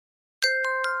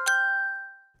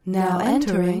Now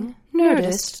entering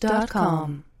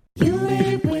Nerdist.com. You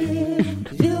made it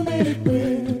weird. You made it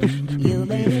weird. You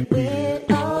made it weird.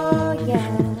 Oh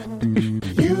yeah.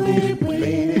 You made it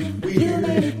weird. You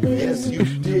made it weird. Yes, you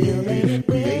did. You made it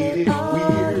weird.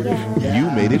 Oh yeah. You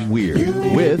Made It Weird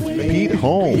with Pete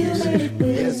Holmes.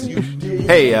 Yes, you did.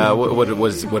 Hey,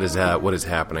 what is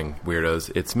happening,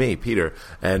 weirdos? It's me, Peter,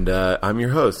 and I'm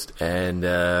your host, and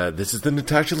this is the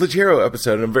Natasha Leggero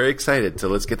episode, and I'm very excited, so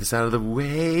let's get this out of the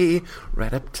way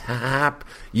right up top.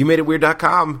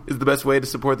 YouMadeItWeird.com is the best way to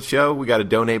support the show. We got a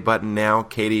donate button now.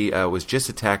 Katie was just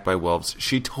attacked by wolves.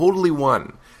 She totally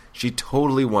won,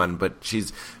 but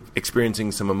she's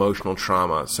experiencing some emotional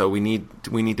trauma, so we need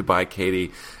to buy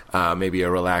Katie maybe a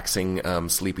relaxing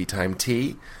sleepy time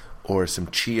tea, or some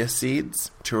chia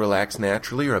seeds to relax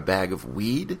naturally, or a bag of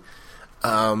weed.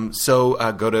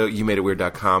 So go to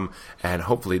youmadeitweird.com, and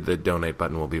hopefully the donate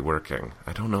button will be working.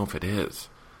 I don't know if it is.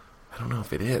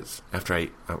 After I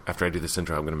do this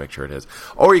intro, I'm going to make sure it is.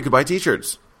 Or you could buy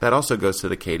t-shirts. That also goes to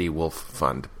the Katie Wolf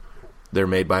Fund. They're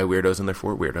made by weirdos, and they're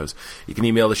for weirdos. You can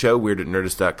email the show,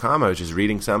 weird@nerdist.com. I was just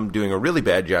reading some, doing a really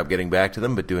bad job getting back to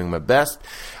them, but doing my best.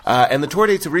 And the tour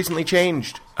dates have recently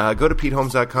changed. Go to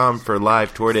PeteHolmes.com for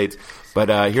live tour dates. But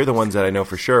here are the ones that I know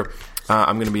for sure.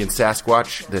 I'm going to be in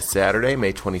Sasquatch this Saturday,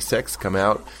 May 26th. Come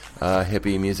out,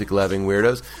 hippie, music-loving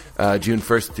weirdos. June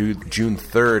 1st through June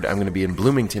 3rd, I'm going to be in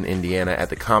Bloomington, Indiana at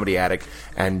the Comedy Attic.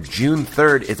 And June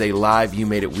 3rd is a live You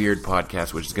Made It Weird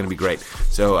podcast, which is going to be great.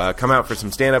 So come out for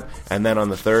some stand-up. And then on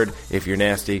the 3rd, if you're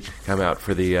nasty, come out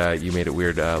for the You Made It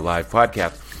Weird live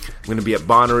podcast. I'm going to be at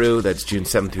Bonnaroo. That's June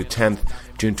 7th through 10th.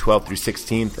 June 12th through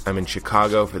 16th, I'm in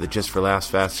Chicago for the Just for Laughs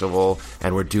Festival,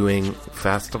 and we're doing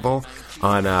festival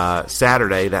on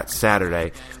Saturday. That's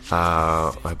Saturday.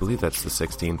 I believe that's the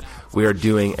 16th. We are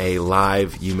doing a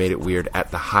live You Made It Weird at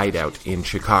the Hideout in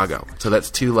Chicago. So that's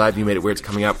 2 live You Made It Weirds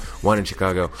coming up, one in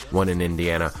Chicago, one in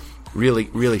Indiana. Really,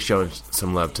 really showing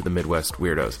some love to the Midwest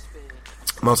weirdos.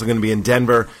 I'm also going to be in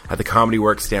Denver at the Comedy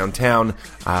Works downtown,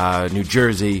 New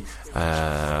Jersey,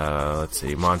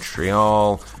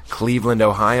 Montreal, Cleveland,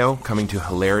 Ohio, coming to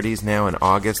Hilarities now in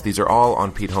August. These are all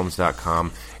on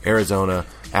PeteHolmes.com, Arizona,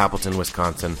 Appleton,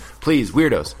 Wisconsin. Please,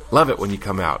 weirdos, love it when you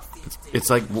come out. It's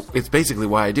basically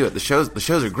why I do it. The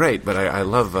shows are great, but I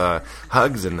love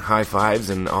hugs and high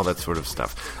fives and all that sort of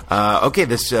stuff. Okay,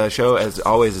 this show, as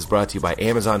always, is brought to you by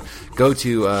Amazon. Go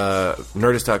to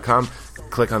Nerdist.com.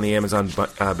 Click on the Amazon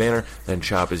banner, then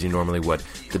shop as you normally would.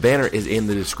 The banner is in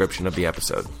the description of the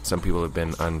episode. Some people have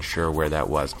been unsure where that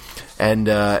was. And,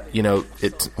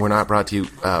 we're not brought to you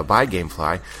by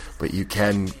Gamefly, but you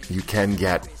can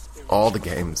get all the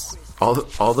games, all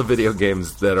the video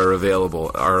games that are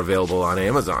available on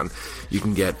Amazon. You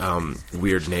can get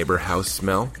Weird Neighbor House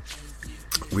Smell.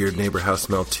 Weird Neighbor House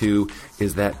Smell 2,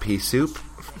 Is That Pea Soup?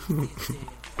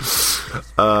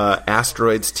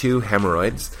 Asteroids 2,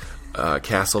 Hemorrhoids.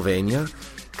 Castlevania,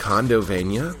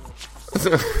 Condovania,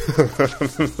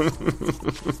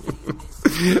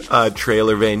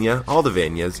 Trailervania, all the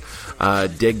Vanias.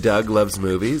 Dig Dug Loves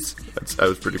Movies. I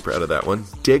was pretty proud of that one.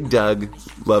 Dig Dug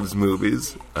Loves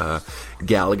Movies.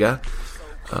 Galaga.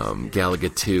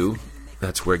 Galaga 2.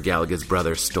 That's where Galaga's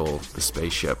brother stole the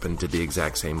spaceship and did the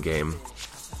exact same game.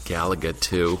 Galaga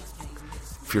 2.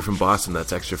 If you're from Boston,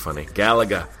 that's extra funny.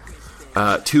 Galaga.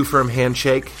 Two Firm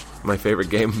Handshake. My favorite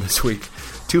game this week.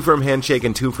 2 Firm Handshake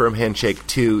and 2 Firm Handshake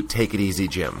 2, Take It Easy,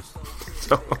 Jim.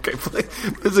 So, okay,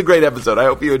 this is a great episode. I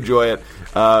hope you enjoy it.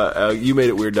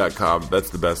 YouMadeItWeird.com. That's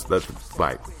the best.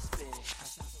 Bye.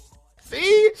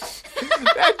 See?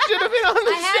 That should have been on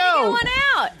the show. I had to get one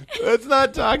out. That's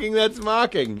not talking, that's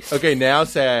mocking. Okay, now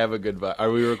say I have a good vibe. Are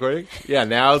we recording? Yeah,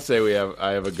 now say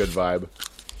I have a good vibe.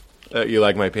 You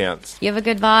like my pants. You have a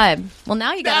good vibe. Well,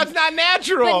 now you got. That's not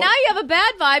natural. But now you have a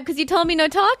bad vibe because you told me no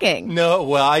talking. No,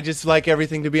 well, I just like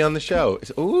everything to be on the show.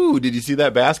 Ooh, did you see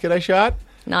that basket I shot?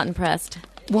 Not impressed.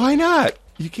 Why not?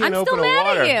 You can't I'm open still a mad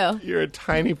water. at you. You're a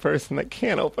tiny person that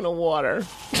can't open a water.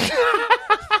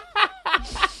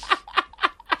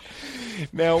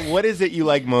 Now, what is it you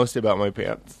like most about my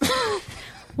pants?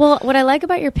 Well, what I like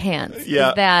about your pants is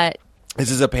that this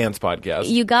is a pants podcast.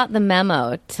 you got the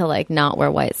memo to not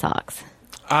wear white socks.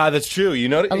 That's true. You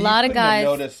know, a lot of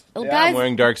guys. I'm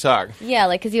wearing dark socks. Yeah,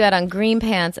 because you had on green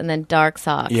pants and then dark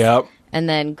socks. Yep. And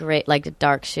then a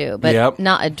dark shoe, but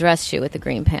not a dress shoe with a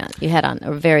green pant. You had on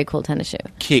a very cool tennis shoe.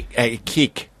 A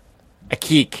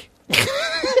keek.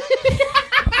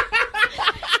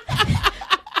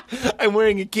 I'm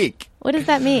wearing a keek. What does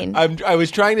that mean? I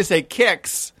was trying to say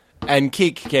kicks, and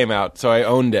keek came out, so I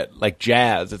owned it. Like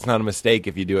jazz. It's not a mistake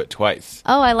if you do it twice.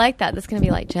 Oh, I like that. That's going to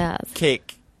be like jazz.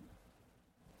 Cake.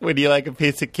 Would you like a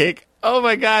piece of cake? Oh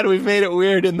my God, we've made it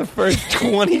weird in the first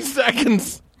 20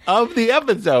 seconds of the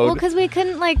episode. Well, because we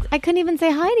couldn't, I couldn't even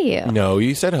say hi to you. No,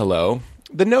 you said hello.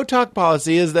 The no-talk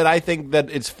policy is that I think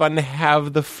that it's fun to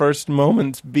have the first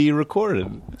moments be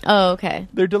recorded. Oh, okay.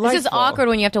 They're delightful. This is awkward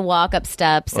when you have to walk up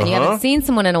steps and you haven't seen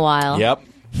someone in a while. Yep.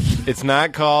 It's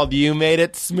not called You Made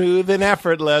It Smooth and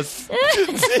Effortless.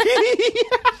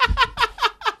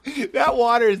 That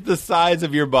water is the size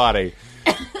of your body.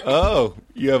 Oh,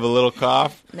 you have a little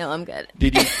cough? No, I'm good.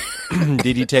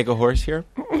 Did you take a horse here?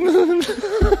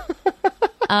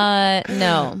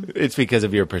 No. It's because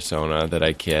of your persona that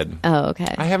I kid. Oh,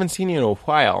 okay. I haven't seen you in a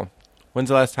while. When's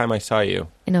the last time I saw you?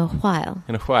 In a while.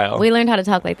 In a while. We learned how to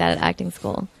talk like that at acting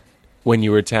school. When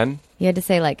you were 10? You had to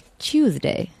say,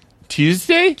 Tuesday.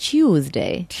 Tuesday?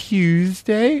 Tuesday.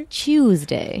 Tuesday?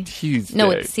 Tuesday. Tuesday.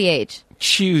 No, it's CH.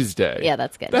 Tuesday. Yeah,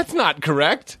 that's good. That's not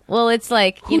correct. Well, it's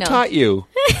Who taught you?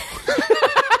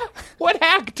 What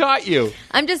hack taught you?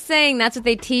 I'm just saying that's what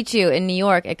they teach you in New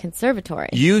York at conservatory.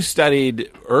 You studied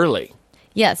early.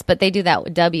 Yes, but they do that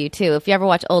with W, too. If you ever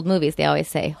watch old movies, they always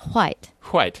say white.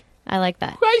 White. I like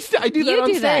that. I do that You on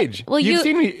do stage. that. Well, You've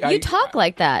seen me. you talk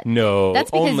like that. No, That's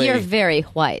because only- you're very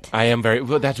white. I am very.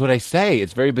 Well, that's what I say.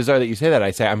 It's very bizarre that you say that. I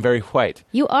say I'm very white.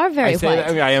 You are very I say white.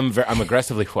 that, I am. I'm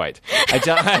aggressively white. I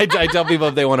tell people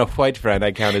if they want a white friend,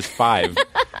 I count as 5.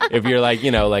 If you're like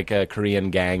a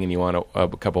Korean gang and you want a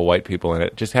couple white people in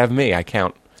it, just have me. I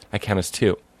count as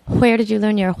 2. Where did you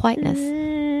learn your whiteness?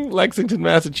 Lexington,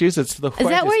 Massachusetts. Is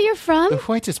that where you're from? The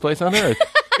whitest place on earth.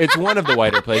 It's one of the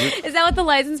whiter places. Is that what the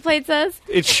license plate says?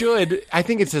 It should. I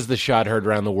think it says the shot heard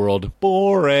around the world.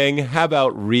 Boring. How about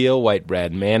real white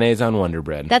bread? Mayonnaise on Wonder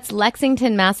Bread. That's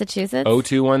Lexington, Massachusetts.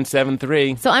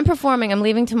 02173. So I'm performing. I'm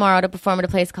leaving tomorrow to perform at a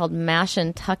place called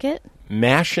Mashantucket.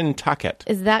 Mashantucket.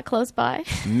 Is that close by?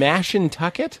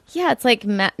 Mashantucket? Yeah, it's like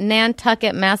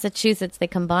Nantucket, Massachusetts. They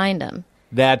combined them.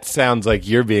 That sounds like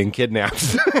you're being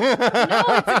kidnapped. No,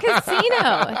 it's a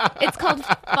casino. It's called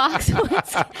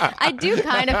Foxwoods. I do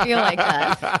kind of feel like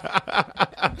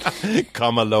that.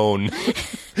 Come alone.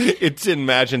 It's in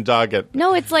Mashantucket.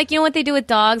 No, it's like, you know what they do with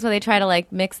dogs where they try to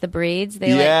mix the breeds? They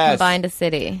Yes. combined a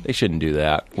city. They shouldn't do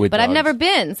that. With But I've dogs. never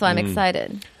been, so I'm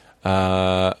excited.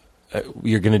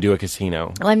 You're going to do a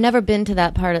casino. Well, I've never been to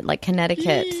that part of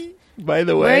Connecticut. By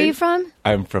the way. Where are you from?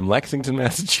 I'm from Lexington,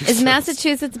 Massachusetts. Is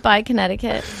Massachusetts by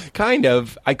Connecticut? Kind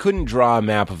of. I couldn't draw a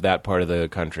map of that part of the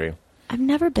country. I've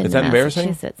never been Is to that embarrassing?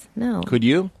 Massachusetts. No. Could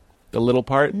you? The little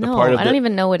part? No, the part of I don't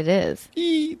even know what it is.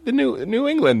 the New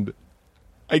England.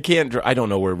 I can't draw. I don't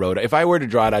know where Rhode. If I were to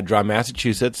draw it, I'd draw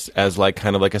Massachusetts as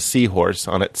kind of like a seahorse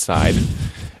on its side.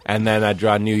 And then I'd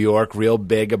draw New York real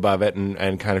big above it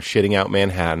and kind of shitting out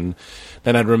Manhattan.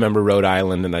 Then I'd remember Rhode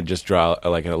Island and I'd just draw a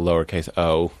lowercase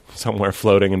O somewhere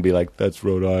floating and be like, that's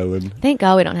Rhode Island. Thank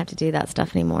God we don't have to do that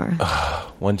stuff anymore.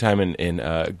 One time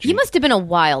You must have been a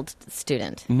wild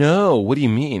student. No, what do you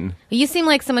mean? You seem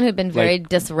like someone who'd been very Like-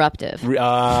 disruptive.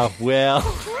 Well,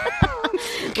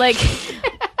 Like,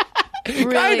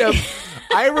 really. kind of.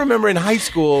 I remember in high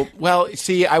school,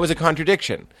 I was a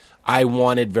contradiction. I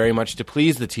wanted very much to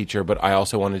please the teacher, but I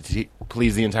also wanted to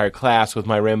please the entire class with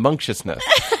my rambunctiousness.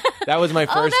 That was my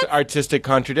first artistic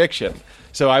contradiction.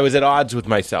 So I was at odds with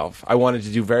myself. I wanted to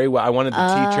do very well. I wanted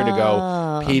the teacher to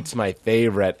go, Pete's my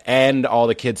favorite, and all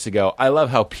the kids to go, I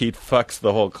love how Pete fucks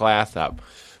the whole class up.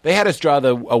 They had us draw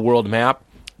a world map,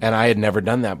 and I had never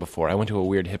done that before. I went to a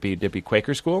weird hippie-dippy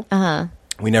Quaker school. Uh-huh.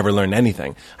 We never learned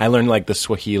anything. I learned the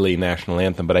Swahili national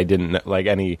anthem, but I didn't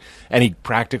any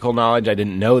practical knowledge. I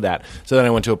didn't know that. So then I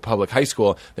went to a public high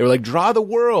school. They were like, draw the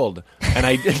world. And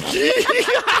I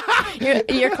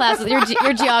your class,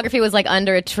 your geography was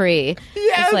under a tree.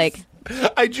 Yes. It's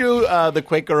I drew the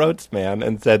Quaker Oats man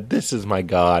and said, this is my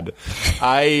God.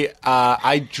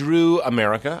 I drew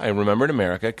America. I remembered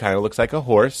America. Kind of looks like a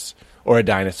horse or a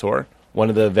dinosaur. One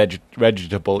of the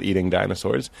vegetable-eating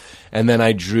dinosaurs. And then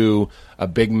I drew a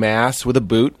big mass with a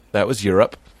boot. That was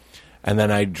Europe. And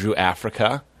then I drew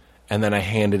Africa. And then I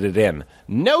handed it in.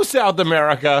 No South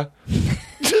America.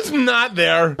 Just not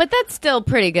there. But that's still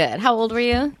pretty good. How old were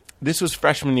you? This was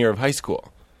freshman year of high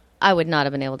school. I would not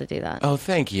have been able to do that. Oh,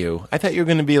 thank you. I thought you were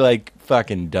going to be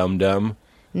fucking dum-dum.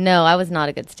 No, I was not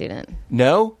a good student.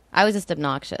 No? I was just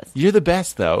obnoxious. You're the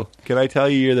best, though. Can I tell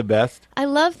you you're the best? I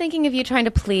love thinking of you trying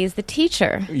to please the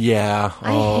teacher. Yeah.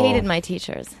 I hated my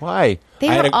teachers. Why? They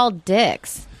were all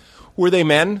dicks. Were they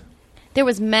men? There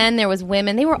was men, there was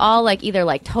women. They were all either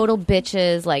total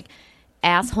bitches,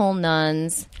 asshole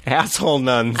nuns. Asshole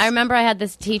nuns. I remember I had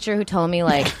this teacher who told me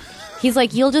he's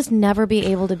like, you'll just never be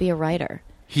able to be a writer.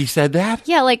 He said that?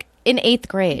 Yeah, in 8th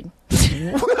grade.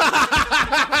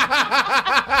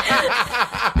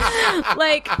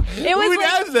 Like, it was Who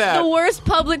does that? the worst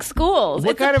public schools.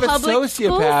 What It's kind of a public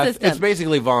school sociopath? system. It's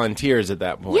basically volunteers at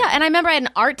that point. Yeah, and I remember I had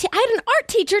an art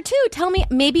teacher too tell me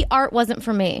maybe art wasn't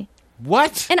for me.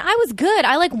 What? And I was good.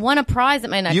 I won a prize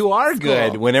at my next You are school.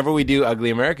 good. Whenever we do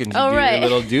Ugly Americans, you do right. your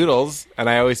little doodles, and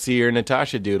I always see your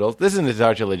Natasha doodles. This is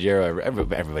Natasha Leggero.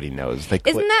 Everybody knows. They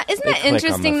Isn't that click on the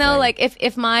interesting though? thing. Like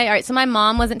if my all right, so my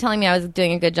mom wasn't telling me I was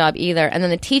doing a good job either, and then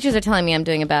the teachers are telling me I'm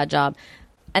doing a bad job,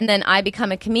 and then I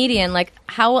become a comedian. Like,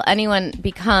 how will anyone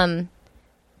become?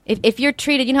 If you're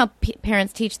treated, you know how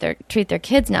parents treat their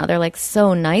kids now. They're like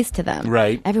so nice to them.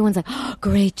 Right. Everyone's like, oh,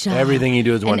 great job. Everything you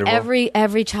do is wonderful. And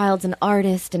every child's an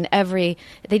artist, and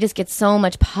they just get so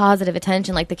much positive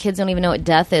attention. Like, the kids don't even know what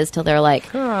death is till they're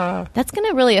like, that's going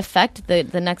to really affect the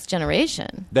next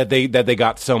generation. that they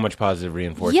got so much positive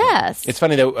reinforcement. Yes. It's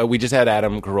funny that we just had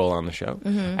Adam Carolla on the show,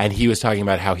 and he was talking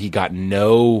about how he got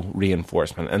no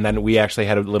reinforcement, and then we actually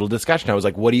had a little discussion. I was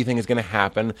like, what do you think is going to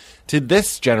happen to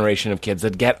this generation of kids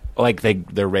that get like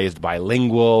they're raised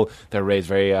bilingual, they're raised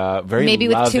very Maybe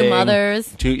with two loving,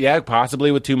 mothers. possibly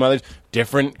with two mothers,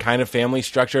 different kind of family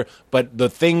structure, but the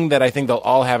thing that I think they'll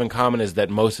all have in common is that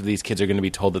most of these kids are going to be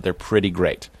told that they're pretty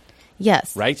great,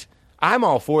 Yes. right? I'm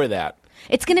all for that.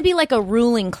 It's going to be like a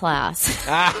ruling class.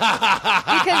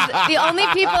 Because the only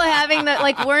people having that,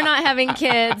 like, we're not having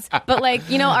kids, but, like,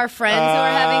 you know, our friends who are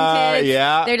having kids,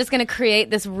 yeah. they're just going to create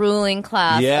this ruling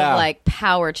class Yeah. of, like,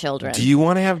 power children. Do you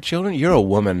want to have children? You're a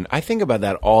woman. I think about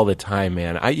that all the time,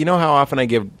 man. You know how often I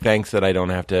give thanks that I don't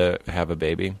have to have a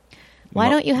baby? Why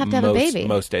don't you have to have a baby?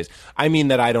 Most days. I mean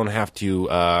that I don't have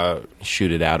to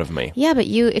shoot it out of me. Yeah, but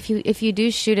if you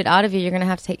do shoot it out of you, you're going to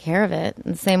have to take care of it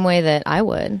in the same way that I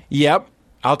would. Yep.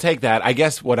 I'll take that. I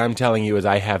guess what I'm telling you is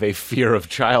I have a fear of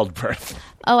childbirth.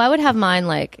 Oh, I would have mine,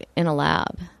 like, in a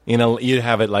lab. You know, you'd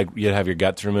have your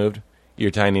guts removed? Your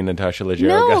tiny Natasha Leggero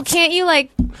No, guts? can't you, like,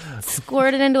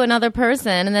 squirt it into another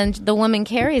person and then the woman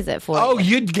carries it for Oh,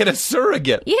 you? you'd get a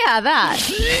surrogate. Yeah,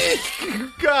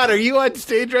 that. God, are you on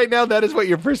stage right now? That is what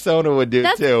your persona would do,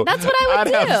 too. That's what I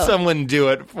would I'd have do. someone do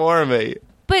it for me.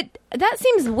 But that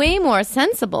seems way more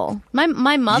sensible. My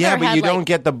mother Yeah, but had, you like, don't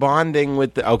get the bonding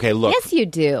with the... Okay, look. Yes, you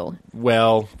do.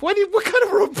 Well, what kind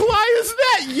of reply is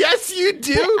that? Yes, you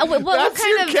do. What That's kind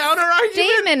your of counter argument.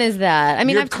 statement is that? I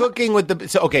mean, You're I've cooking with the.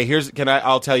 So okay,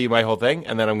 I'll tell you my whole thing,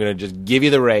 and then I'm going to just give you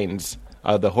the reins,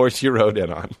 the horse you rode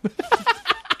in on.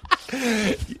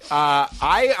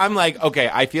 I'm like, okay,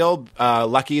 I feel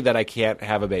lucky that I can't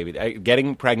have a baby.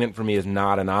 Getting pregnant for me is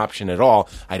not an option at all.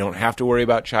 I don't have to worry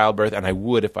about childbirth, and I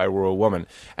would if I were a woman.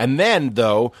 And then,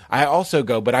 though, I also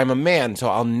go, but I'm a man, so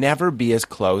I'll never be as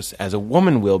close as a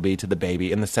woman will be to the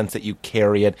baby in the sense that you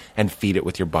carry it and feed it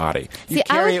with your body. You See,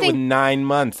 I carry would it with think- 9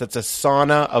 months. That's a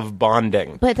sauna of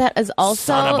bonding. But that is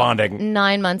also Sauna bonding.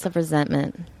 9 months of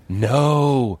resentment.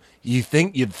 No, you'd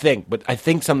think, but I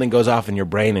think something goes off in your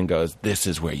brain and goes, this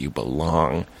is where you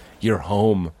belong. You're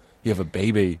home. You have a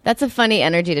baby. That's a funny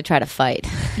energy to try to fight.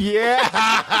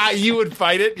 Yeah, you would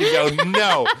fight it? You go,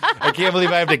 no, I can't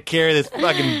believe I have to carry this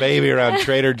fucking baby around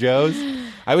Trader Joe's.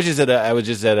 I was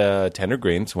just at Tender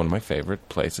Greens, one of my favorite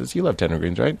places. You love Tender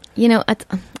Greens, right? You know,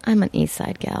 I'm an East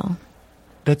Side gal.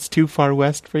 That's too far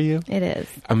west for you? It is.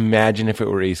 Imagine if it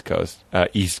were East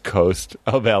Coast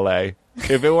of L.A.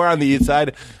 If it were on the East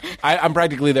Side, I'm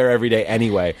practically there every day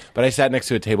anyway. But I sat next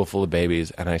to a table full of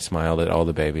babies, and I smiled at all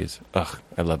the babies. Ugh,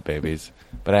 I love babies.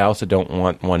 But I also don't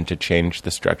want one to change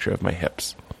the structure of my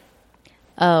hips.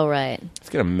 Oh, right. It's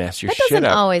going to mess your That shit doesn't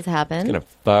up. always It's happen. going to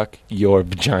fuck your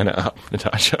vagina up,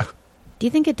 Natasha. Do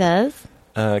you think it does?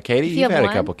 Katie, you you've have had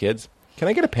one? a couple kids. Can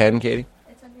I get a pen, Katie?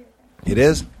 It's under your pen. It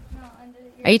is?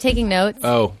 Are you taking notes?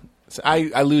 Oh, so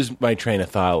I lose my train of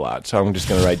thought a lot, so I'm just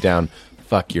going to write down,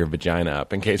 fuck your vagina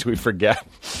up, in case we forget.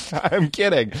 I'm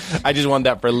kidding. I just want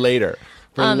that for later.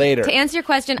 Later. To answer your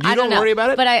question, You I don't don't know. worry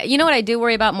about it? But you know what I do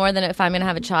worry about more than if I'm going to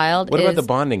have a child? What is about the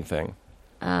bonding thing?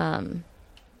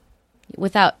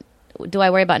 do I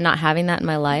worry about not having that in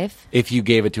my life? If you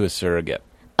gave it to a surrogate.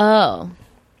 Oh.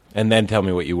 And then tell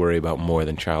me what you worry about more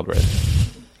than childbirth.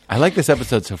 I like this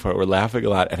episode so far. We're laughing a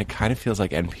lot, and it kind of feels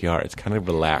like NPR. It's kind of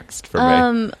relaxed for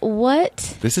me.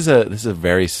 What? This is a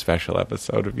very special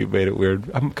episode. If you made it weird,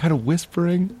 I'm kind of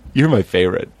whispering. You're my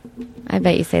favorite. I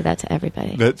bet you say that to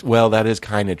everybody. That is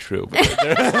kind of true.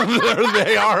 But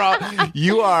they are all.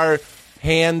 You are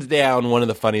hands down one of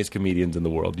the funniest comedians in the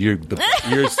world. You're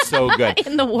so good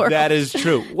In the world. That is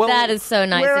true. Well, That is so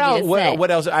nice where of you else? to say.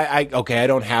 What else? I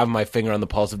don't have my finger on the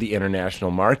pulse of the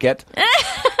international market.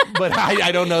 but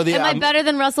I don't know the. Am I better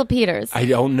than Russell Peters? I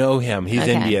don't know him. He's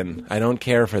Okay. Indian. I don't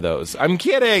care for those. I'm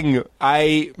kidding.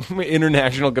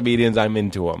 International comedians, I'm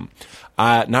into them.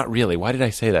 Not really. Why did I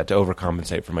say that? To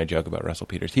overcompensate for my joke about Russell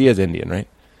Peters. He is Indian, right?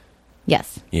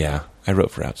 Yes. Yeah. I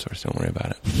wrote for Outsource. Don't worry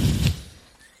about it.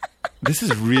 This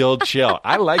is real chill.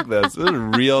 I like this. This is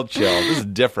real chill. This is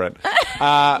different.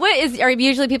 Are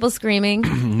usually people screaming?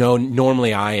 No,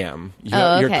 normally I am.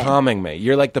 You're okay. calming me.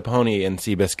 You're like the pony in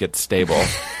Seabiscuit's stable.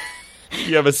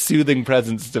 You have a soothing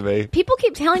presence to me. People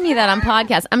keep telling me that on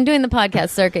podcasts. I'm doing the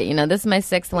podcast circuit. This is my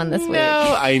 6th one this week.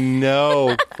 No, I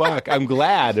know. Fuck, I'm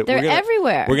glad. They're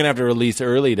everywhere. We're going to have to release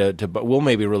early but we'll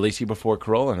maybe release you before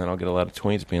Corolla, and then I'll get a lot of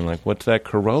tweets being like, what's that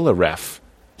Corolla ref?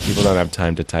 People don't have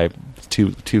time to type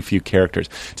too few characters.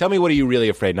 Tell me, what are you really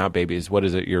afraid? Not babies. What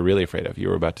is it you're really afraid of? You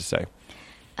were about to say.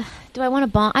 Do I want to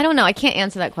bomb? I don't know. I can't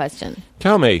answer that question.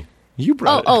 Tell me. You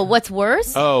brought it. Oh, what's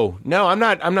worse? Oh, no, I'm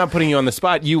not putting you on the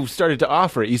spot. You started to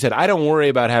offer it. You said, I don't worry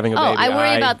about having a baby. I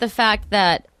worry about the fact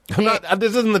that...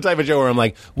 This isn't the type of show where I'm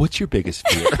like, what's your biggest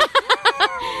fear?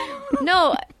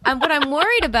 No, what I'm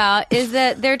worried about is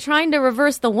that they're trying to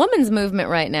reverse the women's movement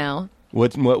right now.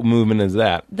 What movement is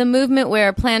that? The movement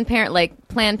where Planned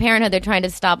Parenthood, they're trying to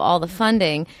stop all the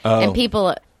funding. And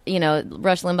people...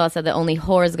 Rush Limbaugh said that only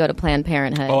whores go to Planned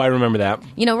Parenthood. Oh, I remember that.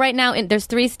 Right now, there's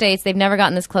 3 states. They've never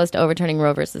gotten this close to overturning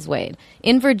Roe versus Wade.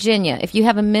 In Virginia, if you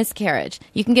have a miscarriage,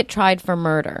 you can get tried for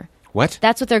murder. What?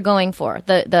 That's what they're going for.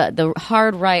 The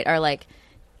hard right are,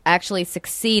 actually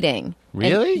succeeding.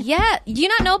 Really? Yeah. Do you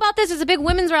not know about this? There's a big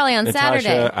women's rally on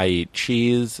Saturday. I eat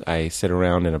cheese. I sit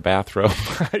around in a bathrobe.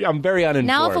 I'm very uninformed.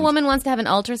 Now, if a woman wants to have an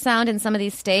ultrasound in some of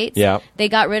these states, Yeah. they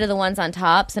got rid of the ones on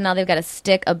top, so now they've got to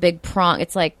stick a big prong.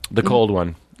 It's like... The cold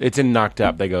one. It's in Knocked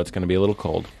Up. They go, it's going to be a little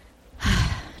cold.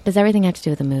 Does everything have to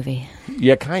do with the movie?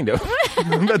 Yeah, kind of.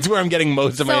 That's where I'm getting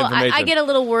most of my information. I get a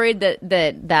little worried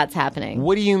that that's happening.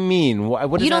 What do you mean?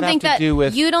 What does that have to do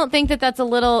with... You don't think that that's a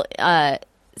little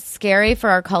scary for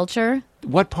our culture?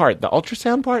 What part? The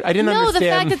ultrasound part? I didn't understand. No, the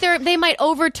fact that they might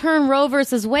overturn Roe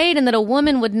versus Wade and that a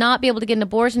woman would not be able to get an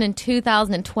abortion in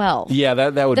 2012. Yeah,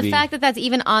 that would be... The fact that that's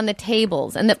even on the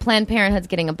tables and that Planned Parenthood's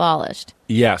getting abolished.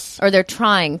 Yes. Or they're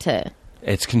trying to.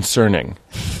 It's concerning.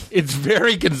 It's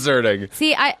very concerning.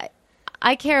 See,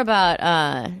 I care about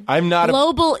I'm not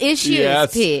global issues,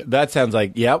 yes, Pete. That sounds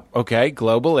like, yep, okay,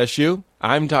 global issue.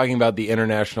 I'm talking about the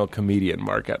international comedian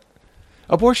market.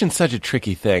 Abortion's such a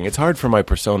tricky thing. It's hard for my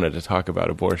persona to talk about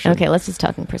abortion. Okay, let's just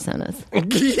talk in personas.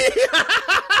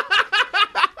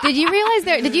 Did you realize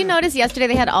did you notice yesterday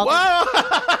they had all Pete!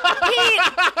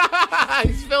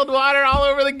 I spilled water all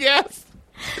over the guest.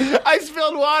 I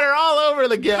spilled water all over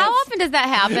the guest. How often does that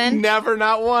happen? Never,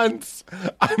 not once.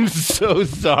 I'm so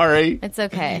sorry. It's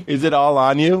okay. Is it all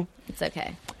on you? It's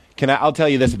okay. I'll tell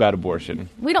you this about abortion.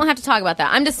 We don't have to talk about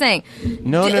that. I'm just saying.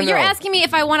 No. You're asking me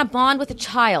if I want to bond with a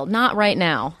child. Not right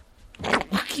now.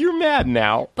 You're mad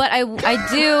now. But I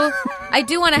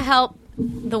do want to help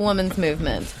the women's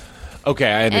movement. Okay,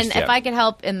 I understand. And if I could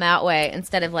help in that way,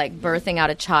 instead of birthing out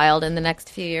a child in the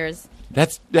next few years,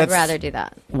 I'd rather do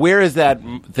that. Where is that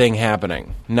thing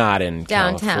happening? Not in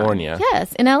Downtown. California.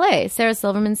 Yes, in L.A. Sarah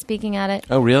Silverman's speaking at it.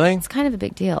 Oh, really? It's kind of a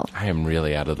big deal. I am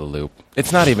really out of the loop.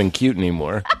 It's not even cute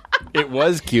anymore. It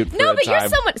was cute for No, a but time. you're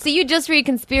someone. So you just read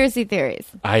conspiracy theories.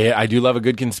 I do love a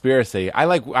good conspiracy. I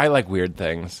like weird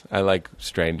things. I like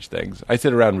strange things. I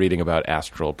sit around reading about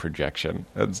astral projection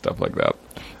and stuff like that.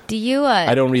 Do you?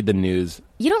 I don't read the news.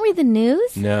 You don't read the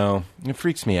news? No, it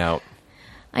freaks me out.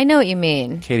 I know what you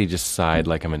mean. Katie just sighed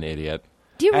like I'm an idiot.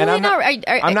 Do you really know?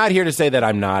 I'm not here to say that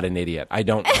I'm not an idiot. I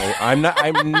don't know. I'm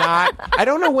not. I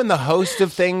don't know when the host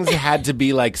of things had to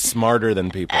be smarter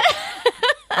than people.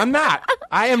 I'm not.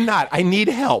 I am not. I need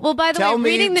help. Well, by the way,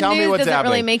 reading the news doesn't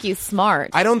really make you smart.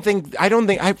 I don't think.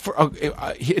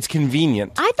 It's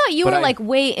convenient. I thought you were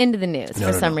way into the news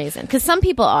for some reason, because some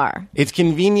people are. It's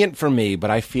convenient for me,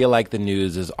 but I feel like the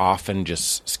news is often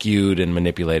just skewed and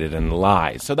manipulated and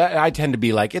lies. So that I tend to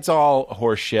be like, it's all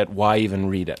horse shit. Why even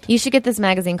read it? You should get this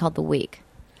magazine called The Week.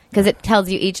 Because it tells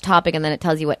you each topic and then it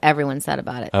tells you what everyone said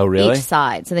about it. Oh, really? Each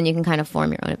side. So then you can kind of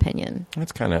form your own opinion.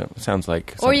 That's kind of sounds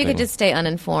like something. Or you could just stay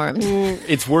uninformed.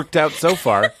 It's worked out so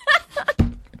far.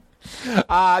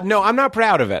 No, I'm not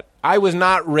proud of it. I was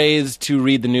not raised to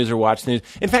read the news or watch the news.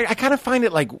 In fact, I kind of find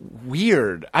it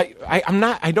weird.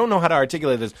 I don't know how to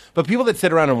articulate this, but people that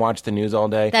sit around and watch the news all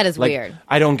day. That is weird.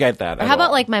 I don't get that. Or how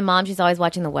about my mom? She's always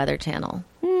watching the Weather Channel.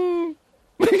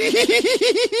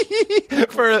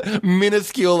 For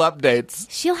minuscule updates.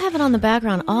 She'll have it on the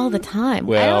background all the time.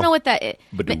 Well, I don't know what that is.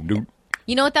 Ba-dum-dum.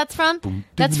 You know what that's from?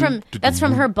 That's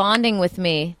from her bonding with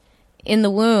me in the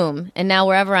womb, and now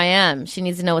wherever I am, she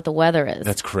needs to know what the weather is.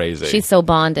 That's crazy. She's so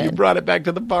bonded. You brought it back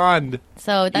to the bond.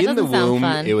 So that In doesn't the sound womb,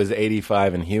 fun. it was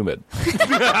 85 and humid.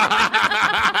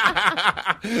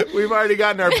 We've already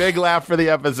gotten our big laugh for the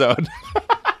episode.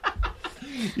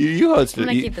 You hosted. I'm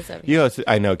gonna keep this over You hosted.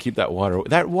 I know. Keep that water.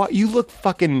 You look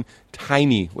fucking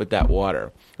tiny with that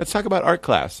water. Let's talk about art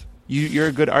class. You're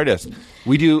a good artist.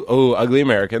 We do. Oh, Ugly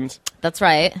Americans. That's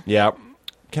right. Yeah.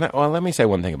 Well, let me say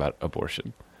one thing about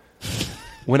abortion.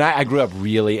 When I grew up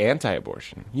really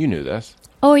anti-abortion. You knew this.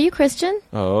 Oh, are you Christian?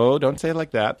 Oh, don't say it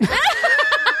like that.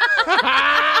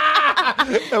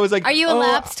 I was like, Are you a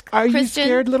lapsed Are you Christian?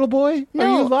 scared, little boy? No.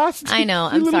 Are you lost? I know. You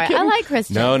I'm little sorry. I kitten? like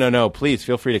Christians. No. Please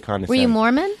feel free to condescend. Were you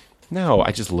Mormon? No,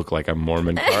 I just look like I'm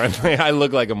Mormon currently. I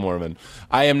look like a Mormon.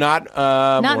 I am not.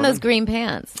 Not Mormon. in those green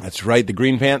pants. That's right. The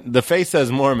green pant. The face says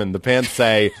Mormon. The pants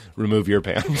say remove your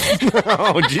pants.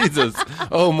 Oh Jesus.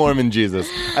 Oh Mormon Jesus.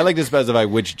 I like to specify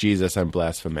which Jesus I'm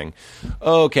blaspheming.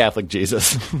 Oh Catholic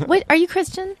Jesus. Wait, are you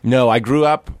Christian? No, I grew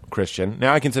up Christian.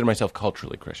 Now I consider myself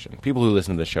culturally Christian. People who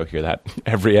listen to the show hear that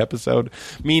every episode.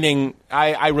 Meaning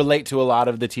I relate to a lot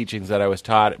of the teachings that I was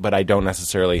taught, but I don't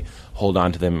necessarily hold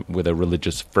on to them with a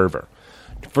religious fervor.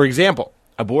 For example,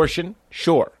 abortion,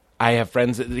 sure. I have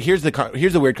friends. Here's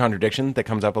the weird contradiction that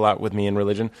comes up a lot with me in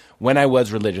religion. When I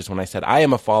was religious, when I said, I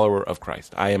am a follower of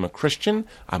Christ, I am a Christian,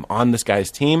 I'm on this guy's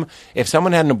team, if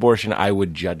someone had an abortion, I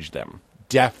would judge them.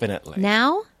 Definitely.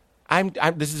 Now?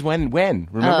 This is when.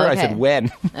 Remember, Oh, I okay. said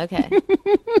when. Okay.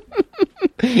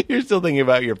 You're still thinking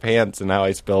about your pants and how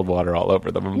I spilled water all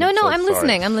over them. No, so I'm sorry.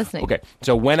 listening. I'm listening. Okay,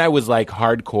 so when I was like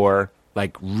hardcore,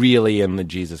 like really in the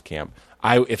Jesus camp,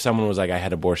 if someone was like, I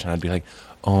had abortion, I'd be like,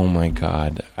 oh my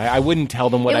God. I wouldn't tell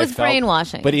them what It I was felt.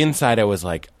 brainwashing. But inside I was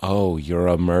like, oh, you're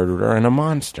a murderer and a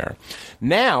monster.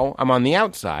 Now I'm on the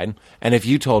outside, and if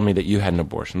you told me that you had an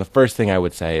abortion, the first thing I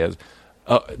would say is,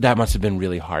 oh, that must have been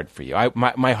really hard for you.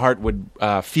 My heart would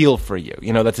feel for you.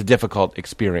 You know, that's a difficult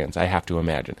experience, I have to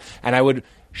imagine. And I would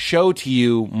show to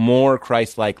you more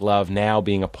Christ-like love now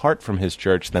being apart from his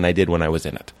church than I did when I was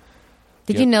in it.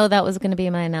 Did you know that was going to be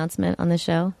my announcement on the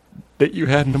show? That you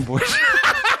had an abortion.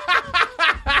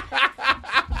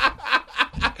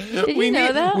 Did you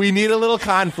know that? We need a little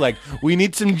conflict. We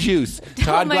need some juice.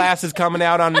 Todd my- Glass is coming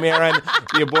out on Marin.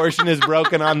 The abortion is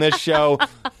broken on this show.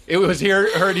 It was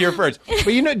heard here first. But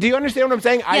do you understand what I'm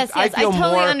saying? Yes, I feel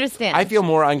totally more, understand. I feel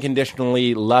more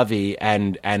unconditionally lovey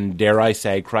and dare I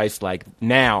say Christ-like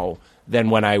now than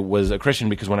when I was a Christian,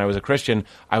 because when I was a Christian,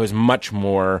 I was much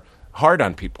more hard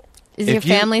on people. Is your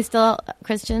family still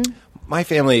Christian? My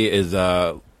family is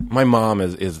my mom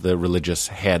is the religious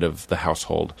head of the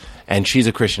household, and she's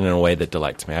a Christian in a way that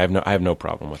delights me. I have no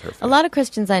problem with her faith. A lot of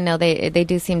Christians I know, they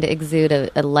do seem to exude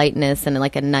a lightness and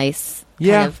like a nice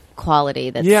Yeah. kind of quality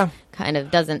that's Yeah. kind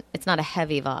of doesn't, it's not a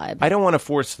heavy vibe. I don't want to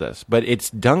force this, but it's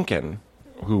Duncan,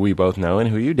 who we both know and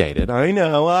who you dated. I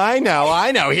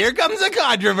know. Here comes the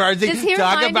controversy. Does he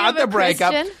Talk remind you about of the a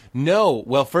breakup. Christian? No.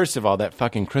 Well, first of all, that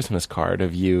fucking Christmas card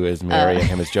of you as Mary and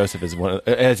him as Joseph is one.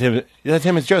 That's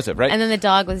him as Joseph, right? And then the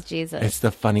dog was Jesus. It's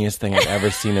the funniest thing I've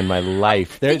ever seen in my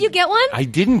life. Did you get one? I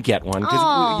didn't get one because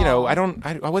Oh.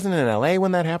 I wasn't in LA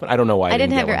when that happened. I don't know why. I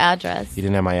didn't get have your one. address. You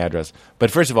didn't have my address.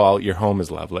 But first of all, your home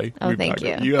is lovely. Oh, thank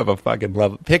you. You have a fucking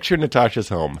lovely picture. Natasha's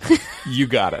home. You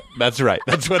got it. That's right.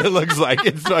 That's what it looks like.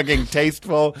 It's fucking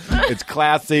tasteful. It's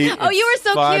classy. Oh, you were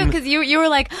so cute because you were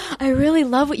like, I really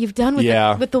love what you've done with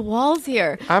with the walls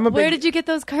here. Where did you get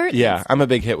those curtains? Yeah, I'm a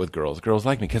big hit with girls. Girls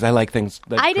like me because I like things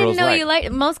that I didn't girls know like. you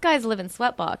liked. Most guys live in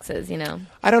sweat boxes, you know.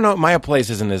 I don't know. My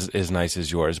place isn't as nice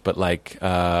as yours, but like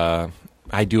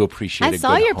I do appreciate. I a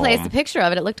saw good your place, home. the picture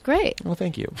of it. It looked great. Well,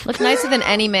 thank you. Looked nicer than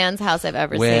any man's house I've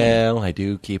ever seen. Well, I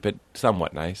do keep it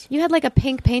somewhat nice. You had like a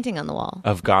pink painting on the wall.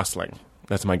 Of Gosling.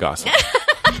 That's my Gosling.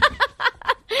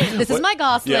 This is my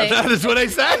Gosling. Yeah, that is what I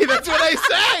say. That's what I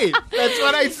say. That's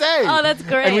what I say. Oh, that's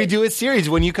great. And we do a series.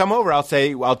 When you come over, I'll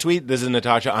tweet, this is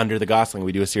Natasha under the Gosling.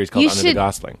 We do a series called Under the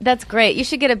Gosling. That's great. You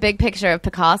should get a big picture of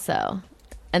Picasso,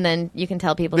 and then you can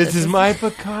tell people This is my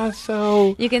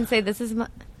Picasso. You can say this is my.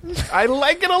 I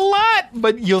like it a lot,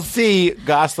 but you'll see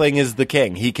Gosling is the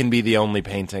king. He can be the only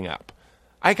painting up.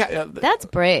 That's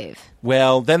brave.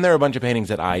 Well, then there are a bunch of paintings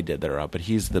that I did that are up, but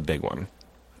he's the big one.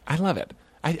 I love it.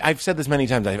 I've said this many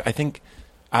times. I think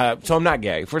so. I'm not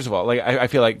gay. First of all, like I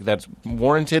feel like that's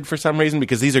warranted for some reason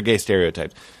because these are gay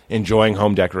stereotypes. Enjoying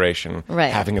home decoration,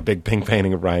 right. Having a big pink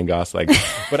painting of Ryan Gosling.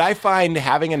 But I find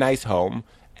having a nice home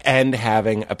and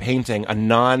having a painting, a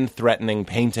non-threatening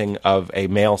painting of a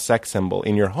male sex symbol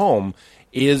in your home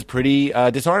is pretty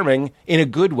disarming in a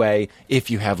good way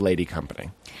if you have lady company.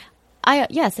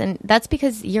 Yes, and that's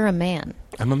because you're a man.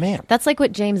 I'm a man. That's like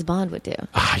what James Bond would do.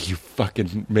 You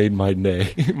fucking made my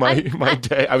nay. my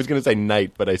day. I was going to say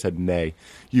night, but I said nay.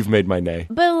 You've made my nay.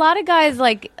 But a lot of guys,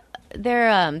 like,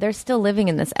 they're still living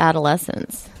in this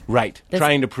adolescence. Right. This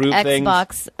Trying to prove things.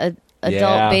 Xbox, adult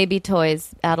Yeah. baby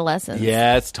toys, adolescence.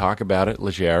 Yes, talk about it,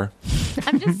 Legere.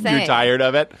 I'm just saying. You're tired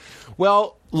of it?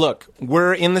 Well, look,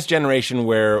 we're in this generation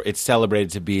where it's celebrated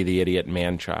to be the idiot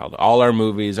man-child. All our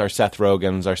movies, our Seth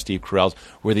Rogens, our Steve Carells,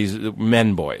 were these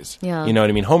men boys. Yeah. You know what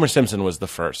I mean? Homer Simpson was the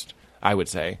first, I would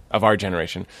say, of our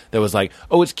generation that was like,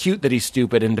 oh, it's cute that he's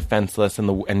stupid and defenseless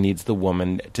and needs the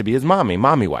woman to be his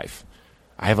mommy wife.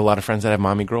 I have a lot of friends that have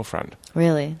mommy girlfriend.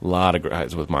 Really? A lot of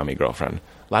guys with mommy girlfriend.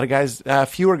 A lot of guys,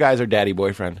 fewer guys are daddy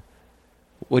boyfriend.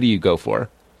 What do you go for?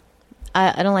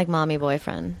 I don't like mommy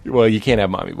boyfriend. Well, you can't have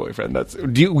mommy boyfriend.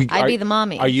 I'd be the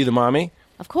mommy. Are you the mommy?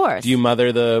 Of course. Do you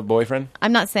mother the boyfriend?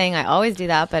 I'm not saying I always do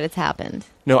that, but it's happened.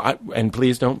 No, and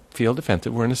please don't feel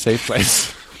defensive. We're in a safe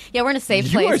place. Yeah, we're in a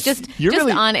safe You place. are- Just you're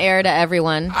really- on air to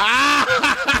everyone.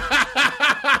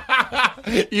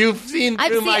 You've seen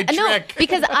through my no, trick.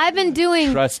 because I've been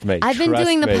doing. Trust me, I've been trust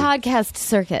doing the me. podcast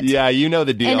circuit. Yeah, you know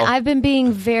the deal. And I've been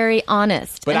being very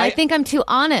honest. But and I I- think I'm too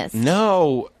honest.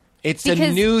 No, it's a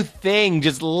Because- new thing.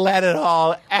 Just let it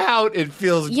all out. It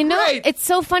feels You know, great. it's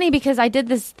so funny because I did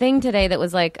this thing today that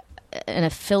was like an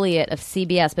affiliate of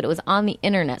CBS, but it was on the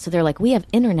internet. So they're like, we have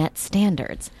internet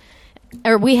standards.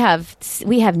 Or we have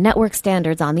network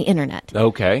standards on the internet.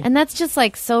 Okay. And that's just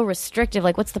like so restrictive.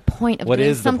 Like, what's the point of What doing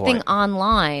is the something point?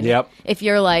 online? Yep. If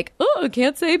you're like, oh, I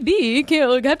can't say B,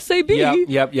 I have to say B.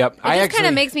 Yep. It just kind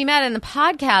of makes me mad. In the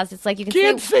podcast, it's like you can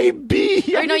Can't say B.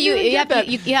 Or no, you have to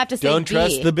you have to say Don't B.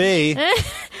 trust the B.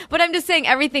 But I'm just saying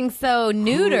everything's so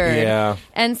neutered. Yeah.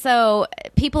 And so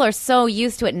people are so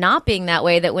used to it not being that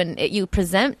way that when you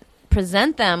present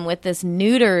them with this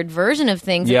neutered version of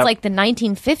things, Yep. it's like the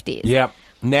 1950s. Yep.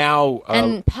 Now,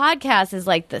 And podcast is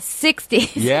like the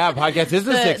 60s. yeah, podcast is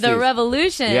the 60s. The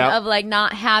revolution Yep. of like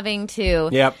not having to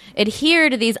Yep. adhere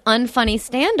to these unfunny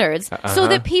standards so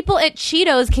that people at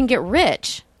Cheetos can get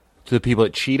rich. To the people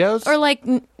at Cheetos? Or like,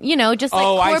 just like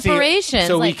I see. corporations.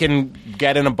 So we like, can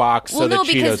get in a box so Well, that no,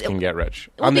 because- Cheetos can get rich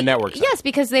Well, on the network side. Yes,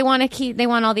 because they want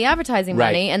all the advertising Right.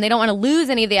 money, and they don't want to lose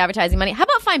any of the advertising money. How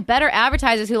about find better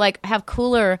advertisers who like have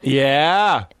cooler?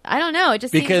 Yeah. I don't know. It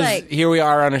just Because seems like here we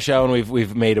are on a show and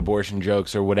we've made abortion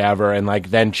jokes or whatever, and like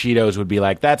then Cheetos would be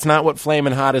like, "That's not what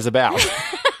Flamin' Hot is about,"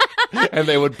 and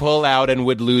they would pull out and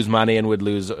would lose money and would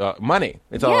lose money.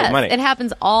 It's all yes, money. it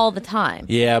happens all the time.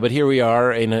 Yeah, but here we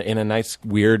are in a nice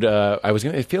weird.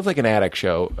 It feels like an attic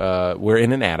show. We're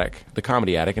in an attic, the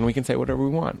comedy attic, and we can say whatever we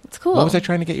want. It's cool. What was I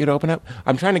trying to get you to open up?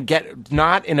 I'm trying to get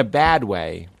not in a bad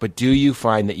way, but do you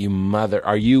find that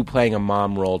Are you playing a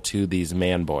mom role to these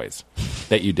man boys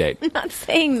that you date? I'm not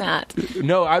saying that.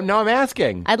 No, I'm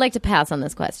asking. I'd like to pass on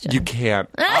this question. You can't.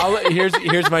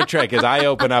 Here's my trick: is I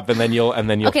open up and then you'll okay,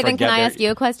 forget then can I their- ask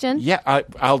you a question? Yeah,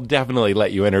 I'll definitely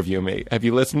let you interview me. Have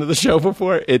you listened to the show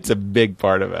before? It's a big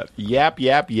part of it. Yap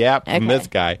from this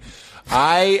guy.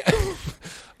 I've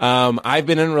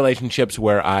been in relationships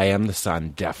where I am the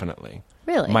son, definitely.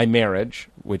 Really? My marriage,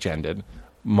 which ended,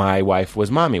 my wife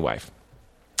was mommy wife.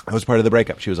 That was part of the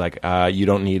breakup. She was like, you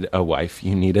don't need a wife,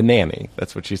 you need a nanny.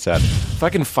 That's what she said.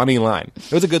 Fucking funny line.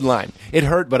 It was a good line. It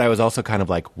hurt, but I was also kind of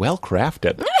like, well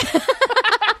crafted.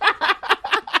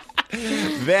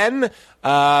 Then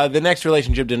the next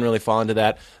relationship didn't really fall into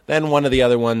that. Then one of the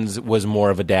other ones was more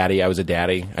of a daddy. I was a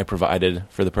daddy. I provided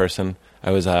for the person.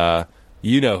 I was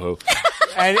you know who.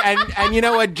 And you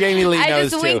know what? Jamie Lee I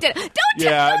knows just too. winked at. Don't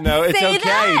Yeah, no, it's say okay.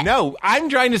 that. No, I'm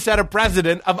trying to set a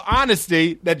precedent of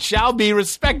honesty that shall be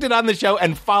respected on the show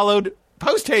and followed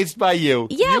post haste by you.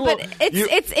 Yeah, You will- but you-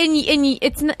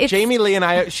 it's Jamie Lee and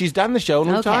I, she's done the show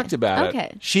and we've Okay. talked about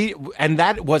Okay. it. And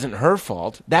that wasn't her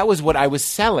fault. That was what I was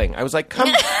selling. I was like,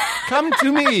 come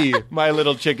to me, my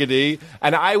little chickadee,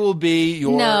 and I will be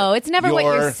your. No, it's never what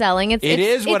you're selling. It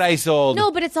is what I sold.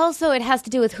 No, but it's also it has to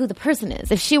do with who the person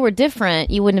is. If she were different,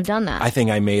 you wouldn't have done that. I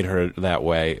think I made her that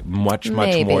way much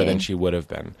Maybe. more than she would have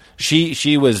been.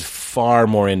 She was far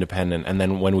more independent, and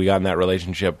then when we got in that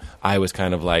relationship, I was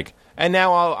kind of like, and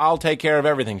now I'll take care of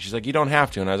everything. She's like, you don't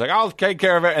have to, and I was like, I'll take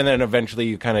care of it, and then eventually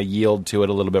you kind of yield to it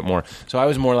a little bit more. So I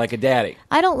was more like a daddy.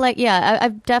 I don't like. Yeah,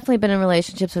 I've definitely been in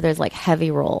relationships where there's like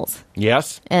heavy roles,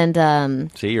 Yes.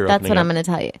 and See, you're that's opening what up. I'm going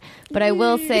to tell you. But I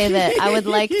will say that I would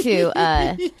like to.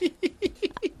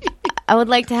 I would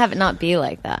like to have it not be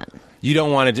like that. You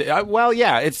don't want to. Well,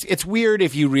 yeah, it's weird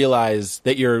if you realize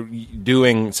that you're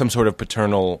doing some sort of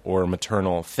paternal or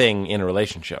maternal thing in a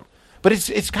relationship. But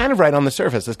it's kind of right on the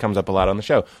surface. This comes up a lot on the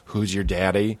show. Who's your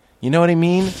daddy? You know what I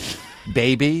mean?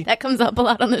 Baby. That comes up a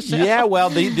lot on the show. Yeah, well,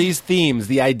 these themes,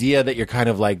 the idea that you're kind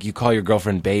of like, you call your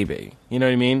girlfriend baby. You know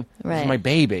what I mean? This Right. is my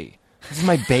baby. This is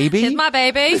my baby? It's my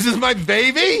baby. This is my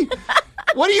baby?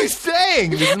 What are you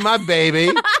saying? This is my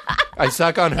baby. I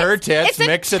suck on her tits,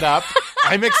 mix it up.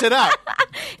 I mix it up.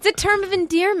 It's a term of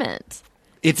endearment.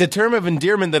 It's a term of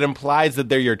endearment that implies that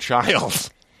they're your child.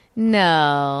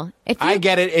 No. If I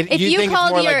get it. If you you think it's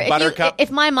called more your, like Buttercup?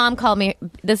 if my mom called me,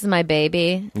 this is my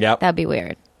baby, Yep. that'd be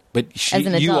weird. But as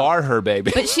an you adult. are her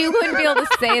baby. But she wouldn't be able to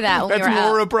say that when That's we were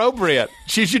more out. appropriate.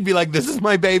 She should be like, this is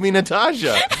my baby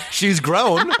Natasha. She's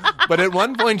grown, but at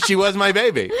one point she was my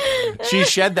baby. She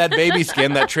shed that baby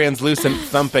skin, that translucent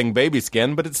thumping baby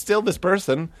skin, but it's still this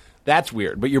person. That's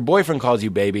weird. But your boyfriend calls you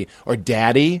baby or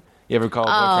daddy. You ever call a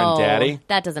boyfriend daddy?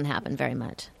 That doesn't happen very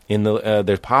much. In the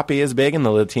there's Papi is big in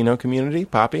the Latino community.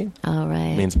 Papi Oh,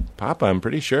 right. means Papa, I'm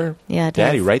pretty sure. Yeah, it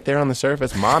Daddy, does. right there on the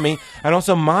surface. Mommy. And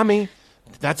also mommy.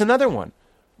 That's another one.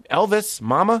 Elvis,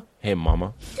 mama. Hey,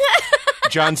 mama.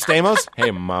 John Stamos. Hey,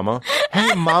 mama.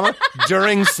 Hey, mama.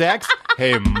 During sex.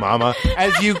 Hey, mama.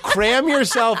 As you cram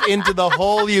yourself into the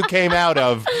hole you came out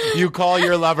of, you call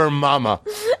your lover mama.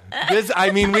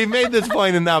 We've made this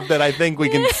point enough that I think we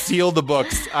can seal the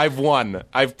books. I've won.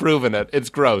 I've proven it. It's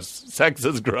gross. Sex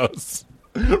is gross.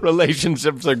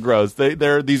 Relationships are gross.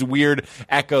 They're these weird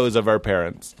echoes of our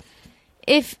parents.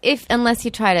 Unless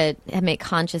you try to make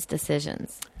conscious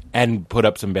decisions. And put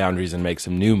up some boundaries and make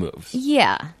some new moves.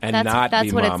 Yeah. And that's not that's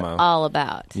be what mama. it's all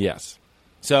about. Yes.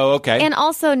 So, okay. And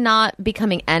also not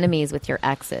becoming enemies with your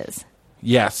exes.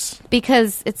 Yes.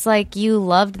 Because it's like you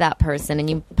loved that person and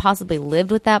you possibly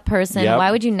lived with that person. Yep. Why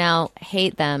would you now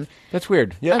hate them? That's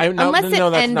weird. Yeah, Unless it no,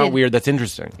 that's not ended- weird. That's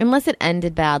interesting. Unless it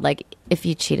ended bad, like if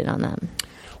you cheated on them.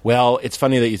 Well, it's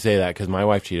funny that you say that because my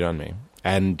wife cheated on me.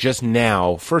 And just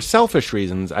now, for selfish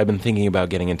reasons, I've been thinking about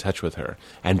getting in touch with her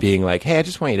and being like, "Hey, I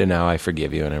just want you to know I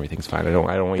forgive you and everything's fine. I don't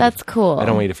want you That's to, cool. I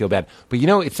don't want you to feel bad." But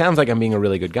it sounds like I'm being a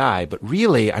really good guy, but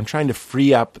really, I'm trying to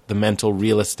free up the mental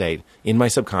real estate in my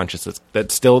subconscious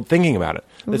that's still thinking about it,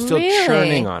 that's still Really?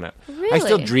 churning on it. I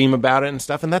still Really? dream about it and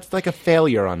stuff, and that's like a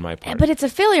failure on my part. But it's a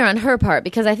failure on her part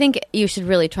because I think you should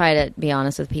really try to be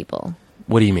honest with people.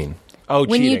 What do you mean? Oh,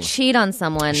 When cheating. you cheat on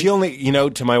someone, She only,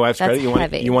 to my wife's That's credit,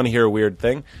 heavy. you want to hear a weird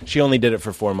thing? She only did it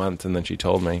for 4 months, and then she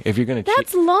told me, if you're going to cheat...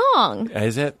 that's long.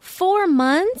 Is it? 4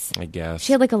 months? I guess.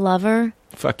 She had like a lover.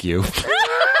 Fuck you.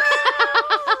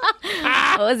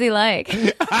 What was he like?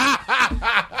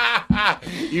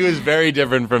 He was very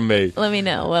different from me. Let me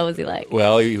know. What was he like?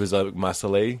 Well, he was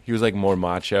muscly. He was like more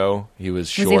macho. He was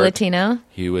short. Was he Latino?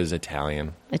 He was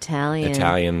Italian.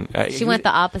 Italian. She went the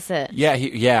opposite.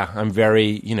 Yeah, I'm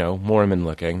very, Mormon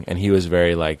looking, and he was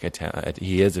very like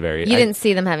he is very. You didn't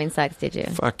see them having sex, did you?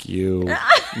 Fuck you.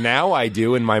 Now I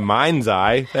do in my mind's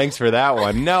eye. Thanks for that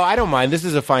one. No, I don't mind. This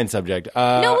is a fine subject.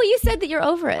 No, well, you said that you're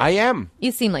over it. I am.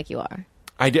 You seem like you are.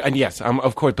 I do, and yes,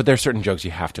 of course, but there's certain jokes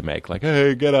you have to make, like,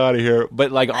 hey, get out of here.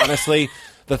 But, like, honestly,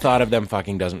 the thought of them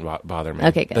fucking doesn't bother me.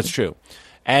 Okay, good. That's true.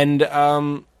 And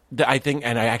I think,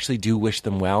 and I actually do wish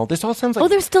them well. This all sounds like... Oh,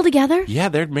 they're still together? Yeah,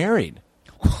 they're married.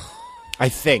 I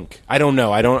think. I don't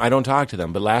know. I don't talk to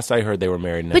them, but last I heard they were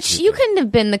married. But you couldn't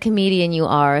have been the comedian you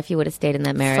are if you would have stayed in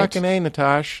that marriage. Fucking A,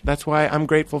 Natash. That's why I'm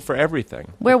grateful for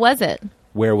everything. Where was it?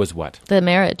 Where was what? The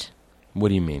marriage. What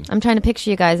do you mean? I'm trying to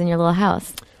picture you guys in your little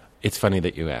house. It's funny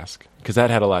that you ask, because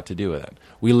that had a lot to do with it.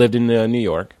 We lived in New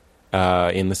York,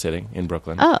 in the city, in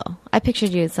Brooklyn. Oh, I pictured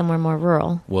you somewhere more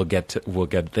rural. We'll get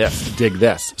this. Dig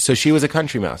this. So she was a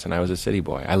country mouse, and I was a city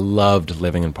boy. I loved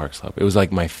living in Park Slope. It was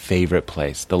like my favorite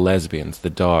place. The lesbians, the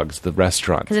dogs, the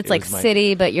restaurants. Because it's like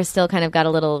city, but you're still kind of got a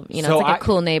little, it's like a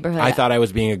cool neighborhood. I thought I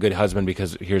was being a good husband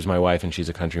because here's my wife, and she's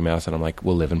a country mouse, and I'm like,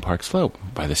 we'll live in Park Slope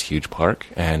by this huge park,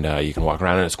 and you can walk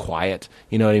around, and it's quiet.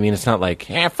 You know what I mean? It's not like,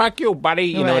 hey, fuck you, buddy.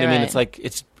 You know what I mean? Right. It's like,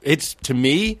 it's to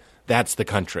me, that's the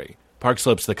country. Park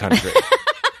Slope's the country.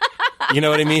 You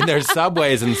know what I mean? There's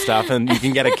subways and stuff, and you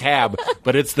can get a cab,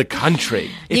 but it's the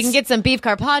country. You can get some beef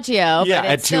carpaccio. Yeah, but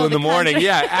at it's 2 still in the morning. country.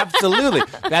 Yeah, absolutely.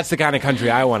 That's the kind of country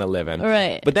I want to live in.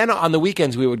 Right. But then on the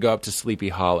weekends, we would go up to Sleepy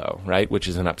Hollow, right, which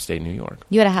is in upstate New York.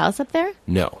 You had a house up there?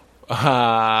 No.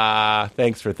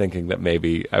 Thanks for thinking that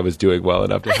maybe I was doing well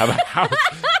enough to have a house.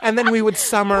 And then we would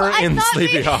summer in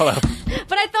Sleepy Hollow.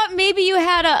 But I thought maybe you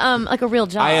had a real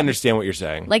job. I understand what you're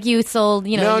saying. Like you sold,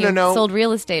 No. sold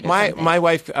real estate or something. My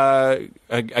wife,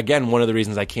 again, one of the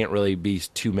reasons I can't really be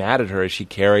too mad at her is she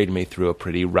carried me through a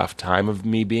pretty rough time of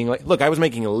me being like, look, I was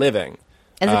making a living.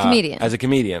 As a comedian? As a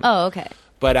comedian. Oh, okay.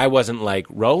 But I wasn't like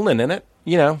rolling in it,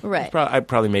 Right. I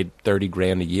probably made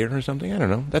 $30,000 a year or something. I don't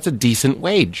know. That's a decent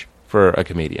wage for a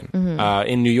comedian. Mm-hmm.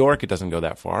 In New York, it doesn't go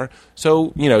that far.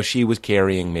 So, she was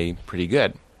carrying me pretty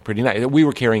good. pretty nice. We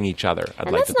were carrying each other.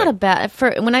 And that's not a bad.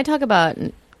 For when I talk about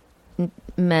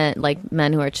men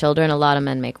who are children, a lot of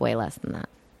men make way less than that.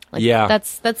 Like, yeah,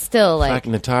 that's still like.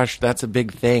 Fuck, Natasha, that's a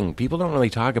big thing. People don't really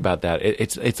talk about that.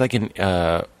 It's like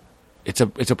it's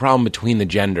a problem between the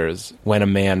genders when a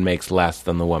man makes less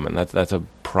than the woman. That's a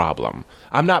problem.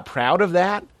 I'm not proud of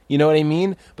that. You know what I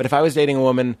mean? But if I was dating a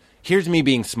woman, here's me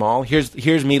being small.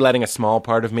 Here's me letting a small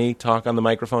part of me talk on the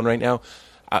microphone right now.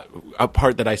 A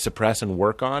part that I suppress and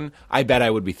work on. I bet I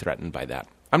would be threatened by that.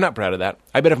 I'm not proud of that.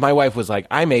 I bet if my wife was like,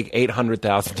 I make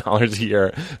 $800,000 a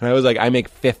year, and I was like, I make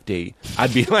 50,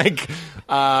 I'd be like,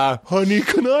 honey,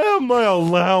 can I have my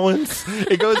allowance?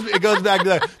 It goes back to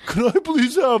that. Can I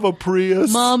please have a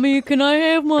Prius? Mommy, can I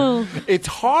have my? It's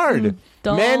hard.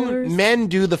 Dollars? Men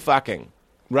do the fucking,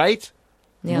 right?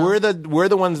 Yeah. We're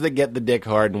the ones that get the dick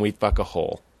hard and we fuck a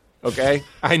hole. Okay?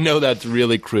 I know that's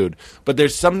really crude, but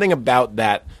there's something about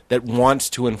that wants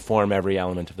to inform every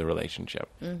element of the relationship.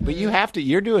 Mm-hmm. But you have to.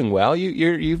 You're doing well.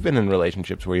 You've been in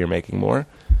relationships where you're making more.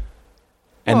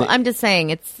 And I'm just saying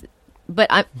it's. But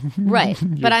I'm right.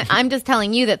 But I'm just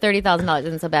telling you that $30,000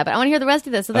 isn't so bad. But I want to hear the rest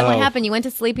of this. So then what happened? You went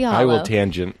to Sleepy Hollow. I will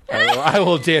tangent. I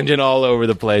will tangent all over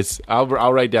the place. I'll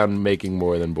write down making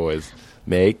more than boys.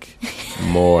 Make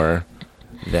more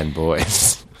than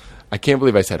boys. I can't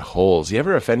believe I said holes. You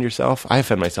ever offend yourself? I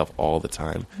offend myself all the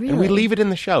time. Really? And we leave it in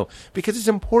the show because it's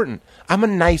important. I'm a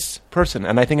nice person,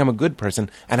 and I think I'm a good person,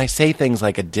 and I say things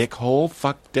like a dick hole,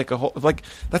 fuck dick a hole. Like,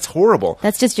 that's horrible.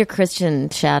 That's just your Christian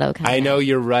shadow kind I of. know,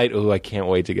 you're right. Oh, I can't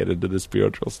wait to get into the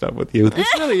spiritual stuff with you. This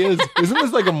really is. Isn't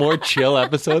this like a more chill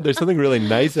episode? There's something really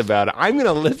nice about it. I'm going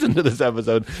to listen to this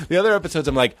episode. The other episodes,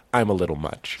 I'm like, I'm a little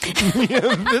much.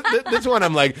 This one,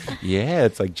 I'm like, yeah,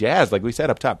 it's like jazz, like we said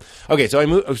up top. Okay, so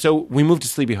we moved to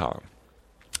Sleepy Hollow.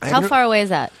 How far away is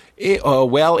that?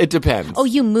 Well, it depends. Oh,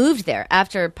 you moved there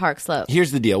after Park Slope.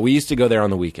 Here's the deal. We used to go there on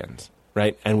the weekends,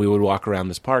 right? And we would walk around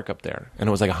this park up there. And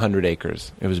it was like 100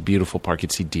 acres. It was a beautiful park.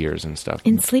 You'd see deers and stuff.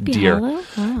 In Sleepy Hollow?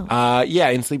 Wow. Yeah,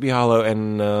 in Sleepy Hollow.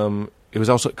 And it was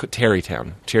also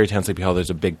Tarrytown. Tarrytown, Sleepy Hollow. There's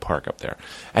a big park up there.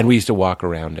 And we used to walk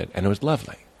around it. And it was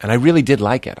lovely. And I really did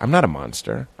like it. I'm not a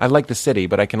monster. I like the city,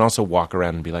 but I can also walk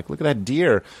around and be like, look at that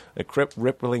deer.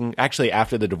 Rippling. Actually,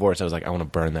 after the divorce, I was like, I want to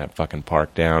burn that fucking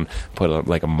park down, put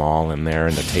a mall in there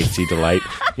and a Tasty Delight.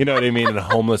 You know what I mean? And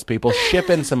homeless people. Ship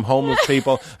in some homeless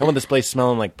people. I want this place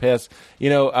smelling like piss.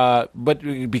 You know, but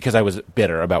because I was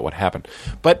bitter about what happened.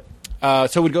 But,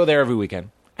 so we'd go there every weekend.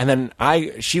 And then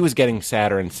she was getting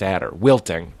sadder and sadder,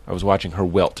 wilting. I was watching her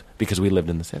wilt because we lived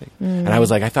in the city. And I was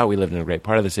like, I thought we lived in a great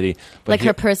part of the city. But like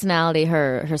her personality,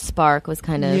 her spark was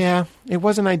kind of... Yeah, it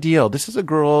wasn't ideal. This is a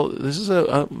girl, this is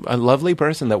a lovely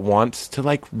person that wants to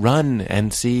like run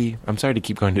and see... I'm sorry to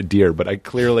keep going to deer, but I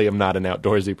clearly am not an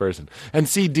outdoorsy person. And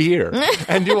see deer.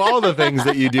 And do all the things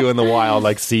that you do in the wild,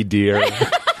 like see deer.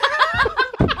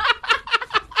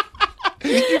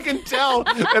 You can tell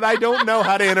that I don't know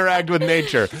how to interact with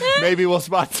nature. Maybe we'll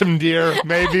spot some deer.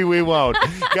 Maybe we won't.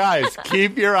 Guys,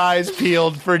 keep your eyes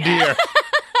peeled for deer.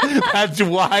 That's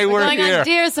why we're going here. on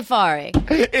deer safari.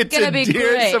 It's gonna a be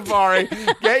deer great. safari.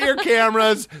 Get your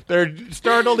cameras. They're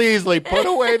startled easily. Put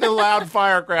away the loud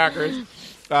firecrackers.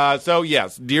 So,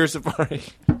 yes, deer safari.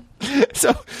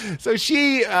 So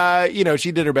she,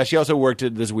 she did her best. She also worked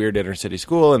at this weird inner city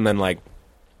school, and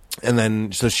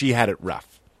then so she had it rough.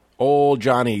 Old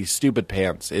Johnny Stupid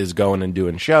Pants is going and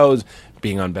doing shows,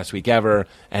 being on Best Week Ever,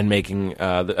 and making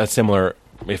a similar,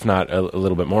 if not a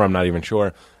little bit more, I'm not even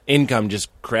sure, income,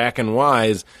 just cracking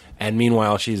wise. And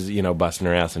meanwhile, she's, busting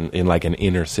her ass in like an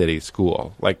inner city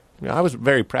school. Like, I was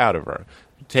very proud of her,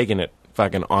 taking it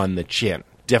fucking on the chin.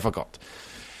 Difficult.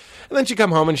 And then she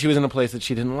come home and she was in a place that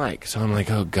she didn't like. So I'm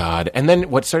like, oh, God. And then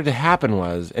what started to happen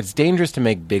was it's dangerous to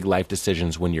make big life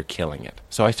decisions when you're killing it.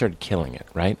 So I started killing it,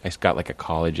 right? I got like a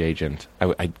college agent.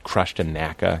 I crushed a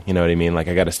NACA. You know what I mean? Like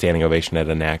I got a standing ovation at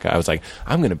a NACA. I was like,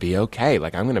 I'm going to be okay.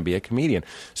 Like I'm going to be a comedian.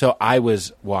 So I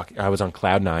was on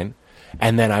cloud 9.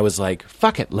 And then I was like,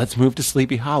 fuck it. Let's move to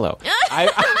Sleepy Hollow.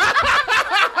 That's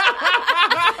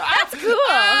cool.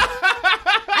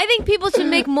 I think people should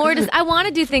make more. I want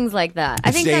to do things like that.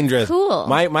 I think dangerous. That's cool.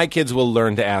 My kids will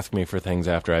learn to ask me for things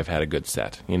after I've had a good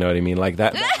set. You know what I mean? Like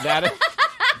that is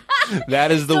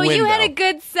the window. So you had a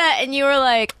good set, and you were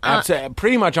like,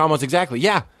 pretty much, almost exactly.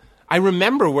 Yeah, I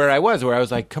remember where I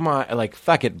was like, come on, like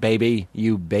fuck it, baby,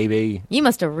 you baby. You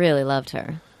must have really loved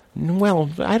her.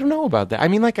 Well, I don't know about that. I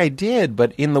mean, like I did,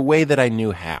 but in the way that I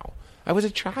knew how. I was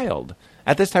a child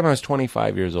at this time. I was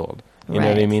 25 years old. You know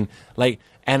what I mean? Like,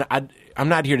 and I'm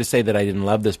not here to say that I didn't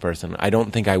love this person. I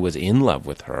don't think I was in love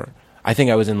with her. I think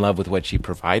I was in love with what she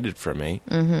provided for me.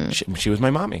 Mm-hmm. She was my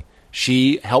mommy.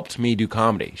 She helped me do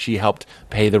comedy. She helped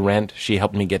pay the rent. She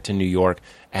helped me get to New York.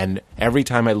 And every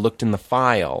time I looked in the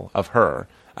file of her,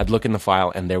 I'd look in the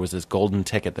file and there was this golden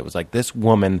ticket that was like, this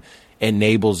woman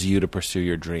enables you to pursue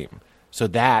your dream. So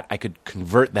that I could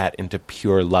convert that into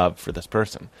pure love for this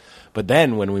person. But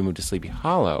then when we moved to Sleepy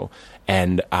Hollow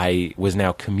and I was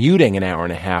now commuting an hour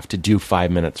and a half to do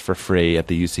 5 minutes for free at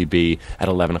the UCB at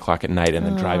 11 o'clock at night and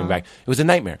then driving back, it was a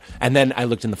nightmare. And then I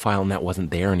looked in the file and that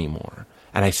wasn't there anymore.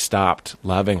 And I stopped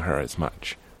loving her as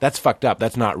much. That's fucked up.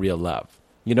 That's not real love.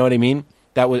 You know what I mean?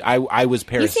 That was I was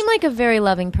You seem like a very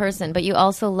loving person, but you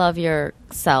also love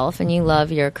yourself and you love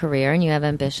your career and you have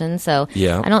ambition. So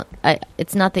Yeah.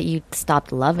 It's not that you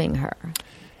stopped loving her.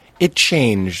 It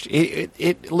changed.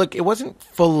 Look, it wasn't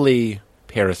fully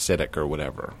parasitic or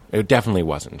whatever. It definitely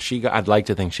wasn't. I'd like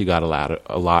to think she got a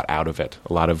lot out of it.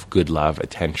 A lot of good love,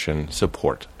 attention,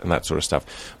 support, and that sort of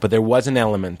stuff. But there was an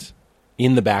element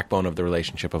in the backbone of the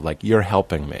relationship of like, you're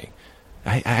helping me.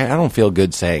 I don't feel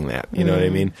good saying that. You know what I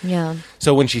mean? Yeah.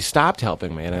 So when she stopped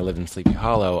helping me and I lived in Sleepy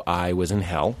Hollow, I was in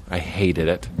hell. I hated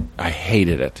it.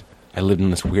 I lived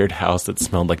in this weird house that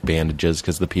smelled like bandages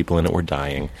because the people in it were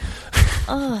dying.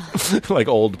 Like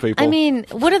old people. I mean,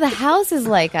 what are the houses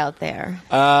like out there?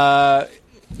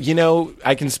 You know,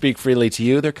 I can speak freely to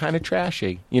you. They're kind of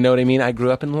trashy. You know what I mean? I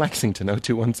grew up in Lexington,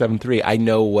 02173. I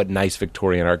know what nice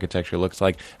Victorian architecture looks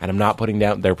like, and I'm not putting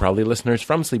down. There are probably listeners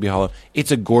from Sleepy Hollow.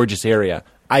 It's a gorgeous area.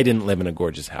 I didn't live in a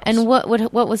gorgeous house. And what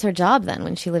was her job then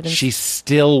when she lived in? She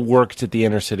still worked at the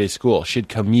inner city school. She'd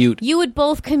commute. You would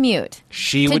both commute.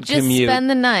 She to would just commute. spend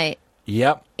the night.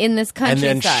 Yep. In this countryside.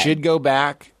 And then she'd go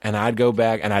back, and I'd go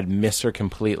back, and I'd miss her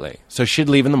completely. So she'd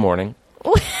leave in the morning.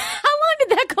 How long did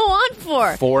that go on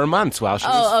for? 4 months while she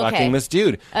was fucking this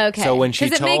dude. Okay. So when she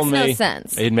 'Cause told me, it makes no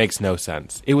sense. It makes no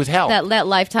sense. It was hell. That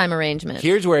lifetime arrangement.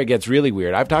 Here's where it gets really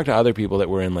weird. I've talked to other people that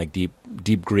were in like deep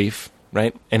grief,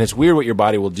 right? And it's weird what your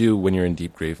body will do when you're in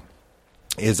deep grief.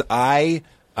 Is I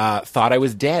thought I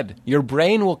was dead. Your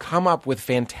brain will come up with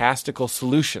fantastical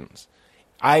solutions.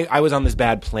 I was on this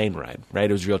bad plane ride, right?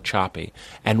 It was real choppy.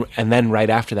 And then right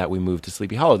after that, we moved to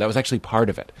Sleepy Hollow. That was actually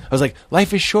part of it. I was like,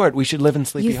 life is short. We should live in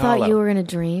Sleepy You Hollow. thought you were in a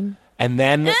dream? And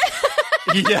then...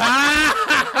 yeah.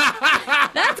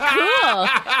 That's cool.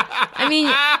 I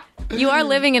mean, you are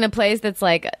living in a place that's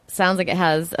like, sounds like it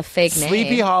has a fake name.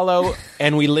 Sleepy Hollow,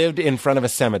 and we lived in front of a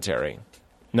cemetery.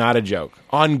 Not a joke.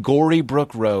 On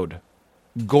Gorybrook Road.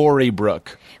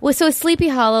 Gorybrook. Well, so is Sleepy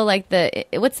Hollow like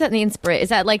what's that in Is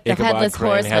that like the Ichabod Headless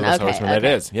Crane, Horseman? Headless Okay, Horseman. okay. It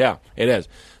is. Yeah, it is.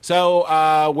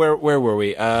 So where were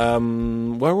we?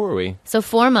 Where were we? So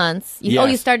 4 months.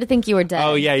 Yes. You started to think you were dead.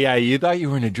 Oh, yeah. You thought you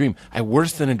were in a dream.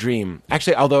 Worse than a dream.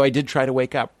 Actually, although I did try to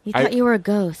wake up. You thought you were a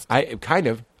ghost. I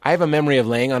have a memory of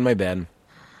laying on my bed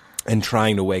and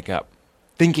trying to wake up,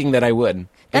 thinking that I would.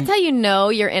 That's how you know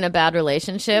you're in a bad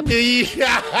relationship. Because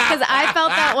I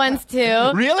felt that once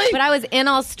too. Really? But I was in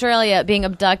Australia being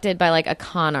abducted by like a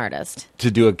con artist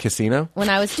To do a casino? when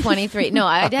I was 23. No,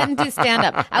 I didn't do stand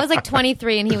up. I was like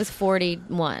 23 and he was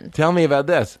 41. Tell me about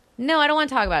this. No, I don't want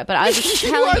to talk about it, but I was just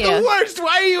You are telling the you. worst.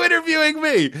 Why are you interviewing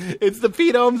me? It's the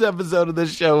Pete Holmes episode of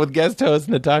this show with guest host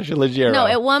Natasha Leggero. No,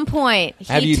 at one point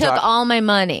Have he you took talk- all my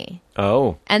money.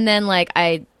 Oh, And then like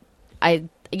I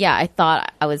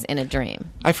thought I was in a dream.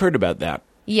 I've heard about that.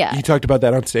 Yeah. You talked about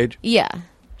that on stage? Yeah.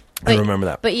 I remember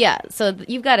that. But yeah, so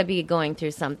you've got to be going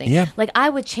through something. Yeah. Like I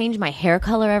would change my hair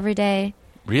color every day.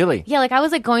 Really? Yeah, like I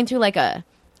was like going through like a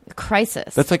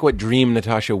crisis. That's like what dream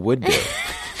Natasha would do.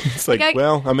 It's like, Like,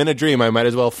 well, I'm in a dream. I might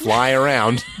as well fly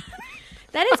around.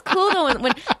 That is cool though.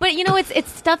 But you know, it's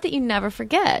stuff that you never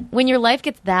forget. When your life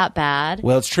gets that bad.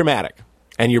 Well, it's traumatic.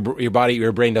 And your body,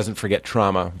 your brain doesn't forget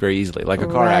trauma very easily, like a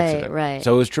car Right, accident. right.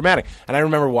 So it was traumatic. And I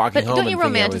remember walking But home don't you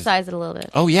and thinking romanticize it a little bit?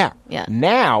 Oh, yeah. Yeah.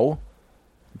 Now,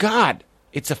 God,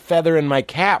 it's a feather in my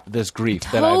cap, this grief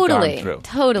that I've Totally, gone through.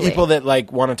 totally. People that,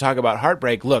 like, want to talk about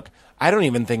heartbreak, look, I don't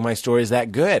even think my story is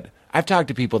that good. I've talked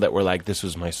to people that were like, this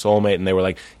was my soulmate, and they were,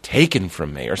 like, taken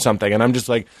from me or something. And I'm just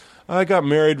like, I got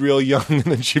married real young, and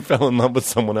then she fell in love with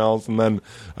someone else, and then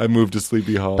I moved to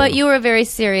Sleepy Hollow. But you were a very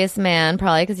serious man,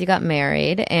 probably because you got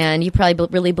married, and you probably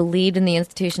really believed in the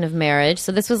institution of marriage.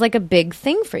 So this was like a big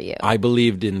thing for you. I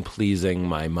believed in pleasing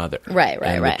my mother. Right,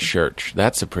 and right. the church.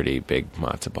 That's a pretty big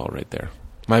matzo ball right there.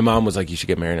 My mom was like, you should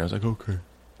get married. And I was like, okay.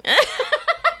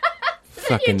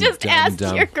 Fucking just dumb, asked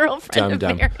dumb, your girlfriend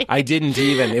to marry you. I didn't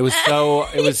even. It was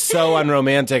so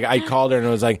unromantic. I called her and I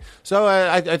was like, so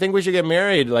I think we should get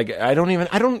married. Like,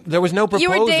 there was no proposal. You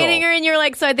were dating her, and you were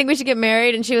like, so I think we should get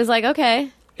married, and she was like, okay.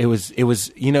 It was,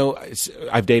 you know,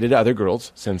 I've dated other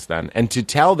girls since then. And to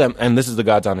tell them, and this is the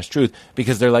God's honest truth,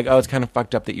 because they're like, oh, it's kind of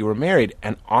fucked up that you were married.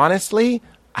 And honestly,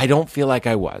 I don't feel like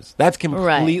I was. That's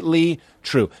completely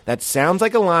true. That sounds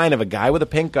like a line of a guy with a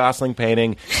pink Gosling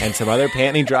painting and some other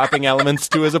panty-dropping elements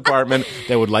to his apartment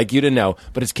that would like you to know.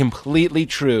 But it's completely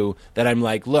true that I'm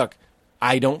like, look,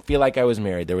 I don't feel like I was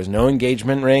married. There was no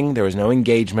engagement ring. There was no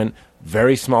engagement.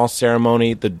 Very small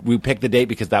ceremony. We picked the date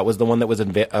because that was the one that was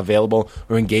available.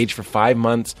 We were engaged for 5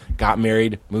 months, got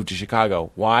married, moved to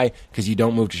Chicago. Why? Because you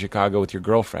don't move to Chicago with your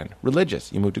girlfriend.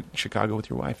 Religious. You move to Chicago with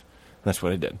your wife. That's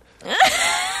what I did.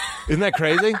 Isn't that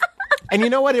crazy? And you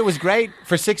know what? It was great.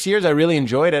 For 6 years, I really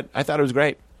enjoyed it. I thought it was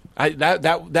great.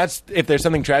 That's if there's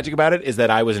something tragic about it, is that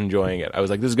I was enjoying it. I was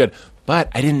like, this is good. But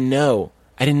I didn't know.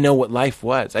 I didn't know what life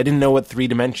was. I didn't know what 3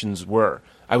 dimensions were.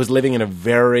 I was living in a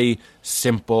very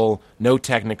simple, no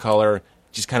technicolor,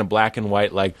 just kind of black and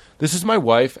white, like, this is my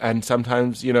wife, and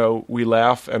sometimes, we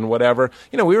laugh and whatever.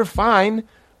 We were fine,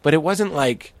 but it wasn't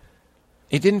like...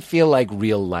 It didn't feel like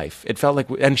real life. It felt like,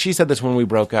 and she said this when we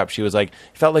broke up. She was like,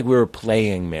 it felt like we were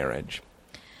playing marriage.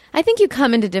 I think you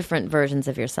come into different versions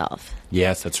of yourself.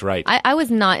 Yes, that's right. I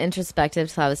was not introspective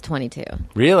till I was 22.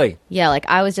 Really? Yeah, like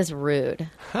I was just rude.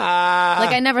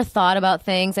 Like I never thought about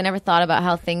things. I never thought about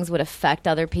how things would affect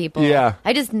other people. Yeah.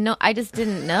 I just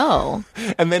didn't know.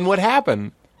 And then what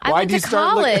happened? I went to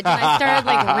college and I started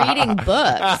like reading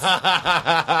books.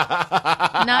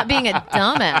 Not being a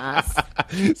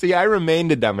dumbass. See, I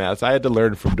remained a dumbass. I had to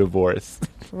learn from divorce.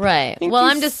 Right. Well,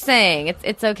 I'm just saying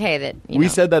it's okay that we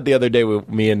said that the other day.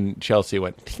 Me and Chelsea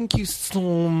went, thank you so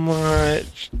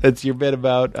much. That's your bit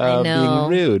about being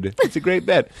rude. It's a great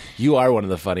bit. You are one of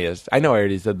the funniest. I know I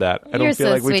already said that. I don't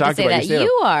feel like we talked about you.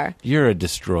 You are. You're a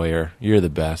destroyer. You're the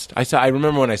best. I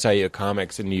remember when I saw you at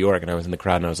Comics in New York and I was in the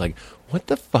crowd and I was like, what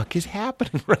the fuck is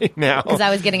happening right now? Because I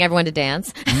was getting everyone to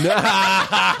dance.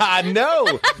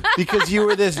 No, because you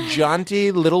were this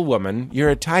jaunty little woman. You're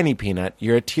a tiny peanut.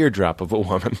 You're a teardrop of a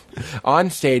woman on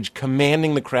stage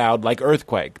commanding the crowd like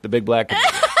Earthquake, the big black. And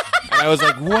I was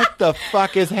like, what the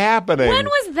fuck is happening? When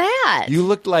was that? You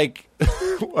looked like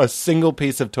a single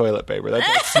piece of toilet paper. That's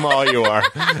how small you are.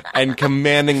 And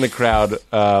commanding the crowd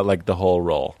like the whole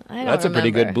roll. That's a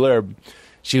pretty good blurb.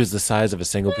 She was the size of a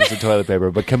single piece of toilet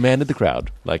paper, but commanded the crowd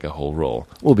like a whole roll.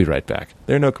 We'll be right back.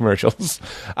 There are no commercials.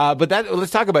 But let's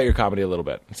talk about your comedy a little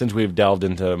bit, since we've delved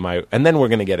into my... And then we're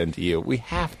going to get into you. We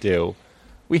have to.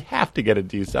 We have to get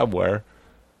into you somewhere.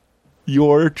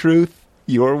 Your truth,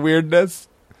 your weirdness.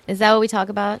 Is that what we talk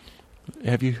about?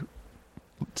 Have you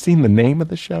seen the name of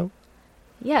the show?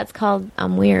 Yeah, it's called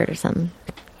I'm Weird or something.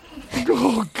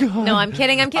 Oh, God. No, I'm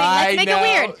kidding. Let's make it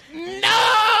weird.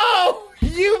 No!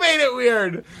 You made it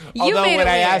weird. Although when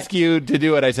I asked you to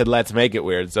do it, I said, let's make it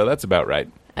weird. So that's about right.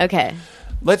 Okay.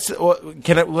 Let's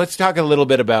talk a little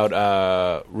bit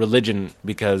about religion,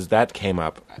 because that came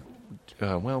up.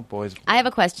 Well, boys. I have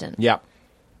a question. Yeah.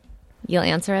 You'll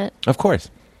answer it? Of course.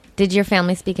 Did your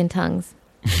family speak in tongues?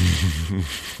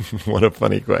 What a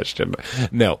funny question.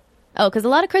 No. Oh, because a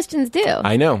lot of Christians do.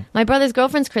 I know. My brother's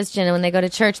girlfriend's Christian, and when they go to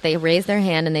church, they raise their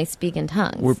hand and they speak in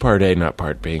tongues. We're part A, not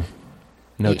part B.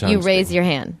 No tongues. You raise your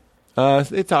hand.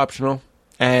 It's optional,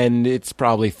 and it's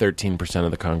probably 13% of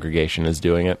the congregation is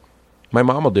doing it. My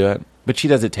mom will do it, but she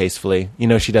does it tastefully.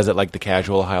 She does it like the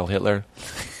casual Heil Hitler.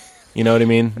 You know what I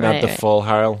mean? Not the full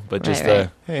Heil, but just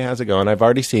the, hey, how's it going? I've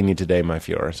already seen you today, my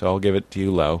Fuhrer, so I'll give it to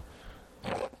you low.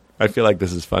 I feel like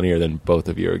this is funnier than both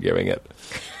of you are giving it.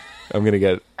 I'm going to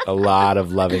get a lot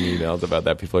of loving emails about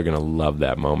that. People are going to love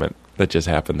that moment that just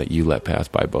happened that you let pass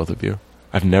by, both of you.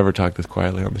 I've never talked this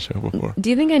quietly on the show before. Do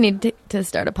you think I need to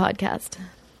start a podcast?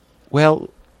 Well,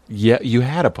 yeah, you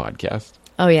had a podcast.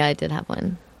 Oh, yeah, I did have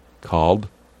one. Called?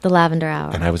 The Lavender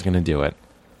Hour. And I was going to do it.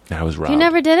 And I was robbed. You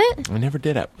never did it? I never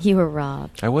did it. You were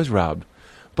robbed. I was robbed.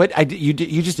 But you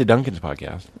just did Duncan's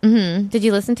podcast. Mm-hmm. Did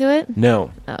you listen to it?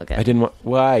 No. Oh, okay. I didn't want...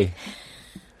 Why?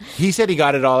 He said he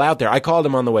got it all out there. I called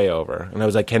him on the way over, and I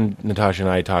was like, can Natasha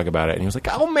and I talk about it? And he was like,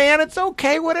 oh, man, it's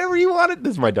okay. Whatever you wanted.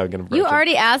 This is my Duncan impression. You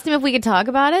already asked him if we could talk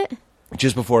about it?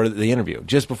 Just before the interview.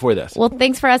 Just before this. Well,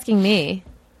 thanks for asking me.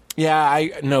 Yeah,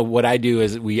 no, what I do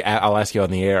is I'll ask you on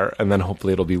the air, and then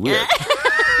hopefully it'll be weird.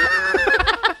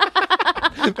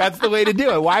 That's the way to do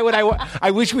it. Why would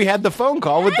I wish we had the phone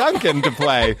call with Duncan to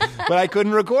play, but I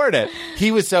couldn't record it.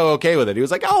 He was so okay with it. He was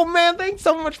like, oh, man, thanks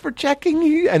so much for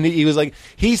checking. And he was like,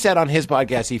 he said on his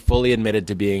podcast, he fully admitted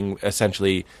to being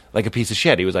essentially like a piece of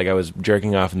shit. He was like, I was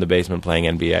jerking off in the basement playing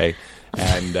NBA.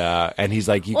 And he's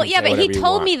like, well, yeah, but he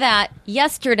told me that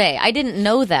yesterday. I didn't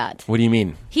know that. What do you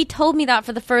mean? He told me that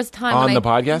for the first time. On the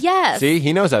podcast? Yes. See,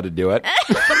 he knows how to do it.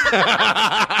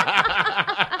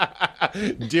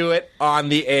 Do it on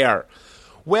the air.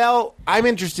 Well, I'm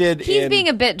interested He's being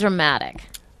a bit dramatic.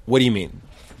 What do you mean?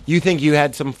 You think you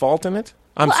had some fault in it?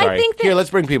 I'm Well, I sorry. think that Here, let's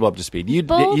bring people up to speed. You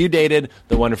dated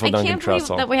the wonderful I Duncan can't believe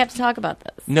Trussell. that we have to talk about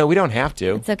this. No, we don't have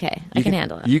to. It's okay. I can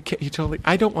handle it. You totally.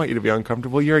 I don't want you to be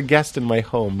uncomfortable. You're a guest in my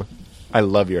home. I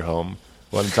love your home.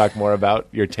 Want to talk more about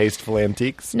your tasteful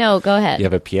antiques? No, go ahead. You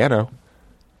have a piano.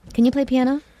 Can you play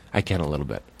piano? I can a little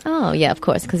bit. Oh, yeah, of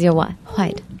course, because you're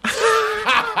white.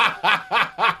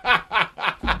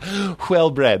 Well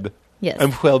bred. Yes.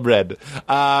 I'm well bred.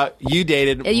 You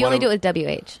dated. You one only of- do it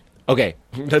with WH. Okay.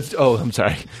 I'm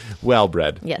sorry. Well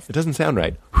bred. Yes. It doesn't sound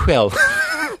right. Well,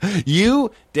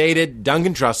 you dated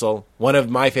Duncan Trussell, one of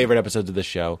my favorite episodes of the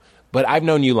show, but I've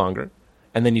known you longer.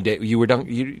 And then you were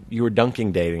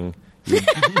dunking dating.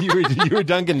 You were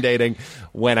Duncan dating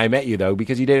when I met you, though,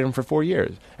 because you dated him for 4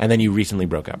 years. And then you recently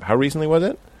broke up. How recently was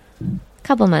it? A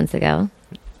couple months ago.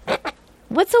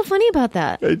 What's so funny about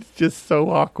that? It's just so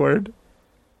awkward.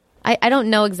 I don't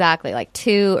know exactly, like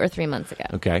 2 or 3 months ago.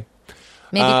 Okay.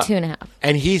 Maybe 2.5.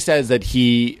 And he says that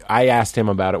I asked him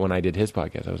about it when I did his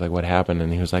podcast. I was like, what happened?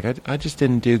 And he was like, I just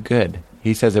didn't do good.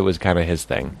 He says it was kind of his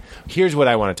thing. Here's what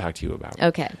I want to talk to you about.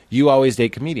 Okay. You always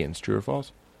date comedians, true or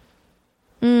false?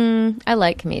 I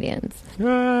like comedians.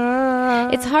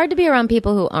 It's hard to be around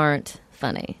people who aren't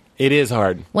funny. It is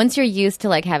hard. Once you're used to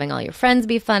like having all your friends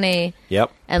be funny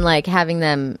Yep. and like having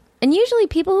them, and usually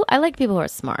I like people who are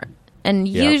smart. And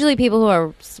usually people who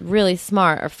are really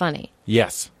smart are funny.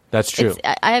 Yes, that's true.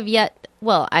 I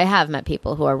have met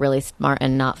people who are really smart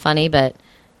and not funny, but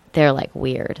they're like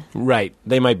weird. Right.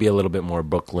 They might be a little bit more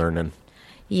book learning.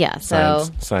 Yeah, so.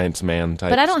 Science man type.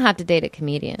 But I don't have to date a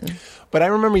comedian. But I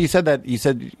remember you said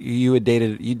you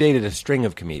dated a string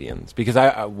of comedians because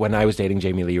when I was dating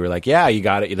Jamie Lee, you were like, yeah, you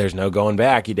got it. There's no going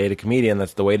back. You date a comedian.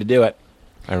 That's the way to do it.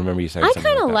 I remember you saying I something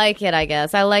kind of that. like it, I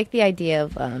guess. I like the idea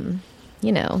of,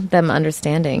 them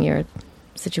understanding your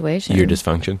situation. Your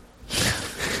dysfunction,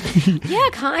 Yeah,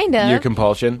 kind of. your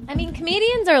compulsion. I mean,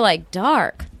 comedians are like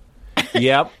dark.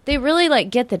 Yep. They really like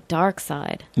get the dark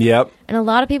side. Yep. And a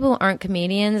lot of people who aren't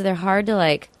comedians, they're hard to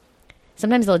like.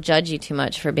 Sometimes they'll judge you too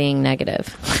much for being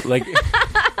negative. Like,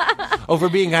 for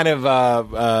being kind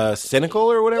of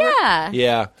cynical or whatever. Yeah.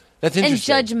 Yeah. That's And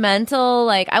interesting. judgmental.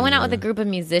 Like, I went out with a group of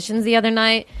musicians the other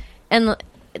night, and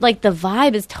like the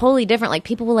vibe is totally different. Like,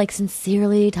 people will like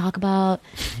sincerely talk about,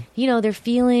 their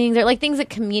feelings. They're like things that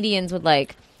comedians would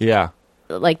like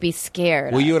be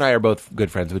scared. Well, of. you and I are both good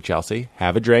friends with Chelsea.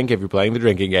 Have a drink if you're playing the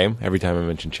drinking game. Every time I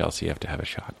mention Chelsea, you have to have a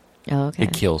shot. Oh, okay.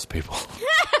 It kills people.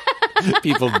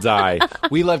 People die.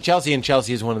 We love Chelsea, and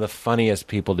Chelsea is one of the funniest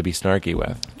people to be snarky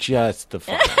with. Just the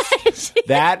funniest.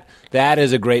 That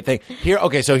is a great thing.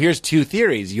 So here's two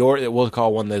theories. We'll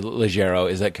call one the Leggero,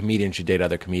 is that comedians should date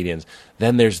other comedians.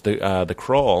 Then there's the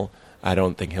Kroll. I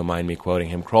don't think he'll mind me quoting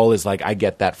him. Kroll is like, I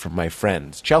get that from my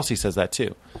friends. Chelsea says that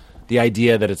too. The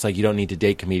idea that it's like you don't need to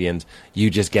date comedians, you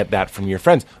just get that from your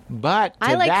friends. But to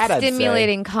I like that,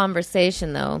 stimulating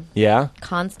conversation though, yeah,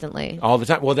 constantly. all the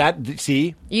time. Well, You that's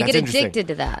get interesting. addicted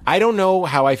to that. I don't know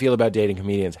how I feel about dating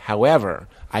comedians. However,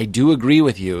 I do agree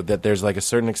with you that there's like a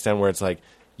certain extent where it's like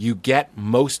you get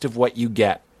most of what you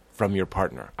get from your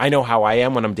partner. I know how I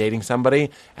am when I'm dating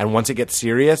somebody, and once it gets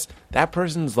serious, that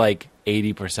person's like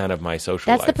 80% of my social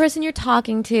That's life. the person you're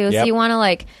talking to, Yep. so you want to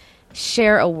like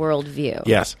share a worldview.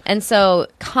 Yes. And so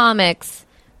comics,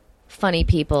 funny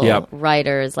people, Yep.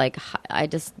 writers, like I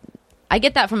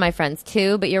get that from my friends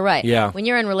too, but you're right. Yeah. When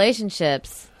you're in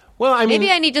relationships, Well, I mean, maybe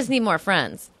I just need more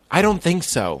friends. I don't think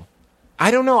so.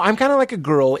 I don't know. I'm kind of like a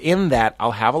girl in that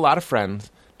I'll have a lot of friends,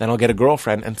 then I'll get a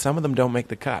girlfriend, and some of them don't make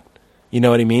the cut. You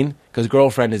know what I mean? Because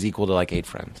girlfriend is equal to like 8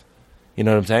 friends. You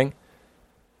know what I'm saying?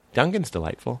 Duncan's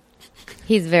delightful.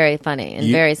 He's very funny and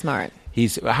You- very smart.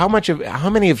 How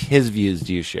many of his views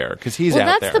do you share? Because he's Well,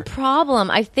 out that's there. the problem.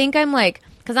 I think I'm like,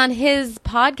 because on his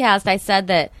podcast, I said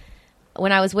that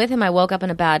when I was with him, I woke up in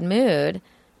a bad mood.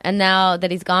 And now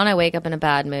that he's gone, I wake up in a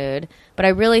bad mood. But I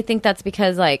really think that's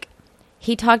because, like,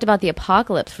 he talked about the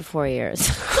apocalypse for 4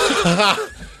 years.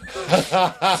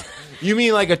 You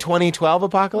mean like a 2012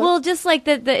 apocalypse? Well, just like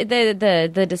the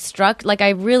destruct. Like, I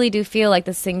really do feel like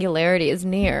the singularity is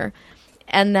near.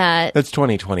 And that. That's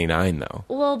 2029, though.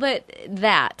 Well, but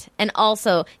that, and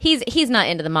also he's not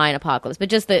into the Mayan apocalypse, but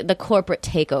just the corporate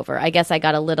takeover. I guess I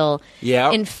got a little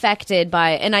infected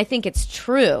by, and I think it's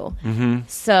true. Mm-hmm.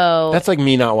 So That's like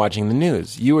me not watching the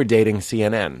news. You were dating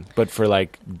CNN, but for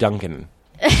like Duncan.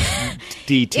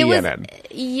 DTNN.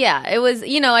 it was.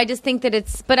 I just think that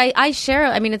it's. But I share.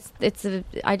 I mean,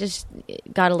 I just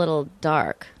got a little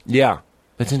dark. Yeah,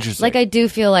 that's interesting. Like I do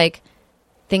feel like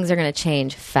things are going to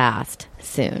change fast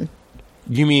soon.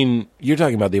 You mean you're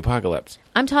talking about the apocalypse?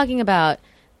 I'm talking about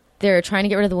they're trying to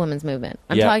get rid of the women's movement.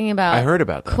 I'm Yeah, talking about I heard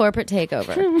about that. corporate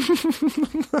takeover.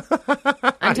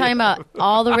 I'm talking about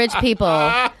all the rich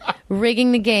people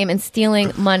rigging the game and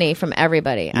stealing money from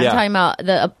everybody. I'm Yeah. talking about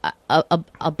the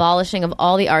abolishing of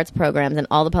all the arts programs in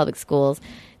all the public schools,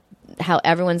 how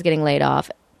everyone's getting laid off.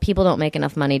 People don't make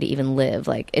enough money to even live.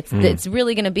 Like it's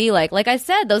really going to be like I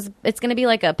said, it's going to be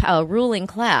like a ruling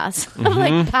class of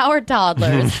like power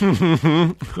toddlers.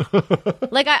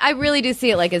 Like I really do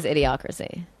see it like as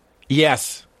idiocracy.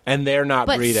 Yes, and they're not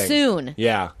But breeding. soon.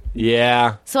 Yeah.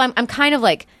 Yeah. So I'm kind of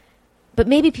like, but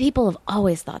maybe people have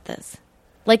always thought this.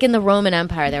 Like in the Roman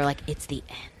Empire, they were like, it's the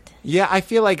end. Yeah, I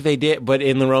feel like they did, but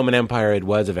in the Roman Empire, it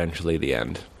was eventually the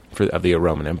end of the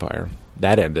Roman Empire.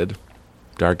 That ended.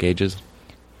 Dark Ages.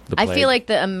 The I plague. feel like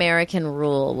the American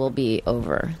rule will be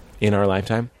over. In our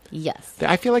lifetime? Yes.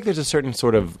 I feel like there's a certain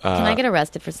sort of... Can I get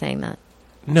arrested for saying that?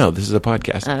 No, this is a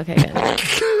podcast. Oh, okay, good.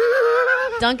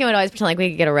 Duncan would always pretend like we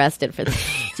could get arrested for this.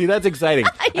 See, that's exciting.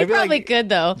 You probably could,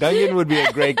 though. Duncan would be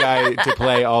a great guy to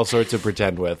play all sorts of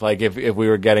pretend with. Like, if we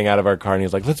were getting out of our car and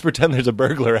he's like, let's pretend there's a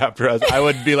burglar after us, I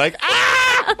would be like,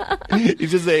 ah! He's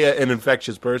just an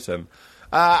infectious person.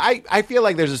 I feel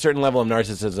like there's a certain level of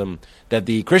narcissism that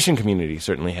the Christian community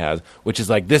certainly has, which is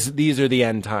like these are the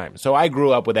end times. So I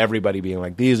grew up with everybody being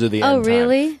like, these are the end times. Oh,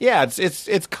 really? Yeah,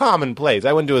 it's commonplace.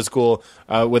 I went to a school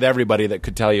with everybody that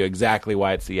could tell you exactly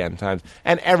why it's the end times,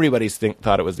 and everybody's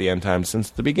thought it was the end times since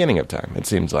the beginning of time. It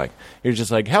seems like you're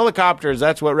just like helicopters.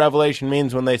 That's what Revelation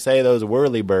means when they say those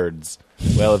whirly birds.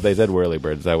 Well, if they said whirly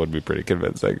birds, that would be pretty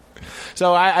convincing.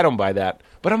 So I don't buy that,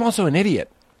 but I'm also an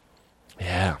idiot.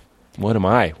 Yeah. What am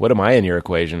I? What am I in your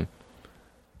equation?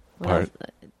 Are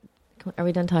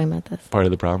we done talking about this? Part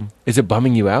of the problem? Is it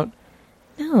bumming you out?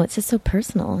 No, it's just so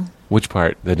personal. Which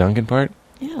part? The Duncan part?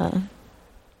 Yeah.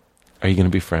 Are you going to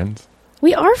be friends?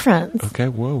 We are friends. Okay,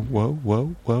 whoa.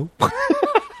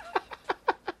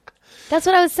 That's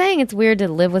what I was saying. It's weird to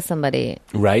live with somebody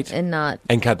Right? and not...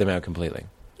 And cut them out completely.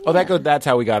 Oh, that's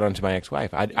how we got onto my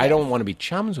ex-wife. I don't want to be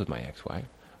chums with my ex-wife,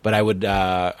 but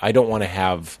I don't want to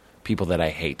have people that I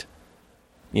hate.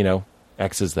 You know,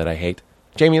 exes that I hate.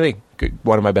 Jamie Lee,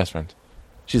 one of my best friends.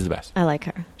 She's the best. I like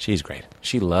her. She's great.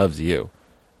 She loves you.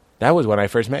 That was when I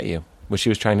first met you, when she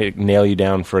was trying to nail you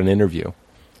down for an interview.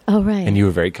 Oh, right. And you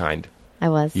were very kind. I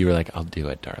was. You were like, I'll do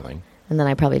it, darling. And then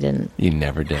I probably didn't. You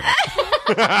never did it.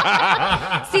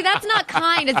 See, that's not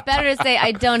kind. It's better to say,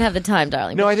 I don't have the time,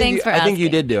 darling. No, But I think thanks for I think you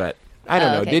asking. did do it. I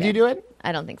don't know. Okay, Did you good. do it?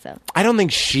 I don't think so. I don't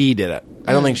think she did it.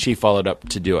 I don't think she followed up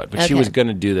to do it. But she Okay. was going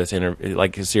to do this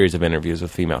like a series of interviews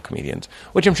with female comedians,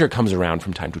 which I'm sure comes around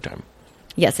from time to time.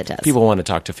 Yes, it does. People want to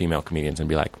talk to female comedians and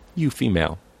be like, you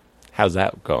female, how's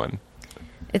that going?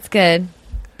 It's good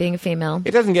being a female.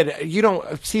 It doesn't get, you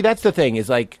don't, see, that's the thing is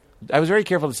like, I was very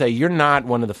careful to say, you're not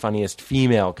one of the funniest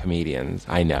female comedians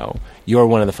I know. You're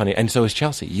one of the funniest, and so is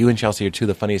Chelsea. You and Chelsea are two of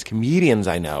the funniest comedians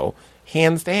I know,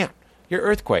 hands down. You're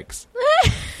earthquakes.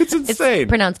 It's insane. It's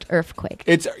pronounced earthquake.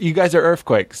 You guys are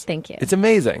earthquakes. Thank you. It's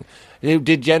amazing.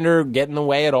 Did gender get in the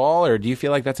way at all, or do you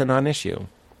feel like that's a non-issue?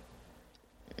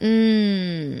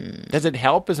 Does it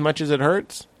help as much as it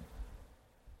hurts?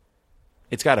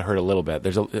 It's got to hurt a little bit.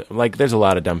 There's a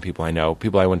lot of dumb people I know,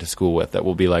 people I went to school with, that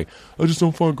will be like, I just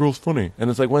don't find girls funny. And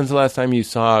it's like, when's the last time you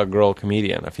saw a girl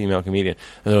comedian, a female comedian?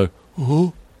 And they're like,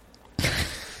 oh.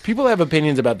 People have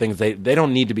opinions about things. They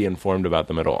don't need to be informed about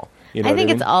them at all. You know I think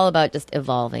what it's all about just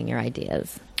evolving your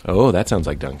ideas. Oh, that sounds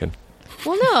like Duncan.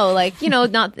 Well, no, like,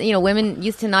 women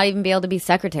used to not even be able to be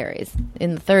secretaries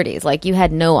in the 30s. Like, you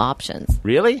had no options.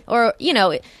 Really? Or, in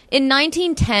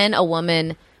 1910, a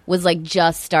woman was, like,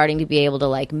 just starting to be able to,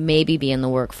 like, maybe be in the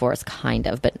workforce, kind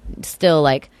of. But still,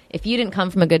 like, if you didn't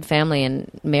come from a good family and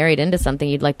married into something,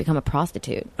 you'd, like, become a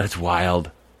prostitute. That's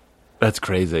wild. That's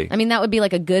crazy. I mean, that would be,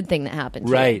 like, a good thing that happened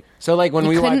to you. Right. So, like, when You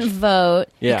we couldn't watch... vote.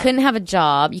 Yeah. You couldn't have a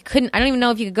job. I don't even know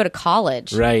if you could go to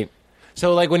college. Right.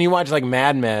 So, like, when you watch, like,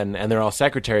 Mad Men, and they're all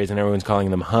secretaries, and everyone's calling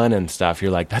them hun and stuff,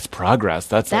 you're like, that's progress.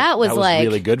 That was like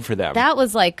really good for them. That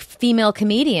was like female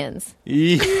comedians.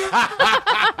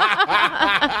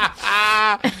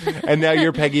 And now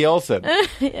you're Peggy Olson.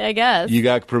 I guess. You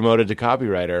got promoted to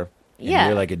copywriter. And Yeah.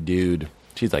 you're like a dude.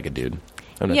 She's like a dude.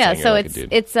 I'm not Yeah, saying you're so like a dude.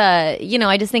 it's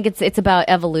I just think it's about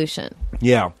evolution.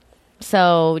 Yeah.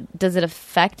 So does it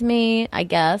affect me? I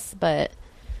guess, but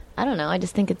I don't know. I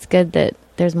just think it's good that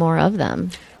there's more of them.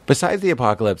 Besides the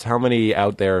apocalypse, how many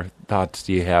out there thoughts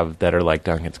do you have that are like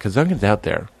Duncan's? Because Duncan's out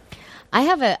there. I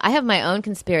have my own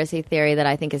conspiracy theory that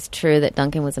I think is true that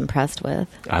Duncan was impressed with.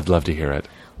 I'd love to hear it.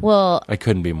 Well, I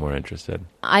couldn't be more interested.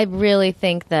 I really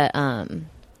think that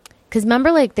because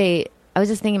remember, like I was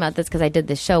just thinking about this because I did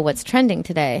this show, What's Trending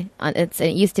Today. It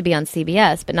used to be on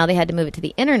CBS, but now they had to move it to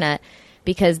the internet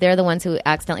because they're the ones who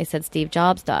accidentally said Steve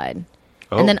Jobs died.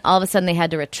 Oh. And then all of a sudden they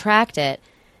had to retract it.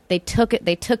 They took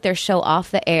their show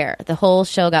off the air. The whole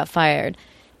show got fired.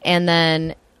 And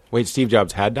then Wait, Steve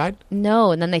Jobs had died?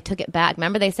 no, and then they took it back.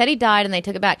 Remember, they said he died and they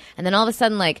took it back. And then all of a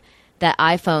sudden, like, that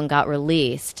iPhone got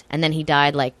released and then he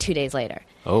died like 2 days later.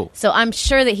 Oh. So I'm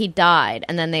sure that he died,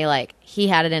 and then he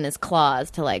had it in his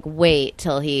clause to like wait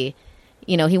till he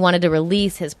wanted to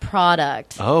release his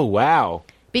product Oh, wow.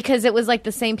 because it was like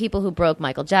the same people who broke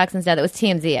Michael Jackson's death. It was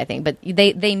TMZ, I think, but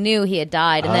they knew he had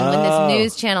died, and then when this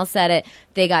news channel said it,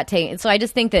 they got taken. So I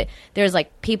just think that there's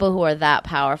like people who are that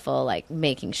powerful, like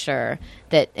making sure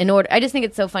that I just think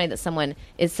it's so funny that someone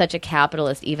is such a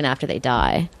capitalist even after they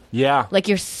die. Yeah. Like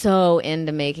you're so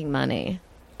into making money.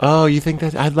 Oh, you think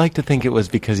that? I'd like to think it was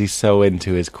because he's so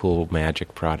into his cool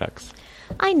magic products.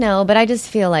 I know, but I just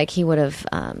feel like he would have.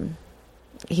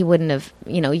 He wouldn't have.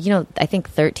 I think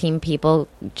 13 people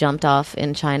jumped off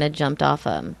in China,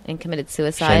 and committed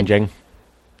suicide. Shenzhen.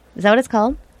 Is that what it's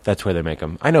called? That's where they make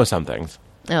them. I know some things.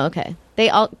 Oh, okay. They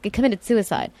all committed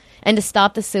suicide, and to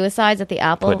stop the suicides at the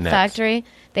Apple Put nets. factory,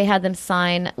 they had them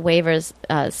sign waivers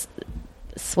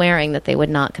swearing that they would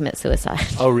not commit suicide.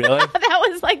 Oh, really? That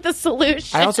was like the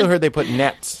solution. I also heard they put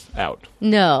nets out.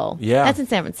 No. Yeah. That's in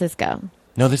San Francisco.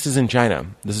 No, this is in China.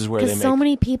 This is where they Because make... so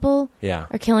many people Yeah.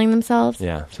 are killing themselves.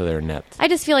 Yeah, so they're nets. I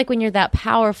just feel like when you're that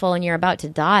powerful and you're about to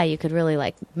die, you could really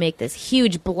like make this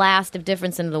huge blast of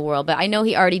difference into the world. But I know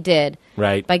he already did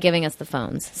Right. by giving us the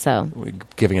phones. So,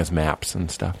 Giving us maps and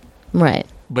stuff. right.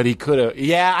 But he could have...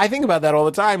 Yeah, I think about that all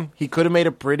the time. He could have made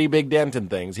a pretty big dent in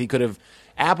things. He could have...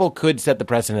 Apple could set the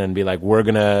precedent and be like, we're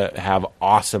going to have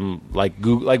awesome... Like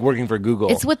Google, like working for Google.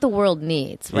 It's what the world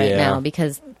needs right Yeah. now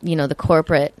because, the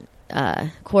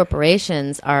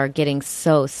corporations are getting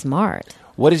so smart.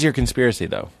 What is your conspiracy,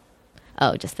 though?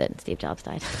 Oh, just that Steve Jobs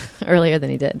died earlier than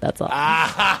he did. That's all.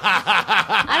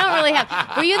 I don't really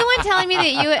have. Were you the one telling me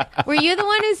that you? Were you the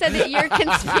one who said that your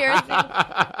conspiracy?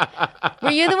 Were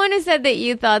you the one who said that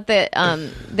you thought that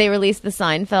they released the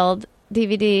Seinfeld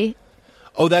DVD?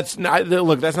 Oh, that's not...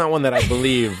 Look, that's not one that I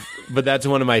believe, but that's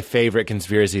one of my favorite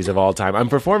conspiracies of all time. I'm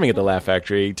performing at the Laugh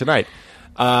Factory tonight.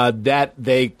 That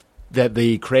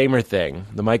the Kramer thing,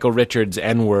 the Michael Richards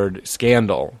N-word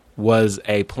scandal, was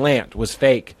a plant, was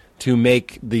fake to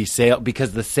make the sale,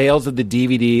 because the sales of the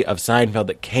DVD of Seinfeld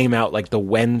that came out like the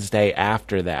Wednesday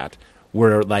after that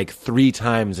were like 3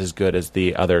 times as good as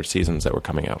the other seasons that were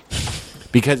coming out.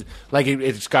 Because like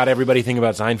it's got everybody thinking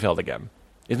about Seinfeld again.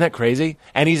 Isn't that crazy?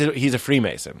 And he's a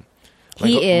Freemason.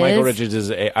 He is. Michael Richards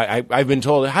is I've been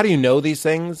told, how do you know these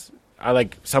things?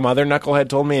 Some other knucklehead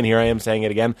told me, and here I am saying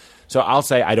it again. So I'll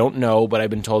say I don't know, but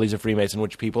I've been told he's a Freemason,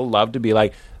 which people love to be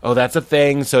like, oh, that's a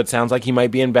thing, so it sounds like he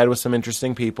might be in bed with some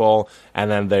interesting people,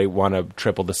 and then they want to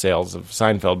triple the sales of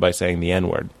Seinfeld by saying the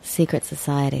N-word. Secret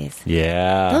societies.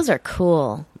 Yeah. Those are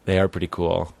cool. They are pretty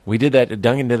cool. We did that,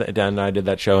 Duncan and I did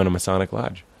that show in a Masonic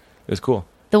lodge. It was cool.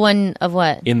 The one of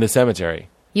what? In the cemetery.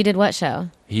 You did what show?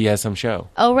 He has some show.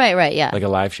 Oh, right, yeah. Like a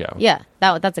live show. Yeah,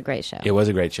 that's a great show. It was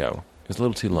a great show. It was a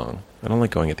little too long. I don't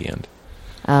like going at the end.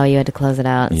 Oh, you had to close it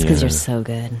out. It's because Yeah. you're so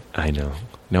good. I know.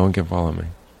 No one can follow me.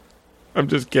 I'm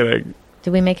just kidding.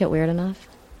 Did we make it weird enough?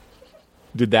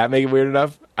 Did that make it weird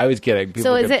enough? I was kidding. People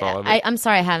So is can it? follow me. I'm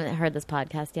sorry, I haven't heard this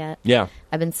podcast yet. Yeah.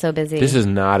 I've been so busy. This is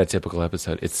not a typical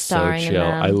episode. It's Starring so in chill.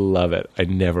 them. I love it. I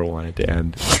never want it to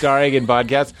end. Starring in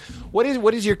podcasts. What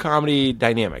is your comedy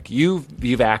dynamic?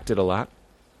 You've acted a lot.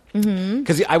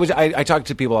 Because I talk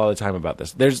to people all the time about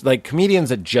this. There's like comedians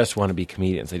that just want to be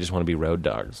comedians. They just want to be road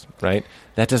dogs, right?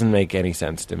 That doesn't make any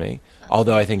sense to me.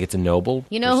 Although I think it's a noble.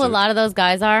 You know who a pursuit. lot of those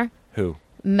guys are? Who?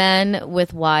 Men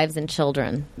with wives and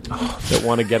children. That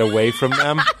want to get away from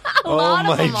them. Oh lot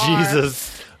of my them are.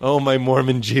 Jesus. Oh my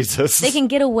Mormon Jesus. They can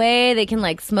get away. They can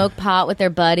like smoke pot with their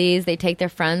buddies. They take their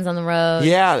friends on the road.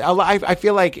 Yeah, I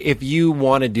feel like if you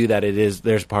want to do that,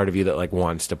 there's part of you that like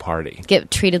wants to party. Get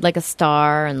treated like a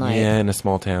star and like. Yeah, in a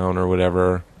small town or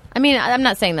whatever. I mean, I'm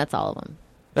not saying that's all of them,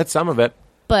 That's some of it.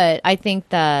 but I think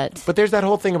that But there's that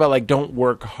whole thing about like don't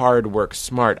work hard, work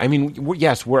smart. I mean,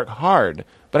 yes, work hard.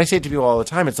 But I say it to people all the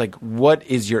time. It's like, what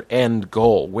is your end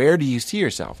goal? Where do you see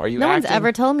yourself? Are you no one's acting?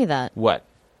 ever told me that. What?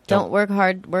 Don't work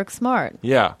hard, work smart.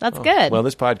 Yeah. That's good. Well,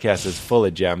 this podcast is full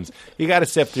of gems. You got to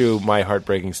sift through my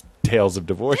heartbreaking tales of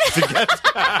divorce to get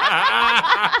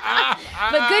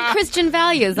But good Christian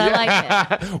values. I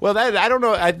like it. Well, I don't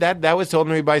know. That was told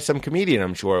to me by some comedian,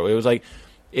 I'm sure. It was like,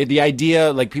 the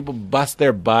idea, like, people bust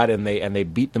their butt and they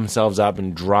beat themselves up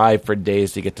and drive for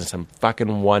days to get to some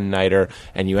fucking one-nighter,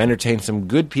 and you entertain some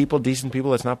good people, decent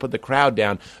people. Let's not put the crowd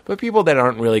down, but people that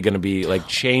aren't really going to be, like,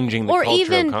 changing the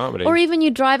culture of comedy. Or even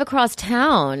you drive across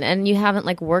town and you haven't,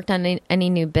 like, worked on any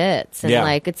new bits. And, Yeah.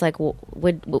 like, it's like,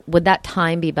 would that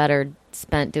time be better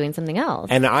spent doing something else?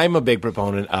 And I'm a big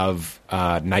proponent of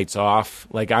nights off.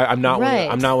 Like, I'm not Right.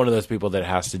 I'm not one of those people that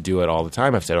has to do it all the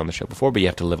time. I've said it on the show before, but you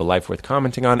have to live a life worth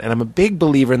commenting on. And I'm a big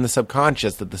believer in the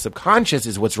subconscious, that the subconscious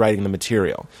is what's writing the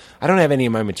material. I don't have any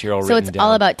of my material So written it's down.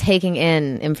 all about taking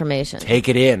in information. Take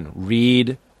it in,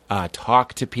 read,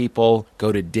 talk to people,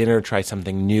 go to dinner, try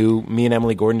something new. Me and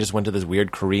Emily Gordon just went to this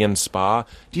weird Korean spa.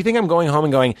 Do you think I'm going home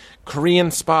and going,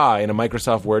 Korean spa, in a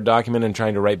Microsoft Word document and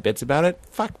trying to write bits about it?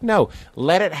 Fuck no.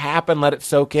 Let it happen, let it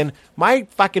soak in. My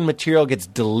fucking material gets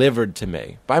delivered to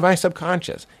me by my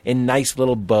subconscious in nice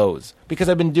little bows, because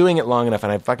I've been doing it long enough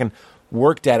and I've fucking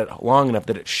worked at it long enough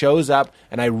that it shows up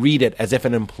and I read it as if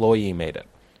an employee made it.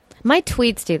 My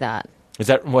tweets do that. Is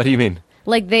that, what do you mean?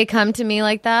 Like, they come to me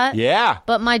like that. Yeah.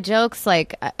 But my jokes,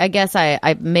 like, I guess I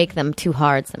make them too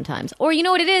hard sometimes. Or you know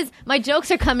what it is? My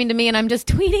jokes are coming to me and I'm just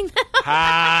tweeting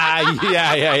them.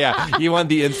 Yeah. You want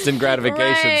the instant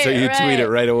gratification, so you tweet it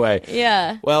right away.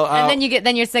 Yeah. Well, and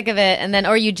then you're sick of it, and then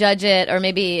or you judge it, or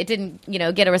maybe it didn't,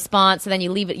 get a response, so then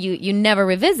you leave it. You never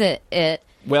revisit it.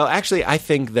 Well, actually, I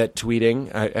think that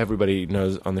tweeting, everybody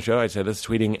knows on the show, I said this,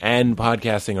 tweeting and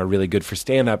podcasting are really good for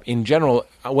stand-up. In general,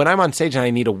 when I'm on stage and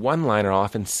I need a one-liner, I'll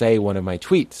often say one of my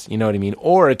tweets, you know what I mean?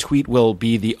 Or a tweet will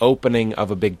be the opening of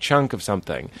a big chunk of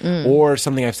something, or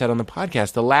something I've said on the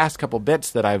podcast. The last couple bits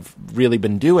that I've really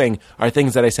been doing are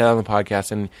things that I said on the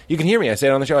podcast, and you can hear me. I say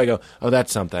it on the show, I go, oh,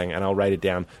 that's something, and I'll write it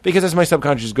down. Because as my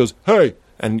subconscious goes, hey!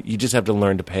 And you just have to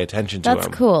learn to pay attention to them.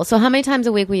 That's cool. So how many times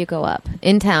a week will you go up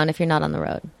in town if you're not on the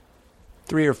road?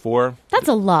 3 or 4. That's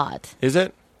a lot. Is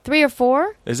it? 3 or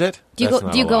 4? Is it? Do you That's go?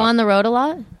 not Do you a go lot. on the road a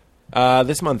lot?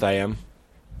 This month I am.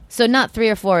 So not 3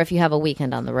 or 4 if you have a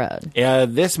weekend on the road.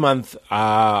 This month,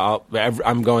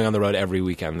 I'm going on the road every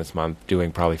weekend this month,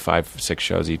 doing probably 5-6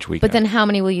 shows each weekend. But then how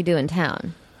many will you do in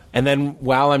town? And then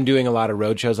while I'm doing a lot of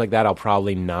road shows like that, I'll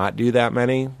probably not do that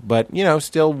many. But,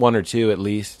 still 1 or 2 at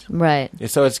least. Right.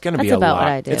 So it's going to be That's a about lot.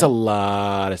 what I do. It's a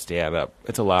lot of stand-up.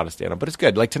 But it's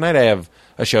good. Like tonight I have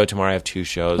a show. Tomorrow I have 2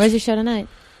 shows. Where's your show tonight?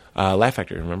 Laugh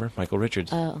Factory, remember? Michael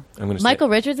Richards. Oh. I'm gonna Michael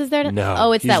Richards is there? No.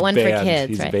 Oh, it's he's that one for banned. kids,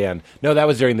 He's right? banned. No, that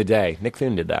was during the day. Nick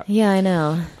Thune did that. Yeah, I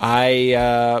know.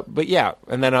 But yeah,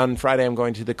 and then on Friday I'm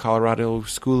going to the Colorado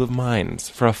School of Mines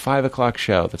for a 5 o'clock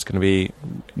show. That's going to be.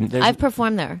 I've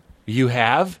performed there. You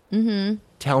have? Mm-hmm.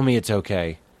 Tell me it's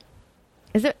okay.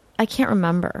 Is it? I can't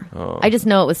remember. Oh. I just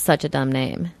know it was such a dumb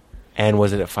name. And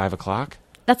was it at 5 o'clock?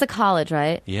 That's a college,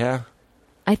 right? Yeah.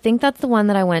 I think that's the one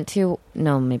that I went to.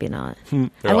 No, maybe not.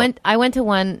 I went to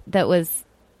one that was.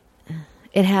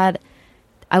 It had.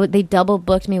 They double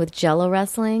booked me with Jello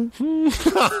wrestling. So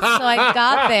I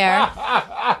got there,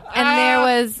 and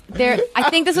I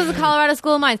think this was the Colorado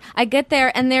School of Mines. I get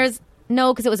there, and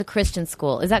no, because it was a Christian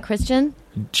school. Is that Christian?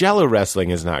 Jello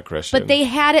wrestling is not Christian. But they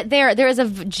had it there. There is a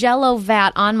Jello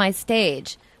vat on my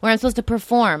stage where I'm supposed to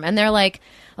perform, and they're like,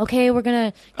 "Okay, we're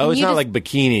gonna." Oh, it's not like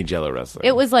bikini Jello wrestling.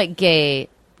 It was like gay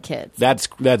kids. That's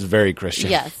very Christian.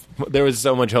 Yes. There was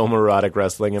so much homoerotic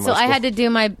wrestling in my So I school. had to do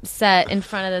my set in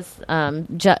front of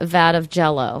this vat of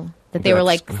Jello that they were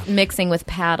That's- like mixing with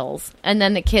paddles, and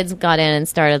then the kids got in and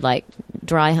started like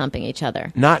dry humping each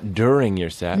other. Not during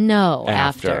your set. No,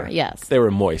 after, yes. They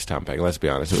were moist humping. Let's be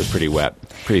honest. It was pretty wet,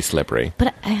 pretty slippery.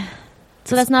 But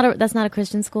so that's not a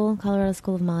Christian school, Colorado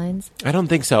School of Mines. I don't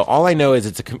think so. All I know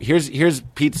is here's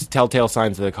Pete's telltale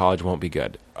signs that the college won't be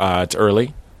good. It's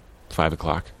early, 5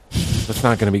 o'clock. That's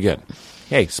not going to be good.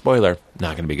 Hey, spoiler,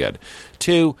 not going to be good.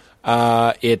 2,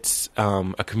 it's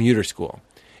a commuter school.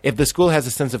 If the school has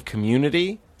a sense of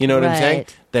community, you know what I'm saying?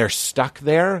 Right. They're stuck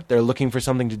there. They're looking for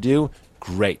something to do.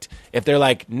 Great. If they're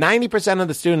like 90% of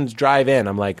the students drive in,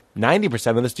 I'm like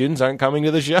 90% of the students aren't coming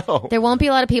to the show. There won't be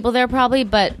a lot of people there probably,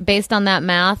 but based on that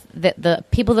math, the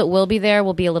people that will be there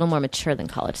will be a little more mature than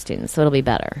college students, so it'll be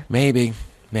better. Maybe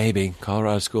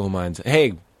Colorado School of Mines.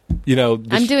 Hey,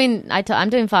 I'm doing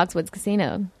Foxwoods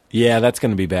Casino. Yeah, that's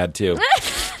going to be bad too.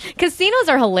 Casinos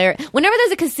are hilarious. Whenever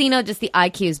there's a casino, just the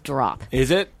IQs drop.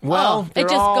 Is it? Well, it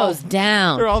just goes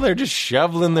down. They're all there just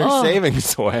shoveling their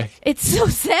savings away. It's so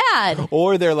sad.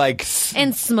 Or they're like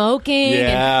And smoking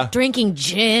Yeah. and drinking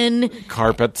gin.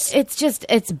 carpets,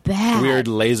 It's bad. weird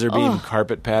laser beam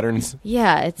carpet patterns.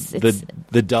 Yeah, it's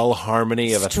The dull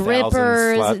harmony of 1,000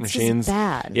 strippers. slot It's just machines.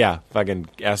 bad. Yeah, fucking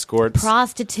escorts.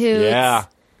 prostitutes. Yeah,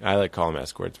 I like call them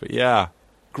escorts, but yeah.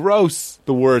 Gross.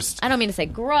 The worst. I don't mean to say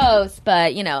gross,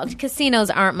 but, casinos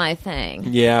aren't my thing.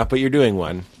 Yeah, but you're doing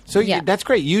one. So Yeah. that's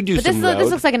great. You do But some this road.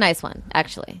 looks like a nice one,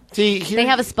 actually. See, here, They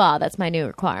have a spa. That's my new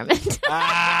requirement.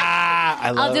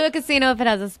 I love I'll do a casino if it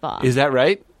has a spa. Is that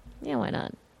right? Yeah, why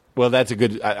not? Well, that's a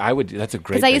good. I would. That's a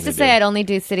great. Because I used thing to say do. I'd only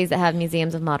do cities that have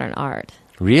museums of modern art.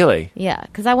 Really? Yeah,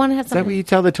 because I want to have Is that what something. you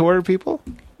tell the tour people?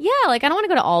 Yeah, like I don't want to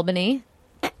go to Albany.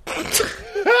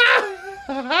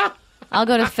 I'll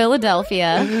go to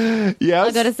Philadelphia. Yes.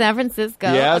 I'll go to San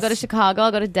Francisco. Yes. I'll go to Chicago.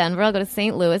 I'll go to Denver. I'll go to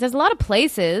St. Louis. There's a lot of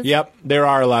places. Yep, there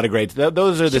are a lot of great.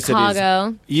 Those are the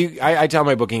Chicago. cities. I tell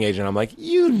my booking agent, I'm like,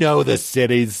 you know the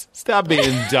cities. Stop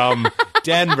being dumb.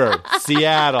 Denver,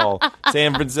 Seattle,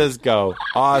 San Francisco,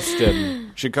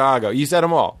 Austin, Chicago. You said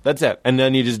them all. That's it. And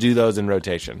then you just do those in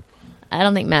rotation. I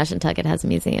don't think Mashantucket has a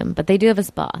museum, but they do have a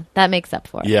spa. That makes up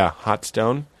for it. Yeah, Hot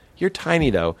Stone. You're tiny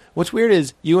though. What's weird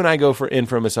is you and I go in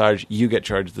for a massage. You get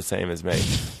charged the same as me.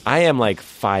 I am like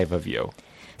 5 of you.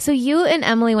 So you and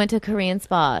Emily went to a Korean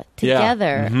spa Yeah.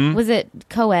 together. Was it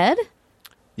co-ed?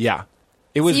 Yeah,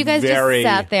 it was So you guys very.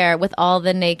 just sat there with all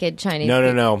the naked Chinese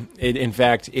people. No. In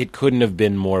fact, it couldn't have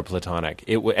been more platonic.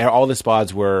 All the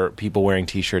spas were people wearing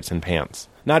T-shirts and pants.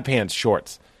 Not pants,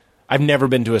 shorts. I've never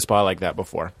been to a spa like that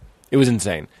before. It was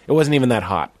insane. It wasn't even that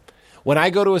hot. When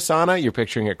I go to a sauna, you're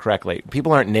picturing it correctly.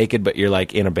 People aren't naked, but you're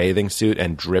like in a bathing suit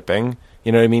and dripping.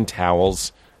 You know what I mean?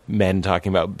 Towels, men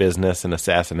talking about business and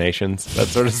assassinations, that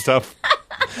sort of stuff.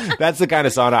 That's the kind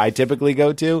of sauna I typically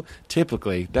go to.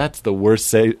 Typically, that's the worst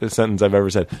sentence I've ever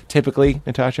said. Typically,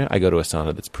 Natasha, I go to a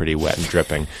sauna that's pretty wet and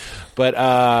dripping.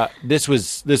 But this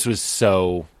was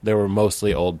so. There were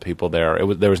mostly old people there.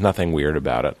 There was nothing weird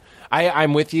about it.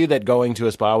 I'm with you that going to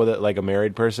a spa with like a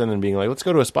married person and being like, let's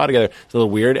go to a spa together, it's a little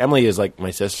weird. Emily is like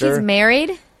my sister. She's married?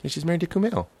 Yeah, she's married to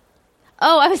Kumail.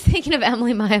 Oh, I was thinking of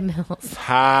Emily Maya Mills.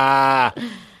 Ha!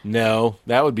 No,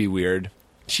 that would be weird.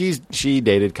 She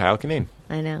dated Kyle Kinane,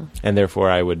 I know. and therefore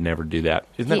I would never do that.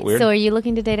 Isn't that weird? So are you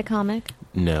looking to date a comic?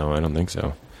 No, I don't think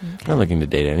so. I'm not looking to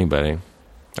date anybody.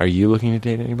 Are you looking to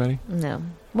date anybody? No.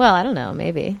 Well, I don't know.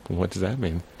 Maybe. What does that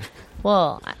mean?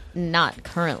 Well, not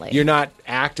currently. You're not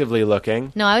actively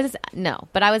looking. No,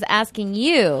 but I was asking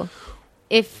you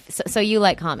if so you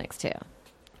like comics too.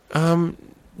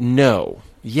 No.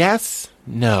 Yes.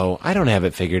 No. I don't have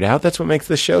it figured out. That's what makes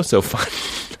the show so fun.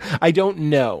 I don't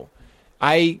know.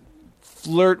 I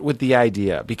flirt with the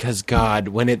idea because, God,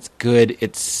 when it's good,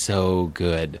 it's so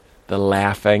good. The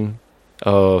laughing.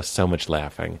 Oh, so much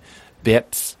laughing.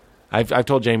 Bits. I've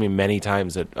told Jamie many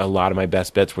times that a lot of my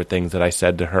best bits were things that I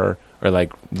said to her or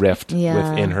like riffed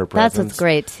within her presence. That's what's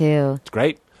great too. It's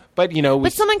great. But, you know,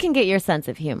 But someone can get your sense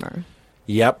of humor.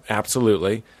 Yep,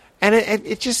 absolutely. And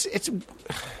it's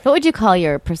What would you call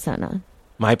your persona?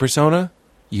 my persona,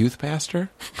 youth pastor.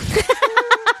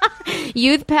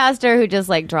 Youth pastor who just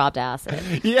like dropped acid.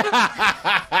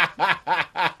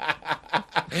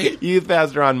 Youth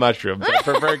pastor on mushrooms. I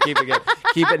prefer keep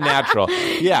it natural.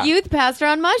 Yeah. Youth pastor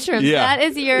on mushrooms. Yeah. That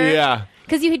is your Yeah.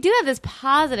 Because you do have this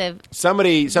positive.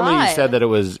 Somebody Vibe. said that it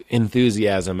was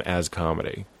enthusiasm as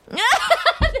comedy.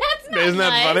 Isn't that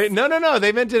nice. funny? No.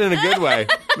 They meant it in a good way.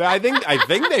 I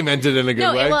think they meant it in a good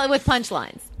No, way. well, with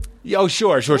punchlines. Oh,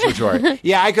 sure.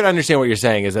 Yeah, I could understand what you're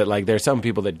saying is that, like, there's some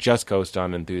people that just coast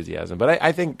on enthusiasm. But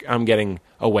I think I'm getting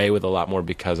away with a lot more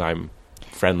because I'm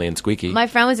friendly and squeaky. My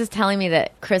friend was just telling me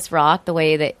that Chris Rock, the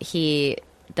way that he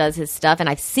does his stuff, and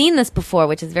I've seen this before,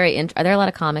 which is very are there a lot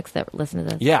of comics that listen to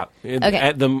this? Yeah. Okay.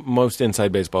 At the most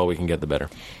inside baseball we can get, the better.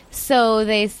 So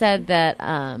they said that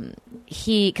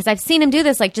because I've seen him do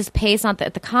this, like just pace on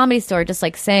at the Comedy Store, just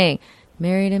like saying,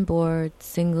 married and bored,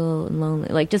 single and lonely,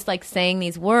 like just like saying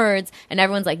these words, and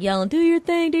everyone's like yelling, do your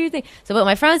thing, do your thing. So what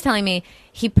my friend was telling me,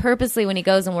 he purposely, when he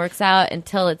goes and works out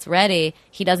until it's ready,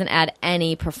 he doesn't add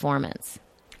any performance.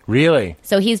 Really?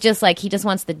 So he's just like, he just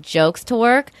wants the jokes to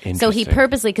work. So he Interesting.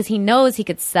 purposely, because he knows he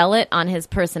could sell it on his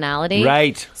personality.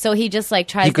 Right. So he just like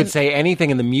tries You could to say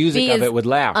anything and the music be of as it would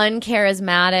laugh.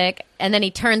 uncharismatic, and then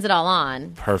he turns it all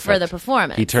on Perfect. for the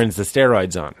performance. He turns the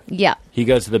steroids on. Yeah. He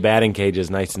goes to the batting cages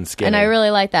nice and skinny. And I really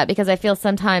like that because I feel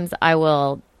sometimes I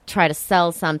will try to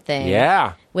sell something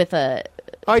Yeah. with a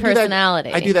Oh,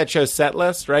 personality. I do that show Set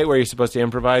List, right, where you're supposed to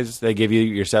improvise. They give you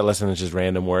your set list and it's just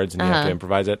random words and you have to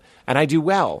improvise it. And I do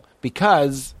well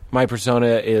because my persona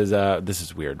is, this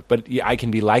is weird, but I can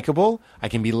be likable, I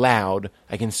can be loud,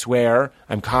 I can swear,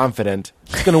 I'm confident.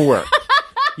 It's going to work.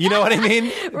 You know what I mean?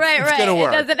 Right, It's right. going to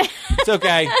work. It doesn't... It's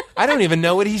okay. I don't even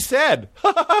know what he said.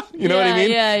 You know what I Yeah,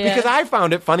 mean? yeah, yeah. Because I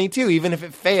found it funny too. Even if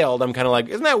it failed, I'm kind of like,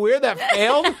 isn't that weird that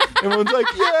failed? Everyone's like,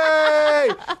 yay!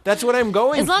 That's what I'm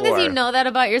going for. As long as you know that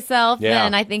about yourself, Yeah.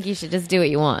 then I think you should just do what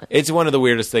you want. It's one of the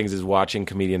weirdest things is watching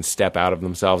comedians step out of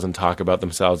themselves and talk about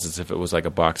themselves as if it was like a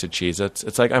box of Cheez-Its.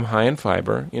 It's like, I'm high in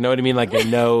fiber. You know what I mean? Like, they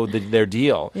know their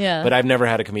deal. Yeah. But I've never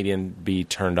had a comedian be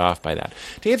turned off by that.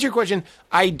 To answer your question,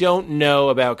 I don't know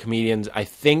about comedians. I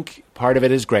think part of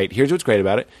it is great. Here's what's great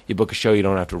about it. You book a show, you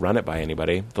don't have to run it by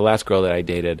anybody. The last girl that I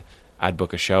dated, I'd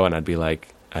book a show and I'd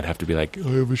have to be like, I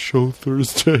have a show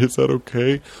Thursday. Is that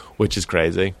okay? Which is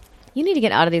crazy. You need to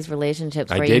get out of these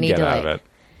relationships I where you did need get to out of like it.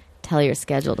 tell your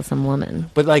schedule to some woman.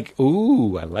 But like,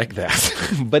 ooh, I like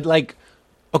that. But like,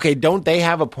 okay, don't they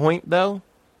have a point though?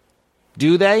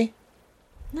 Do they?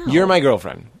 No. You're my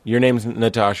girlfriend. Your name's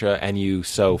Natasha, and you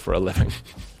sew for a living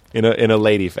in a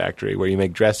lady factory where you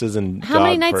make dresses and How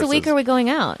many dog nights purses. a week are we going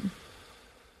out?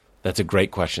 That's a great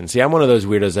question. See, I'm one of those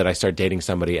weirdos that I start dating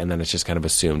somebody and then it's just kind of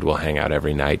assumed we'll hang out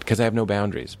every night because I have no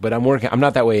boundaries. But I'm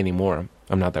not that way anymore.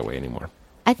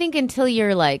 I think until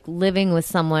you're like living with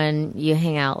someone, you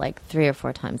hang out like 3 or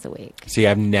 4 times a week. See,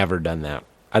 I've never done that.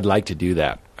 I'd like to do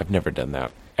that. I've never done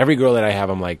that. Every girl that I have,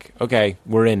 I'm like, okay,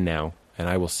 we're in now, and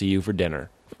I will see you for dinner.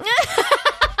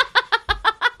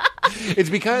 It's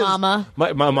because Mama.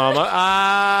 my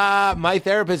mama, my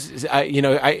therapist,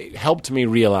 I helped me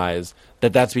realize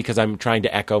that that's because I'm trying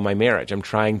to echo my marriage. I'm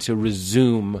trying to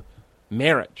resume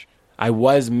marriage. I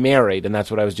was married, and that's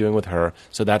what I was doing with her.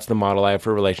 So that's the model I have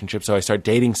for a relationship. So I start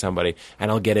dating somebody, and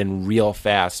I'll get in real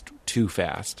fast, too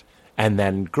fast. And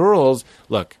then girls,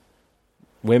 look,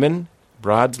 women,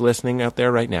 broads listening out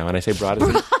there right now, and I say broad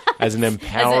as an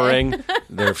empowering,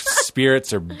 their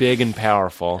spirits are big and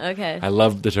powerful. Okay. I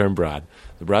love the term broad.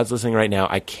 The broads listening right now,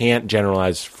 I can't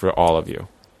generalize for all of you,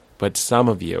 but some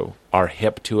of you are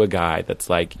hip to a guy that's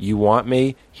like, you want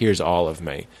me? Here's all of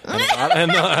me.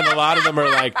 And a lot of them are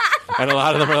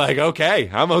like, okay,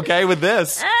 I'm okay with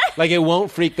this. Like, it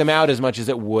won't freak them out as much as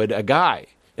it would a guy.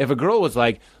 If a girl was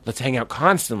like, let's hang out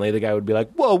constantly, the guy would be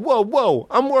like, whoa, whoa, whoa,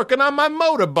 I'm working on my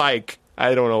motorbike.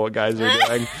 I don't know what guys are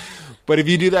doing. But if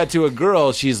you do that to a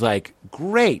girl, she's like,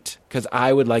 great, because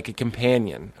I would like a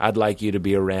companion. I'd like you to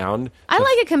be around. I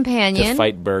like a To companion,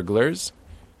 fight burglars.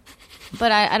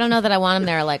 but I don't know that I want him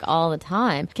there like all the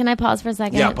time. Can I pause for a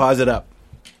second? Yeah, pause it up.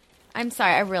 I'm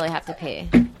sorry, I really have to pee.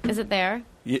 Is it there?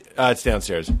 It's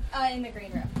downstairs. In the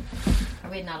green room. Are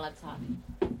we not allowed to talk?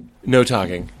 No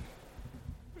talking.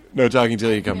 No talking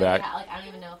till you come back. Like, I don't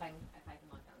even know if I can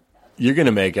walk down the steps. You're going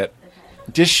to make it.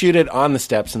 Just shoot it on the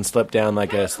steps and slip down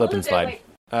like a slip and slide.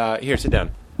 Here, sit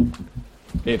down.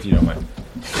 If you don't mind.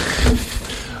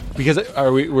 Because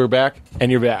we're back,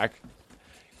 and you're back.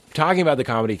 Talking about the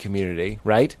comedy community,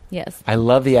 right? Yes. I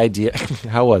love the idea.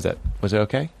 How was it? Was it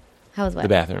okay? How was what? The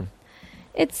bathroom.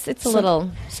 It's a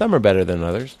little. Some are better than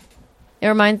others. It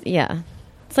reminds. Yeah.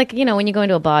 It's like, when you go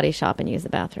into a body shop and use the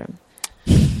bathroom.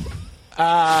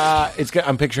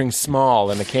 I'm picturing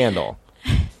small and a candle.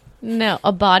 No,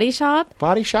 a body shop?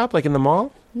 Body shop, like in the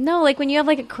mall? No, like when you have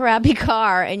like a crappy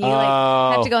car and you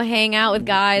like have to go hang out with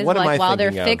guys What am I like while they're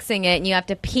thinking of? fixing it and you have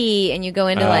to pee and you go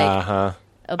into like Uh-huh.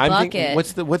 a I'm bucket.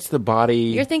 thinking, what's the body?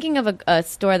 You're thinking of a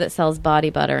store that sells body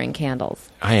butter and candles.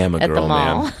 I am a at the girl,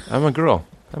 mall. man. I'm a girl.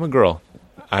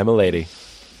 I'm a lady.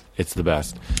 It's the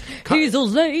best. He's a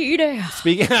lady.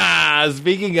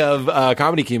 Speaking of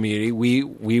comedy community,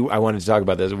 I wanted to talk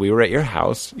about this. We were at your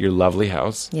house, your lovely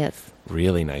house. Yes.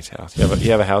 Really nice house. You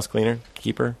have a house cleaner?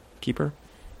 Keeper?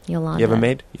 Yolanda. You have a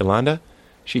maid? Yolanda?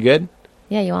 She good?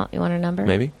 Yeah, you want her number?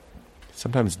 Maybe.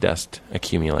 Sometimes dust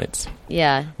accumulates.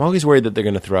 Yeah. I'm always worried that they're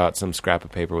going to throw out some scrap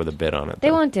of paper with a bit on it. They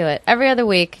though. won't do it. Every other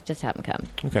week, just have them come.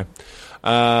 Okay.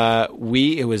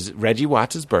 It was Reggie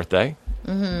Watts' birthday,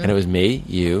 and it was me,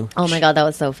 you. Oh my God, that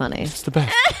was so funny. It's the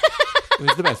best. It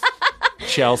was the best.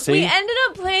 Chelsea. We ended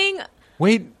up playing.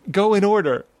 Wait, go in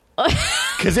order.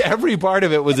 Because every part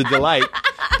of it was a delight.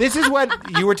 This is what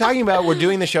you were talking about. We're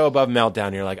doing the show Above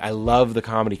Meltdown. You're like, I love the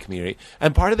comedy community.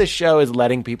 And part of this show is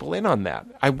letting people in on that.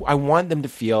 I want them to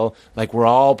feel like we're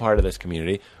all part of this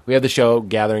community. We have the show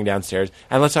gathering downstairs.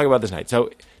 And let's talk about this night.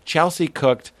 So Chelsea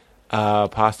cooked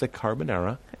pasta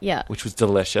carbonara, Yeah. which was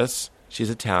delicious. She's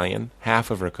Italian.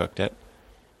 Half of her cooked it.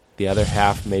 The other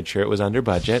half made sure it was under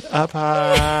budget. Up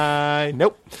high.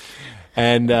 Nope.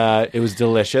 And it was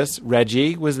delicious.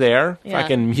 Reggie was there. Yeah.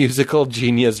 Fucking musical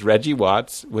genius Reggie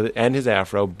Watts and his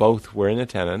afro both were in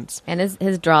attendance. And his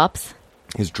drops.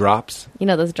 His drops. You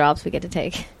know those drops we get to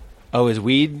take. Oh, his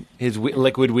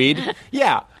liquid weed?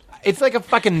 Yeah. It's like a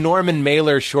fucking Norman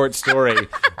Mailer short story.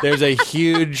 There's a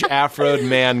huge afroed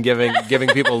man giving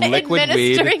people liquid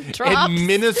weed.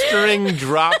 Administering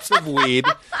drops of weed.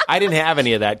 I didn't have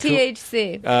any of that.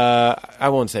 THC. I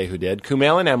won't say who did.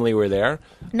 Kumail and Emily were there.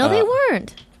 No, they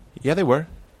weren't. Yeah, they were.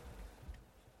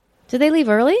 Did they leave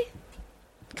early?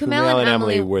 Kumail and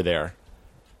Emily were there.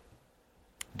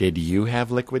 Did you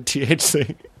have liquid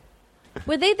THC?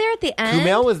 Were they there at the end?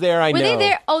 Kumail was there, I know. Were they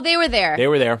there? Oh, they were there. They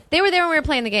were there. They were there when we were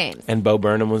playing the games. And Bo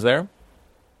Burnham was there.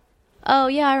 Oh,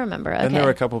 yeah, I remember. Okay. And there were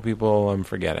a couple people I'm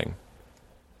forgetting.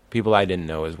 People I didn't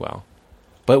know as well.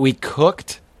 But we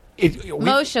cooked.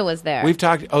 Moshe was there. We've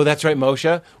talked. Oh, that's right,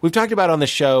 Moshe. We've talked about on the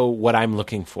show what I'm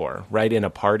looking for, right, in a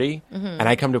party. Mm-hmm. And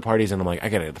I come to parties and I'm like, I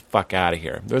gotta get the fuck out of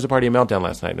here. There was a party in Meltdown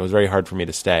last night, and it was very hard for me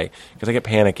to stay because I get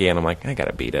panicky and I'm like, I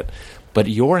gotta beat it. But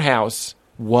your house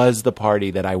was the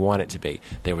party that I want it to be.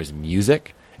 There was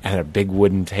music and a big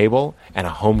wooden table and a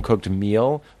home-cooked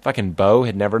meal. Fucking Bo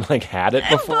had never, had it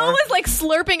before. Bo was,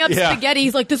 slurping up spaghetti.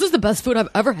 He's like, this is the best food I've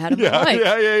ever had in my life.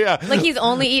 Yeah. Like, he's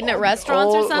only eaten at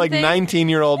restaurants or something?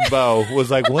 19-year-old Bo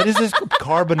was like, what is this,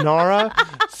 carbonara?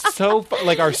 So,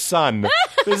 our son.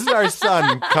 This is our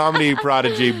son, comedy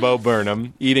prodigy Bo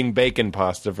Burnham, eating bacon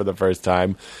pasta for the first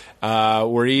time.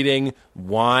 We're eating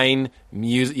wine,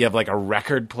 music. You have a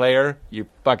record player. You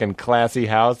fucking classy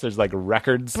house. There's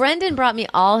records. Brendan brought me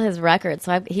all his records,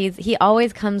 so he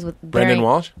always comes with. Brendan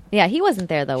Walsh? Yeah, he wasn't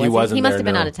there though. He wasn't. He must there, have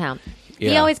been no. out of town. Yeah.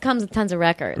 He always comes with tons of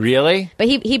records. Really? But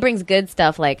he brings good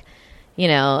stuff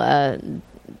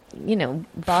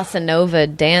bossa nova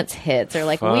dance hits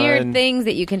or Fun. weird things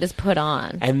that you can just put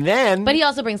on. And then, but he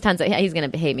also brings tons of. He's going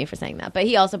to hate me for saying that, but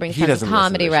he also brings He tons of doesn't listen to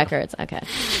comedy this show. records. Okay.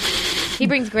 He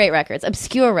brings great records,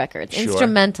 obscure records, Sure.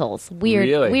 instrumentals,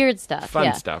 weird stuff. Fun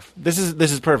yeah. stuff. This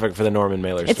is perfect for the Norman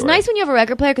Mailer story. It's nice when you have a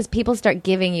record player because people start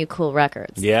giving you cool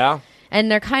records. Yeah. And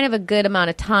they're kind of a good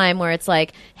amount of time where it's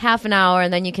half an hour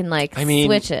and then you can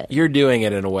switch it. You're doing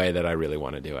it in a way that I really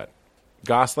want to do it.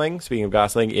 Gosling, speaking of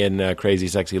Gosling, in Crazy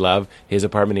Sexy Love, his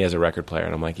apartment, he has a record player.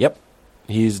 And I'm like, yep,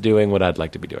 he's doing what I'd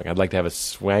like to be doing. I'd like to have a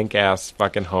swank-ass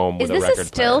fucking home with a record player. Is this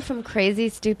a still from Crazy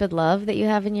Stupid Love that you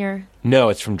have in your... No,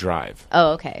 it's from Drive.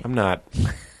 Oh, okay. I'm not...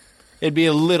 It'd be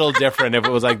a little different if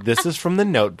it was this is from The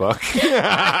Notebook.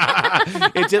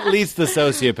 It's at least the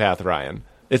sociopath, Ryan.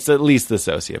 It's at least the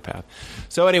sociopath.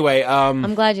 So anyway...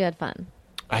 I'm glad you had fun.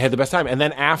 I had the best time. And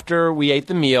then after we ate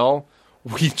the meal,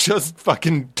 we just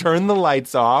fucking turned the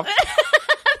lights off.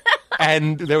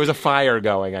 And there was a fire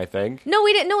going, I think. No,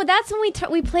 we didn't. No, that's when we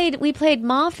played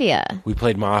Mafia. We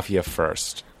played Mafia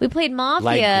first. We played Mafia.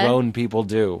 Like grown people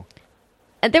do.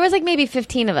 There was maybe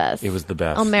 15 of us. It was the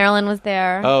best. Oh, Marilyn was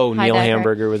there. Oh, Neil Heidecker.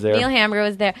 Hamburger was there. Neil Hamburger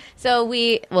was there. So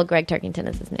Greg Turkington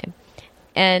is his name.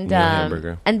 And Neil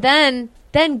Hamburger. And then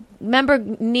remember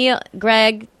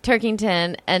Greg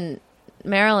Turkington and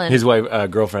Marilyn. His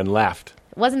wife, girlfriend left.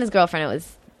 It wasn't his girlfriend. It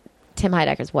was Tim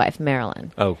Heidecker's wife,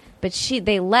 Marilyn. Oh. But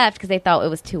they left because they thought it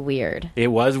was too weird. It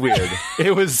was weird.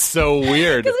 It was so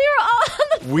weird. Because we were all on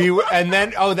the floor. And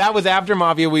then, that was after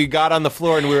Mafia. We got on the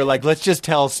floor and we were like, let's just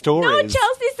tell stories. No,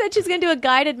 Chelsea said she's going to do a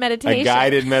guided meditation. A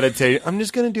guided meditation. I'm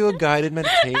just going to do a guided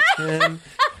meditation.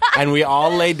 And we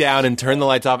all laid down and turned the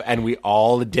lights off, and we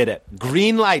all did it.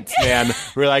 Green lights, man.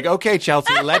 We're like, okay,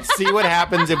 Chelsea, let's see what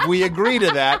happens if we agree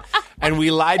to that. And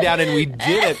we lied down and we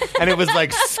did it. And it was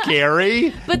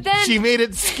scary. But then she made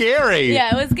it scary.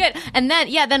 Yeah, it was good. And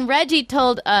then Reggie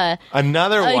told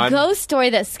another a one. ghost story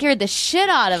that scared the shit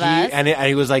out of us. And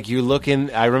he was like, "You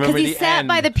looking?" I remember because he sat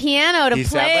by the piano to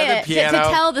play it to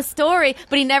tell the story,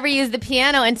 but he never used the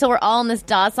piano, and so we're all in this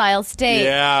docile state.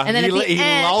 Yeah, and then he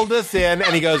lulled us in,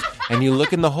 and he goes, and you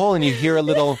look in the hole, and you hear a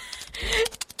little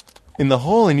in the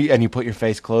hole, and you put your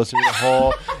face closer to the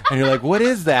hole, and you're like, "What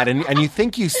is that?" And you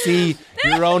think you see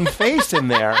your own face in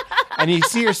there, and you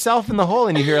see yourself in the hole,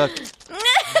 and you hear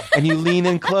and you lean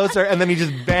in closer, and then he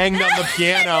just banged on the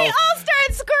piano. We all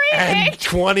started screaming. And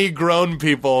 20 grown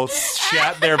people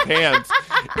shat their pants.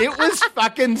 It was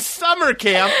fucking summer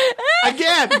camp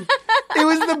again. It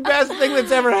was the best thing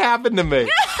that's ever happened to me.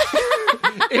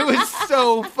 It was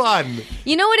so fun.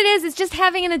 You know what it is? It's just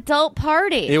having an adult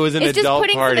party. It was an adult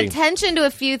party. It's just putting some attention to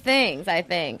a few things, I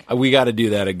think. We got to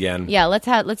do that again. Yeah, let's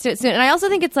do it soon. And I also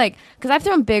think it's because I've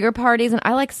thrown bigger parties, and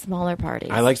I like smaller parties.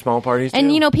 I like small parties, too.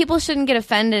 And, people shouldn't get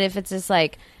offended if it's just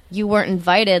you weren't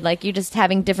invited. You're just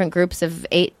having different groups of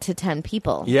 8 to 10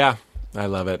 people. Yeah, I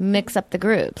love it. Mix up the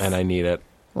groups. And I need it.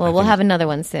 Well, we'll have another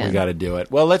one soon. We got to do it.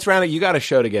 Well, let's round it. You got a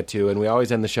show to get to, and we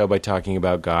always end the show by talking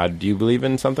about God. Do you believe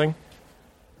in something?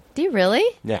 Do you really?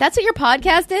 Yeah. That's what your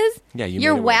podcast is? Yeah, you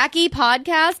Your made it work. wacky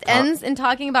podcast ends in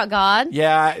talking about God?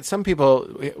 Yeah, some people,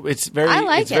 it's very, I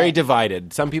like it's very it.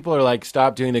 divided. Some people are like,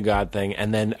 stop doing the God thing.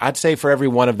 And then I'd say for every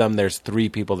one of them, there's 3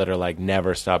 people that are like,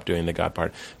 never stop doing the God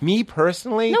part. Me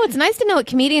personally, No, it's nice to know what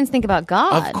comedians think about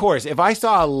God. of course, if I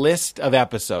saw a list of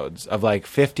episodes of like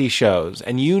 50 shows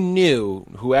and you knew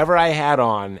whoever I had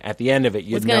on at the end of it,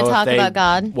 you'd Was gonna know talk if they, about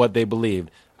God? what they believed,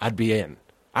 I'd be in.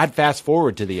 I'd fast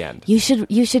forward to the end. You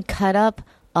should cut up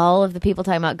all of the people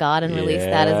talking about God and release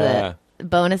that as a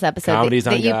bonus episode Comedies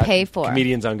that on you God. pay for.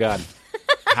 Comedians on God.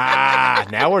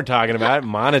 Now we're talking about it.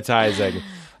 Monetizing.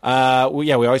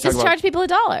 We always talk Just about charge people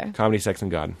 $1. comedy, sex,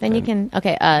 and God. Then you And can.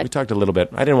 Okay. We talked a little bit.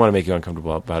 I didn't want to make you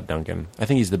uncomfortable about Duncan. I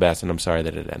think he's the best, and I'm sorry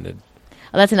that it ended.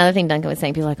 That's another thing Duncan was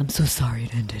saying. People are like, I'm so sorry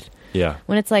it ended. Yeah.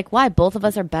 When it's like, why? Both of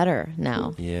us are better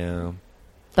now. Yeah.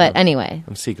 But anyway.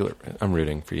 I'm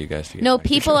rooting for you guys to get No, back, for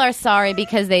people sure. are sorry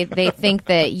because they think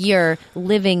that you're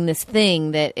living this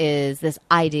thing that is this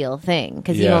ideal thing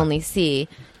because you Yeah. only see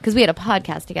because we had a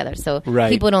podcast together, so Right.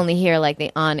 people would only hear like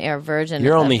the on-air version.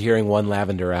 You're of only the- hearing one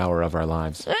lavender hour of our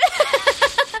lives.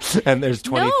 And there's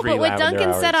 23 No, but what lavender Duncan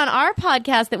hours. said on our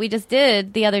podcast that we just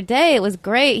did the other day, it was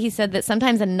great. He said that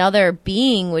sometimes another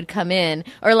being would come in,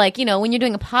 or like, you know, when you're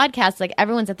doing a podcast, like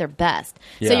everyone's at their best.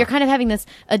 So Yeah. you're kind of having this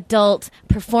adult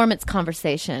performance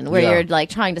conversation where Yeah. you're like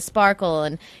trying to sparkle,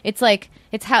 and it's like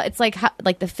the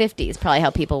 50s, probably how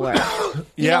people were. You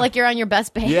Yeah. know, like you're on your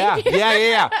best behavior.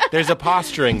 Yeah. There's a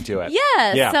posturing to it.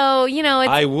 Yeah. So, you know, it's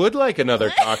I would like another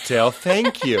cocktail.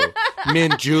 Thank you.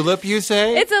 Mint julep, you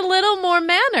say? it's a little more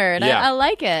mannered. Yeah. I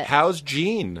like it. How's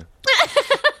Gene?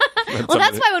 Well,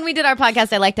 that's why when we did our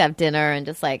podcast, I like to have dinner and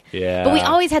just like. Yeah. But we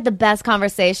always had the best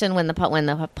conversation when the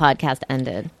podcast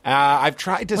ended. I've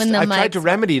tried to When the mics-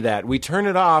 remedy that. We turn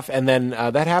it off, and then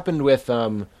that happened with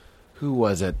who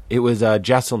was it? It was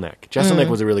Jesselnick. Jesselnick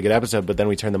was a really good episode, but then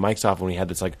we turned the mics off, and we had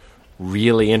this like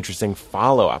really interesting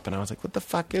follow up, and I was like, "What the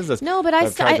fuck is this?" No, but So I've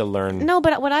I've tried to learn. No,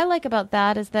 but what I like about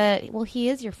that is that he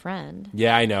is your friend.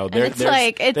 Yeah, I know. And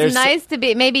it's nice to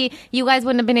be. Maybe you guys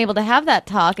wouldn't have been able to have that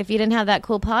talk if you didn't have that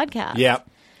cool podcast. Yeah.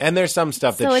 And there's some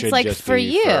stuff that So it's should like just for be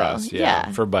you. for us.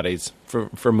 Yeah. For buddies.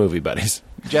 For movie buddies.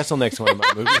 Jesselnick's one of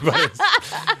my movie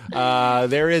buddies.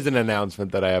 There is an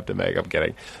announcement that I have to make. I'm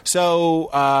kidding.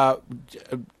 So,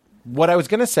 what I was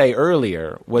going to say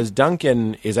earlier was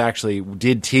Duncan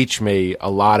did teach me a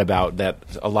lot about that.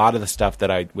 A lot of the stuff that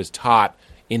I was taught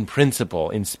in principle,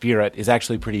 in spirit, is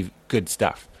actually pretty good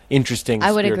stuff. Interesting.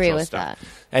 I would agree spiritual with stuff.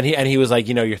 that. And he was like,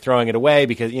 you're throwing it away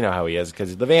because you know how he is,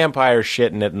 because the vampires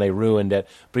shit in it and they ruined it.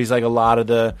 But he's like, a lot of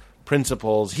the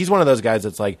principles. He's one of those guys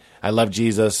that's like, I love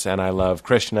Jesus and I love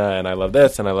Krishna and I love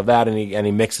this and I love that, and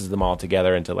he mixes them all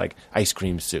together into like ice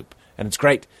cream soup, and it's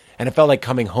great. And it felt like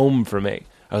coming home for me.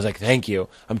 I was like, thank you.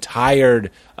 I'm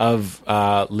tired of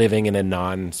living in a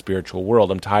non-spiritual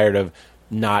world. I'm tired of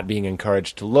not being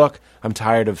encouraged to look. I'm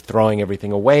tired of throwing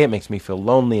everything away. It makes me feel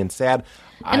lonely and sad.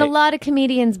 And a lot of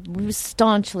comedians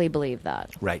staunchly believe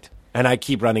that. Right. And I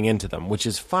keep running into them, which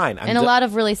is fine. And a lot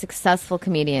of really successful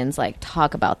comedians like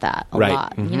talk about that a Right.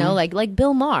 lot. You know, like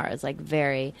Bill Maher is like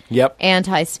very Yep.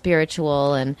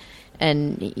 anti-spiritual and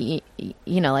you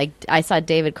know, like I saw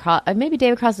David Cross. Maybe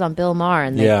David Cross was on Bill Maher,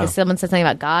 and Yeah. someone said something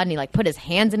about God, and he like put his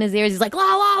hands in his ears. He's like, la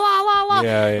la la la la.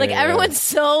 Yeah, like yeah. everyone's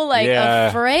so like Yeah.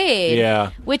 afraid. Yeah.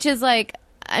 Which is like,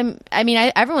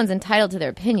 everyone's entitled to their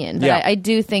opinion, but Yeah. I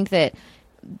do think that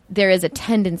there is a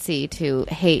tendency to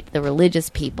hate the religious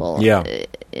people. Yeah.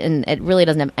 And it really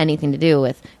doesn't have anything to do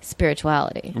with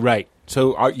spirituality. Right.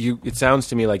 So it sounds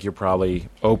to me like you're probably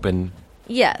open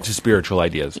Yes. to spiritual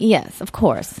ideas. Yes, of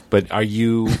course. But are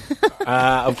you...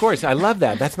 of course. I love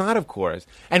that. That's not of course.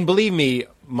 And believe me,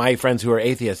 my friends who are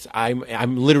atheists, I'm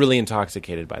literally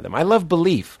intoxicated by them. I love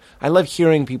belief. I love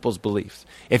hearing people's beliefs.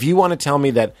 If you want to tell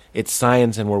me that it's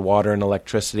science and we're water and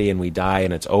electricity and we die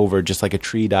and it's over, just like a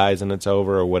tree dies and it's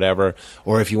over or whatever,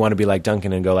 or if you want to be like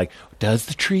Duncan and go like, does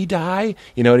the tree die?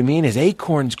 You know what I mean? His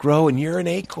acorns grow and you're an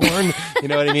acorn. You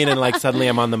know what I mean? And like suddenly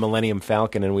I'm on the Millennium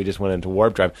Falcon and we just went into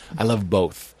warp drive. I love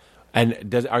both.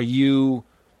 And are you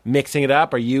mixing it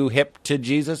up? Are you hip to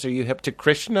Jesus? Are you hip to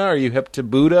Krishna? Are you hip to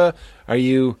Buddha? Are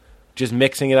you just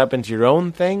mixing it up into your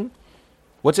own thing?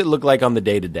 What's it look like on the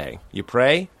day-to-day? You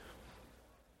pray?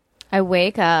 I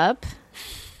wake up.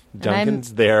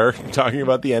 Duncan's there talking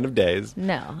about the end of days.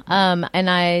 No. And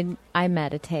I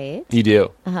meditate. You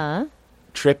do? Uh-huh.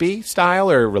 Trippy style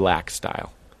or relaxed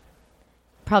style?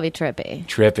 Probably trippy.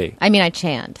 Trippy. I mean, I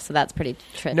chant, so that's pretty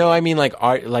trippy. No, I mean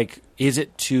is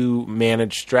it to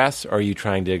manage stress or are you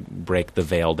trying to break the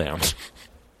veil down?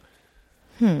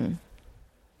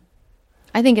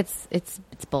 I think it's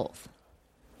both.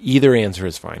 Either answer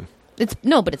is fine.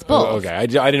 But it's both. Oh, okay, I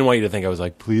didn't want you to think I was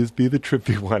like, please be the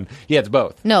trippy one. Yeah, it's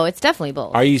both. No, it's definitely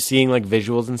both. Are you seeing like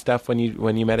visuals and stuff when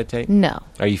you meditate? No.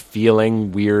 Are you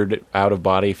feeling weird out of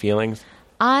body feelings?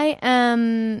 I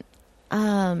am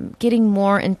getting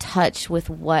more in touch with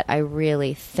what I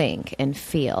really think and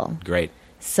feel. Great.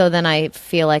 So then I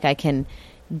feel like I can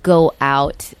go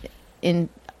out and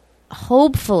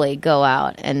hopefully go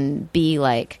out and be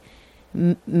like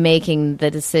making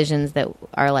the decisions that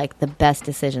are like the best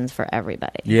decisions for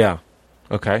everybody. Yeah.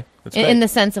 Okay. That's In great. the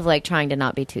sense of like trying to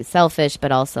not be too selfish,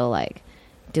 but also like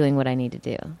doing what I need to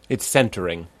do. It's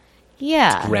centering,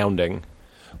 Yeah. grounding.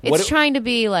 It's trying to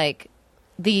be like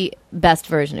the best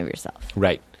version of yourself.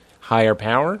 Right. Higher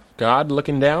power, God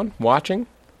looking down, watching.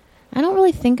 I don't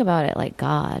really think about it like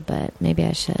God, but maybe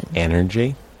I should.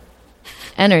 Energy,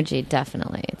 Energy,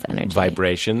 definitely. It's energy.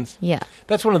 vibrations. Yeah.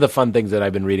 That's one of the fun things that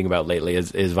I've been reading about lately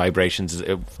is vibrations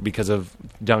because of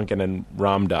Duncan and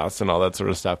Ram Dass and all that sort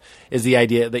of stuff, is the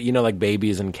idea that, like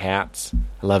babies and cats.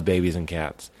 I love babies and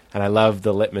cats. And I love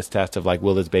the litmus test of like,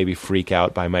 will this baby freak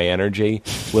out by my energy?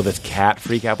 Will this cat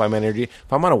freak out by my energy?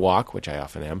 If I'm on a walk, which I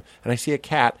often am, and I see a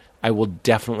cat, I will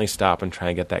definitely stop and try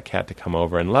and get that cat to come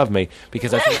over and love me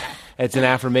because it's an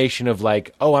affirmation of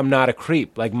like, oh, I'm not a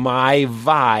creep. Like my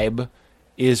vibe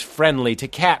is friendly to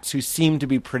cats who seem to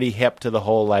be pretty hip to the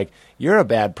whole like, you're a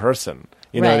bad person.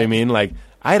 You know what I Right. mean? Like,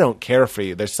 I don't care for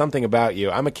you. There's something about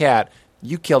you. I'm a cat.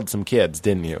 You killed some kids,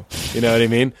 didn't you? You know what I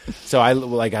mean? So I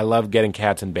love getting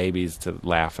cats and babies to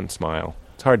laugh and smile.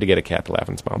 It's hard to get a cat to laugh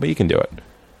and smile, but you can do it.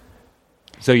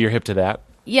 So you're hip to that,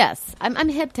 Yes. I'm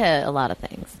hip to a lot of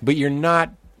things. but you're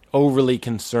not overly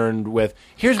concerned with.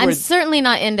 Here's where I'm certainly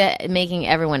not into making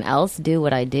everyone else do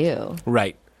what I do.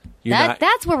 right. You're not,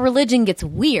 That's where religion gets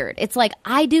weird. It's like,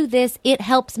 I do this, it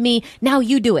helps me, now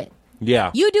you do it.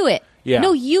 yeah. You do it. Yeah.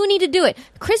 No, you need to do it.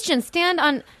 Christians stand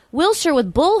on Wilshire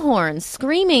with bullhorns,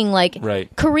 screaming like Right.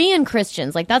 Korean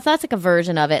Christians. Like that's like a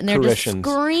version of it, and they're just Christians.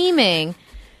 screaming.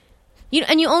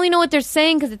 And you only know what they're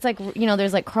saying because it's like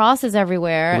there's like crosses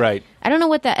everywhere. Right. I don't know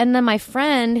what that. And then my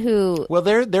friend who Well,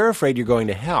 they're afraid you're going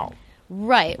to hell.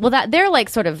 right. Well, that they're like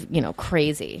sort of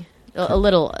crazy, a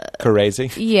little Crazy.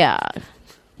 yeah,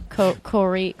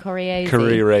 crazy.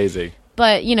 Crazy.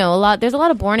 But there's a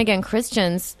lot of born again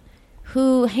Christians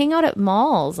who hang out at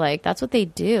malls. Like that's what they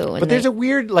do. But there's a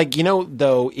weird, like,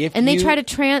 though, if and they you, try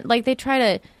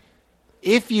to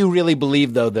if you really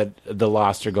believe, though, that the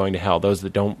lost are going to hell, those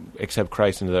that don't accept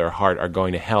Christ into their heart are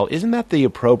going to hell, isn't that the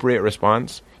appropriate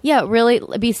response? yeah, really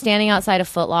be standing outside a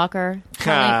Foot Locker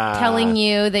telling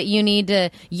you that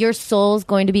your soul's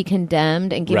going to be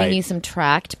condemned and giving Right. you some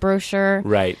tract brochure.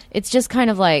 Right. It's just kind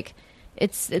of like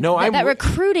No, that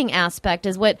recruiting aspect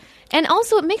is what, and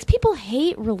also it makes people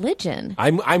hate religion.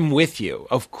 I'm with you.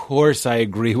 Of course, I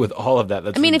agree with all of that.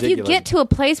 That's I mean, if you ridiculous. get to a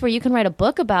place where you can write a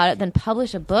book about it, then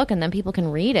publish a book and then people can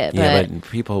read it. yeah,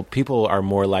 but but people are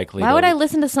more likely. why would I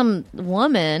listen to some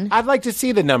woman? I'd like to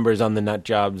see the numbers on the nut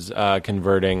jobs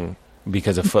converting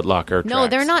because of Foot Locker. No, tracks.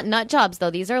 they're not nut jobs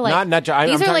though. These are like Not nut jobs. I'm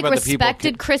these are talking like about the people-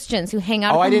 respected Christians who hang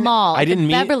out Oh, at the mall, I didn't at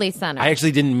the mean Beverly Center. I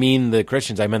actually didn't mean the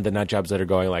Christians. I meant the nut jobs that are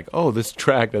going like, oh, this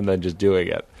tract, and then just doing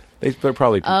it. They're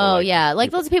probably people Oh like yeah, like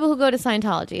people. those people who go to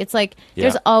Scientology. It's like Yeah.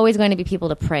 there's always going to be people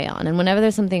to prey on, and whenever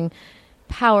there's something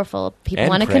powerful, people And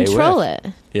want to prey control with.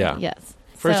 it. Yeah. Yes.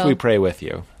 First So- we pray with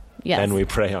you, Yes. then we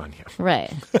pray on you.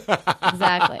 Right.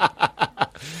 Exactly.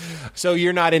 So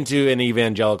you're not into an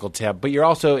evangelical tip, but you're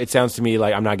also, it sounds to me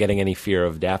like I'm not getting any fear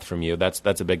of death from you. That's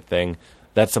a big thing.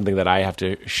 That's something that I have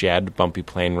to shed. Bumpy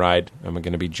plane ride. Am I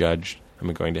going to be judged? Am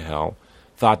I going to hell?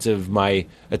 Thoughts of my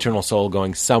eternal soul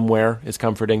going somewhere is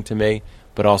comforting to me,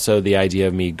 but also the idea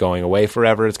of me going away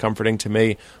forever is comforting to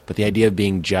me. But the idea of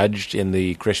being judged in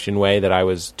the Christian way that I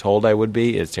was told I would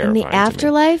be is In terrifying the to me.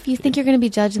 afterlife, you think you're going to be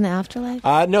judged in the afterlife?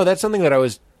 No, that's something that I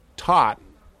was taught,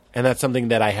 and that's something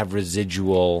that I have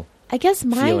residual. I guess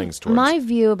feelings towards. my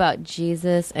view about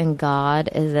Jesus and God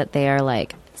is that they are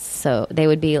like they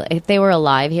would be, if they were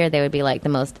alive here, they would be like the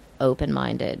most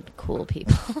open-minded, cool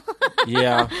people.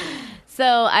 Yeah. So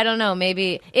I don't know,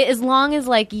 maybe as long as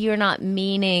like you're not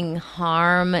meaning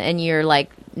harm and you're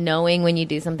like knowing when you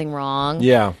do something wrong.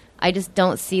 Yeah. I just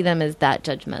don't see them as that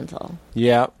judgmental.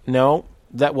 Yeah, no.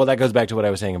 That goes back to what I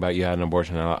was saying about you had an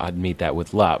abortion. I'd meet that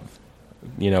with love.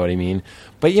 You know what I mean?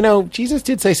 But, Jesus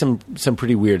did say some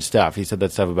pretty weird stuff. He said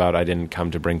that stuff about I didn't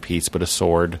come to bring peace but a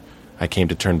sword. I came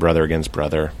to turn brother against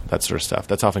brother. That sort of stuff.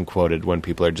 That's often quoted when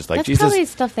people are just like, That's Jesus. probably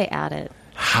stuff they added.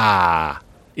 Ha!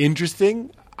 Interesting.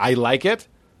 I like it.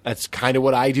 That's kind of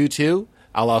what I do, too.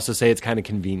 I'll also say it's kind of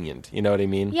convenient. You know what I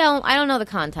mean? Yeah, well, I don't know the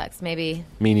context. Maybe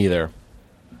Me neither.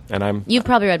 And You've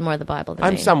probably read more of the Bible than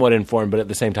I'm me. somewhat informed, but at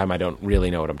the same time, I don't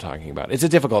really know what I'm talking about. It's a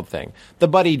difficult thing. The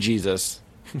Buddy Jesus.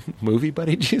 Movie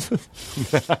Buddy Jesus?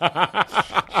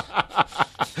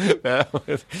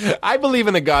 I believe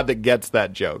in a God that gets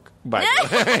that joke. By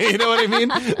the way. You know what I mean?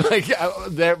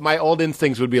 Like, my old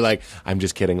instincts would be like, I'm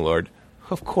just kidding, Lord.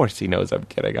 Of course he knows I'm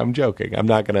kidding. I'm joking. I'm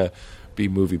not going to be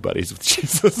movie buddies with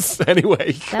Jesus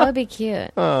anyway. That would be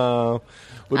cute. Oh.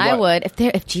 I would.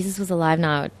 If Jesus was alive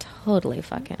now, I would totally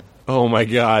fuck him. Oh, my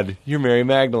God. You're Mary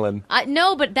Magdalene.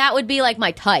 No, but that would be like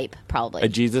my type, probably. A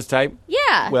Jesus type?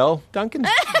 Yeah. Well, Duncan's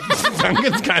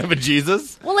kind of a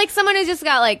Jesus. Well, like someone who's just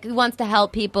got like who wants to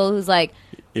help people, who's like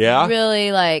Yeah.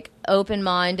 really like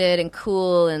open-minded and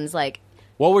cool, and is like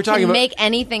Well, we're talking can about make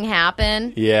anything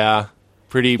happen. Yeah.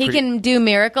 He can do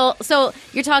miracle. So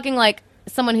you're talking like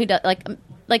someone who does like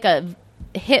a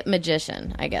hip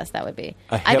magician, I guess that would be.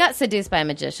 I got seduced by a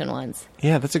magician once.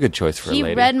 Yeah, that's a good choice for a He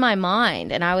lady. read my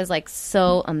mind, and I was like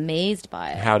so amazed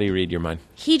by it. How do you read your mind?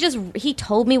 He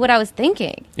told me what I was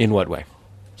thinking. In what way?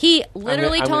 He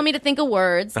literally I'm told gonna- me to think of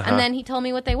words, and then he told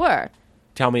me what they were.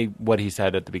 Tell me what he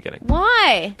said at the beginning.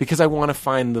 Why? Because I want to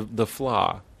find the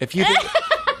flaw. If you think,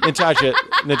 Natasha,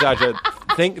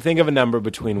 think of a number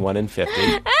between 1 and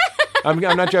 50. I'm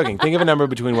not joking. Think of a number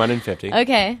between 1 and 50.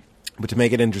 Okay. But to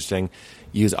make it interesting,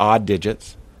 use odd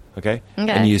digits, okay?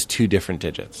 Okay. And use 2 different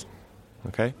digits,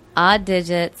 okay? Odd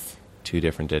digits. 2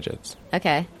 different digits.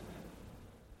 Okay.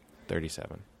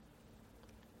 37.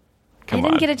 I Come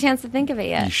didn't on. get a chance to think of it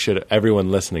yet. You should.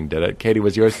 Everyone listening did it. Katie,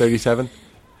 was yours 37?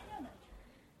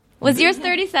 Was yours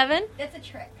 37? That's a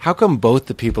trick. How come both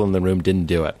the people in the room didn't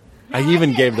do it? I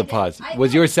even gave the pause.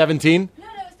 Was yours 17? No,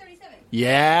 it's 37.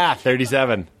 Yeah,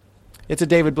 37. It's a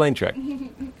David Blaine trick.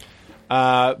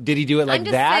 Did he do it like I'm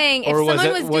just that? saying, if or was someone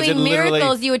it, was was doing it literally...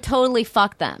 miracles, you would totally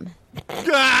fuck them. You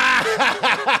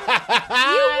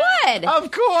would.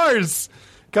 Of course.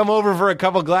 Come over for a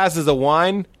couple glasses of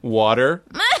wine, water.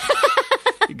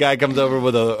 The guy comes over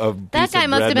with a piece That guy of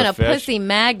must bread have been and a fish. pussy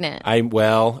magnet. I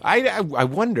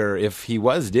wonder if he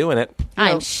was doing it. You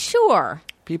I'm know, sure.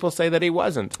 people say that he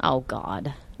wasn't. Oh,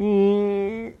 God.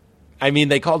 I mean,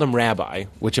 they called him rabbi,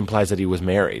 which implies that he was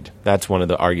married. That's one of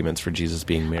the arguments for Jesus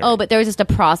being married. Oh, but there was just a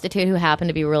prostitute who happened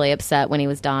to be really upset when he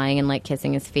was dying and like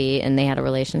kissing his feet, and they had a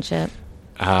relationship.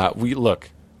 Look,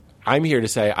 I'm here to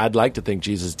say I'd like to think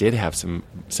Jesus did have some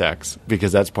sex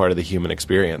because that's part of the human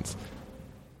experience.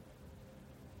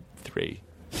 3,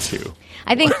 2.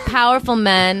 I think powerful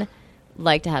men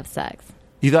like to have sex.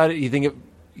 You think it?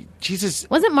 Jesus.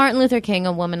 Wasn't Martin Luther King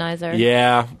a womanizer?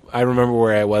 Yeah, I remember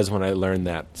where I was when I learned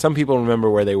that. Some people remember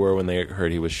where they were when they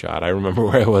heard he was shot. I remember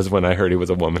where I was when I heard he was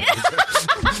a woman.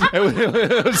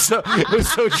 It was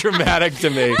so traumatic to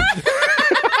me.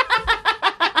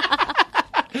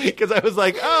 Because I was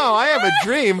like, oh, I have a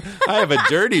dream. I have a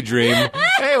dirty dream.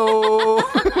 Hey-oh.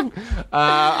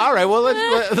 All right, well,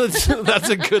 let's that's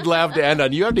a good laugh to end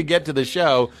on. You have to get to the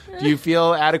show. Do you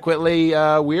feel adequately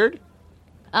weird?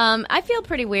 I feel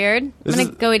pretty weird. I'm This going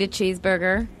to is- go eat a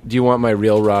cheeseburger. Do you want my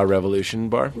Real Raw Revolution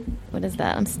bar? What is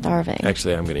that? I'm starving.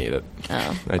 Actually, I'm going to eat it.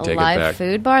 Oh, I a take it live back.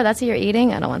 food bar? That's what you're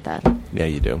eating? I don't want that. Yeah,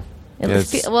 you do. It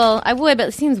looks well, I would, but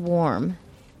it seems warm.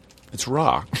 It's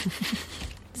raw.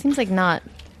 It seems like not.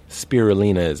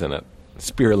 Spirulina is in it.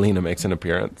 Spirulina makes an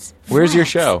appearance. Where's your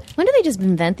show? When do they just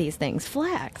invent these things?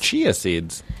 Flax. Chia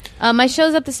seeds. My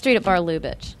show's up the street at Bar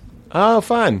Lubitsch. Oh,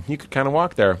 fun. You could kind of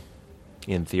walk there.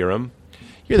 In theorem.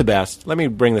 You're the best. Let me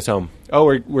bring this home. Oh,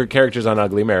 we're characters on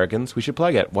Ugly Americans. We should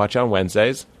plug it. Watch on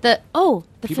Wednesdays. The People-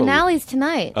 finale's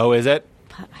tonight. Oh, is it?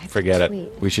 I have to Forget tweet.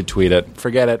 it. We should tweet it.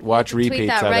 Forget it. Watch repeats Tweet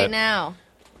that of right it. now.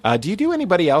 Do you do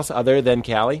anybody else other than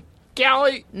Callie?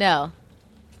 Callie, No.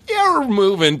 you ever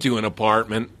move into an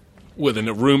apartment with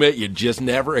a roommate you just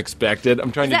never expected?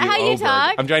 I'm trying Is to that do how you Oberg.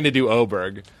 talk? I'm trying to do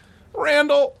Oberg.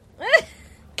 Randall,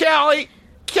 Callie.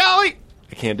 I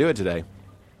can't do it today.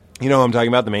 You know who I'm talking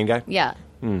about? The main guy? Yeah.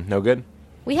 No good?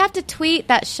 We have to tweet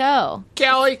that show.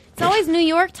 Callie. It's always New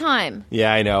York time.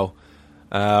 Yeah, I know.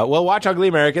 Well, watch Ugly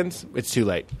Americans. It's too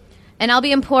late. And I'll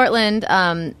be in Portland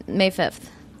May 5th.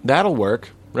 That'll work,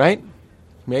 right?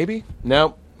 Maybe?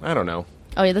 No, I don't know.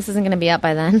 Oh, yeah, this isn't going to be up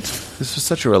by then. This was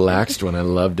such a relaxed one. I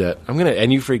loved it.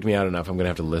 And you freaked me out enough. I'm gonna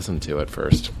have to listen to it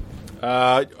first.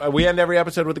 We end every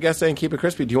episode with the guest saying "Keep it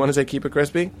crispy." Do you want to say "Keep it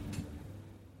crispy"?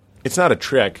 It's not a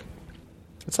trick.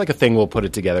 It's like a thing we'll put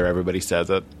it together. Everybody says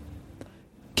it.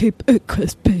 Keep it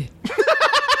crispy.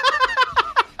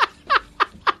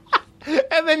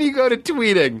 And then you go to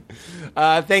tweeting.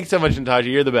 Thanks so much, Natasha.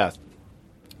 You're the best.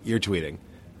 You're tweeting.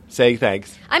 Say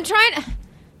thanks. I'm trying.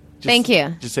 Thank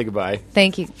you. Just say goodbye.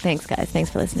 Thank you. Thanks, guys. Thanks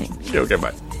for listening. Okay,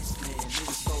 bye.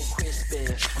 So crispy,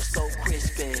 I'm so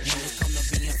crispy.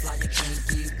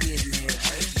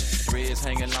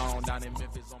 hanging long down in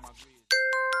Memphis on my grid.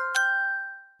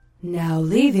 Now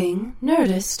leaving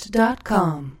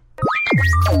Nerdist.com.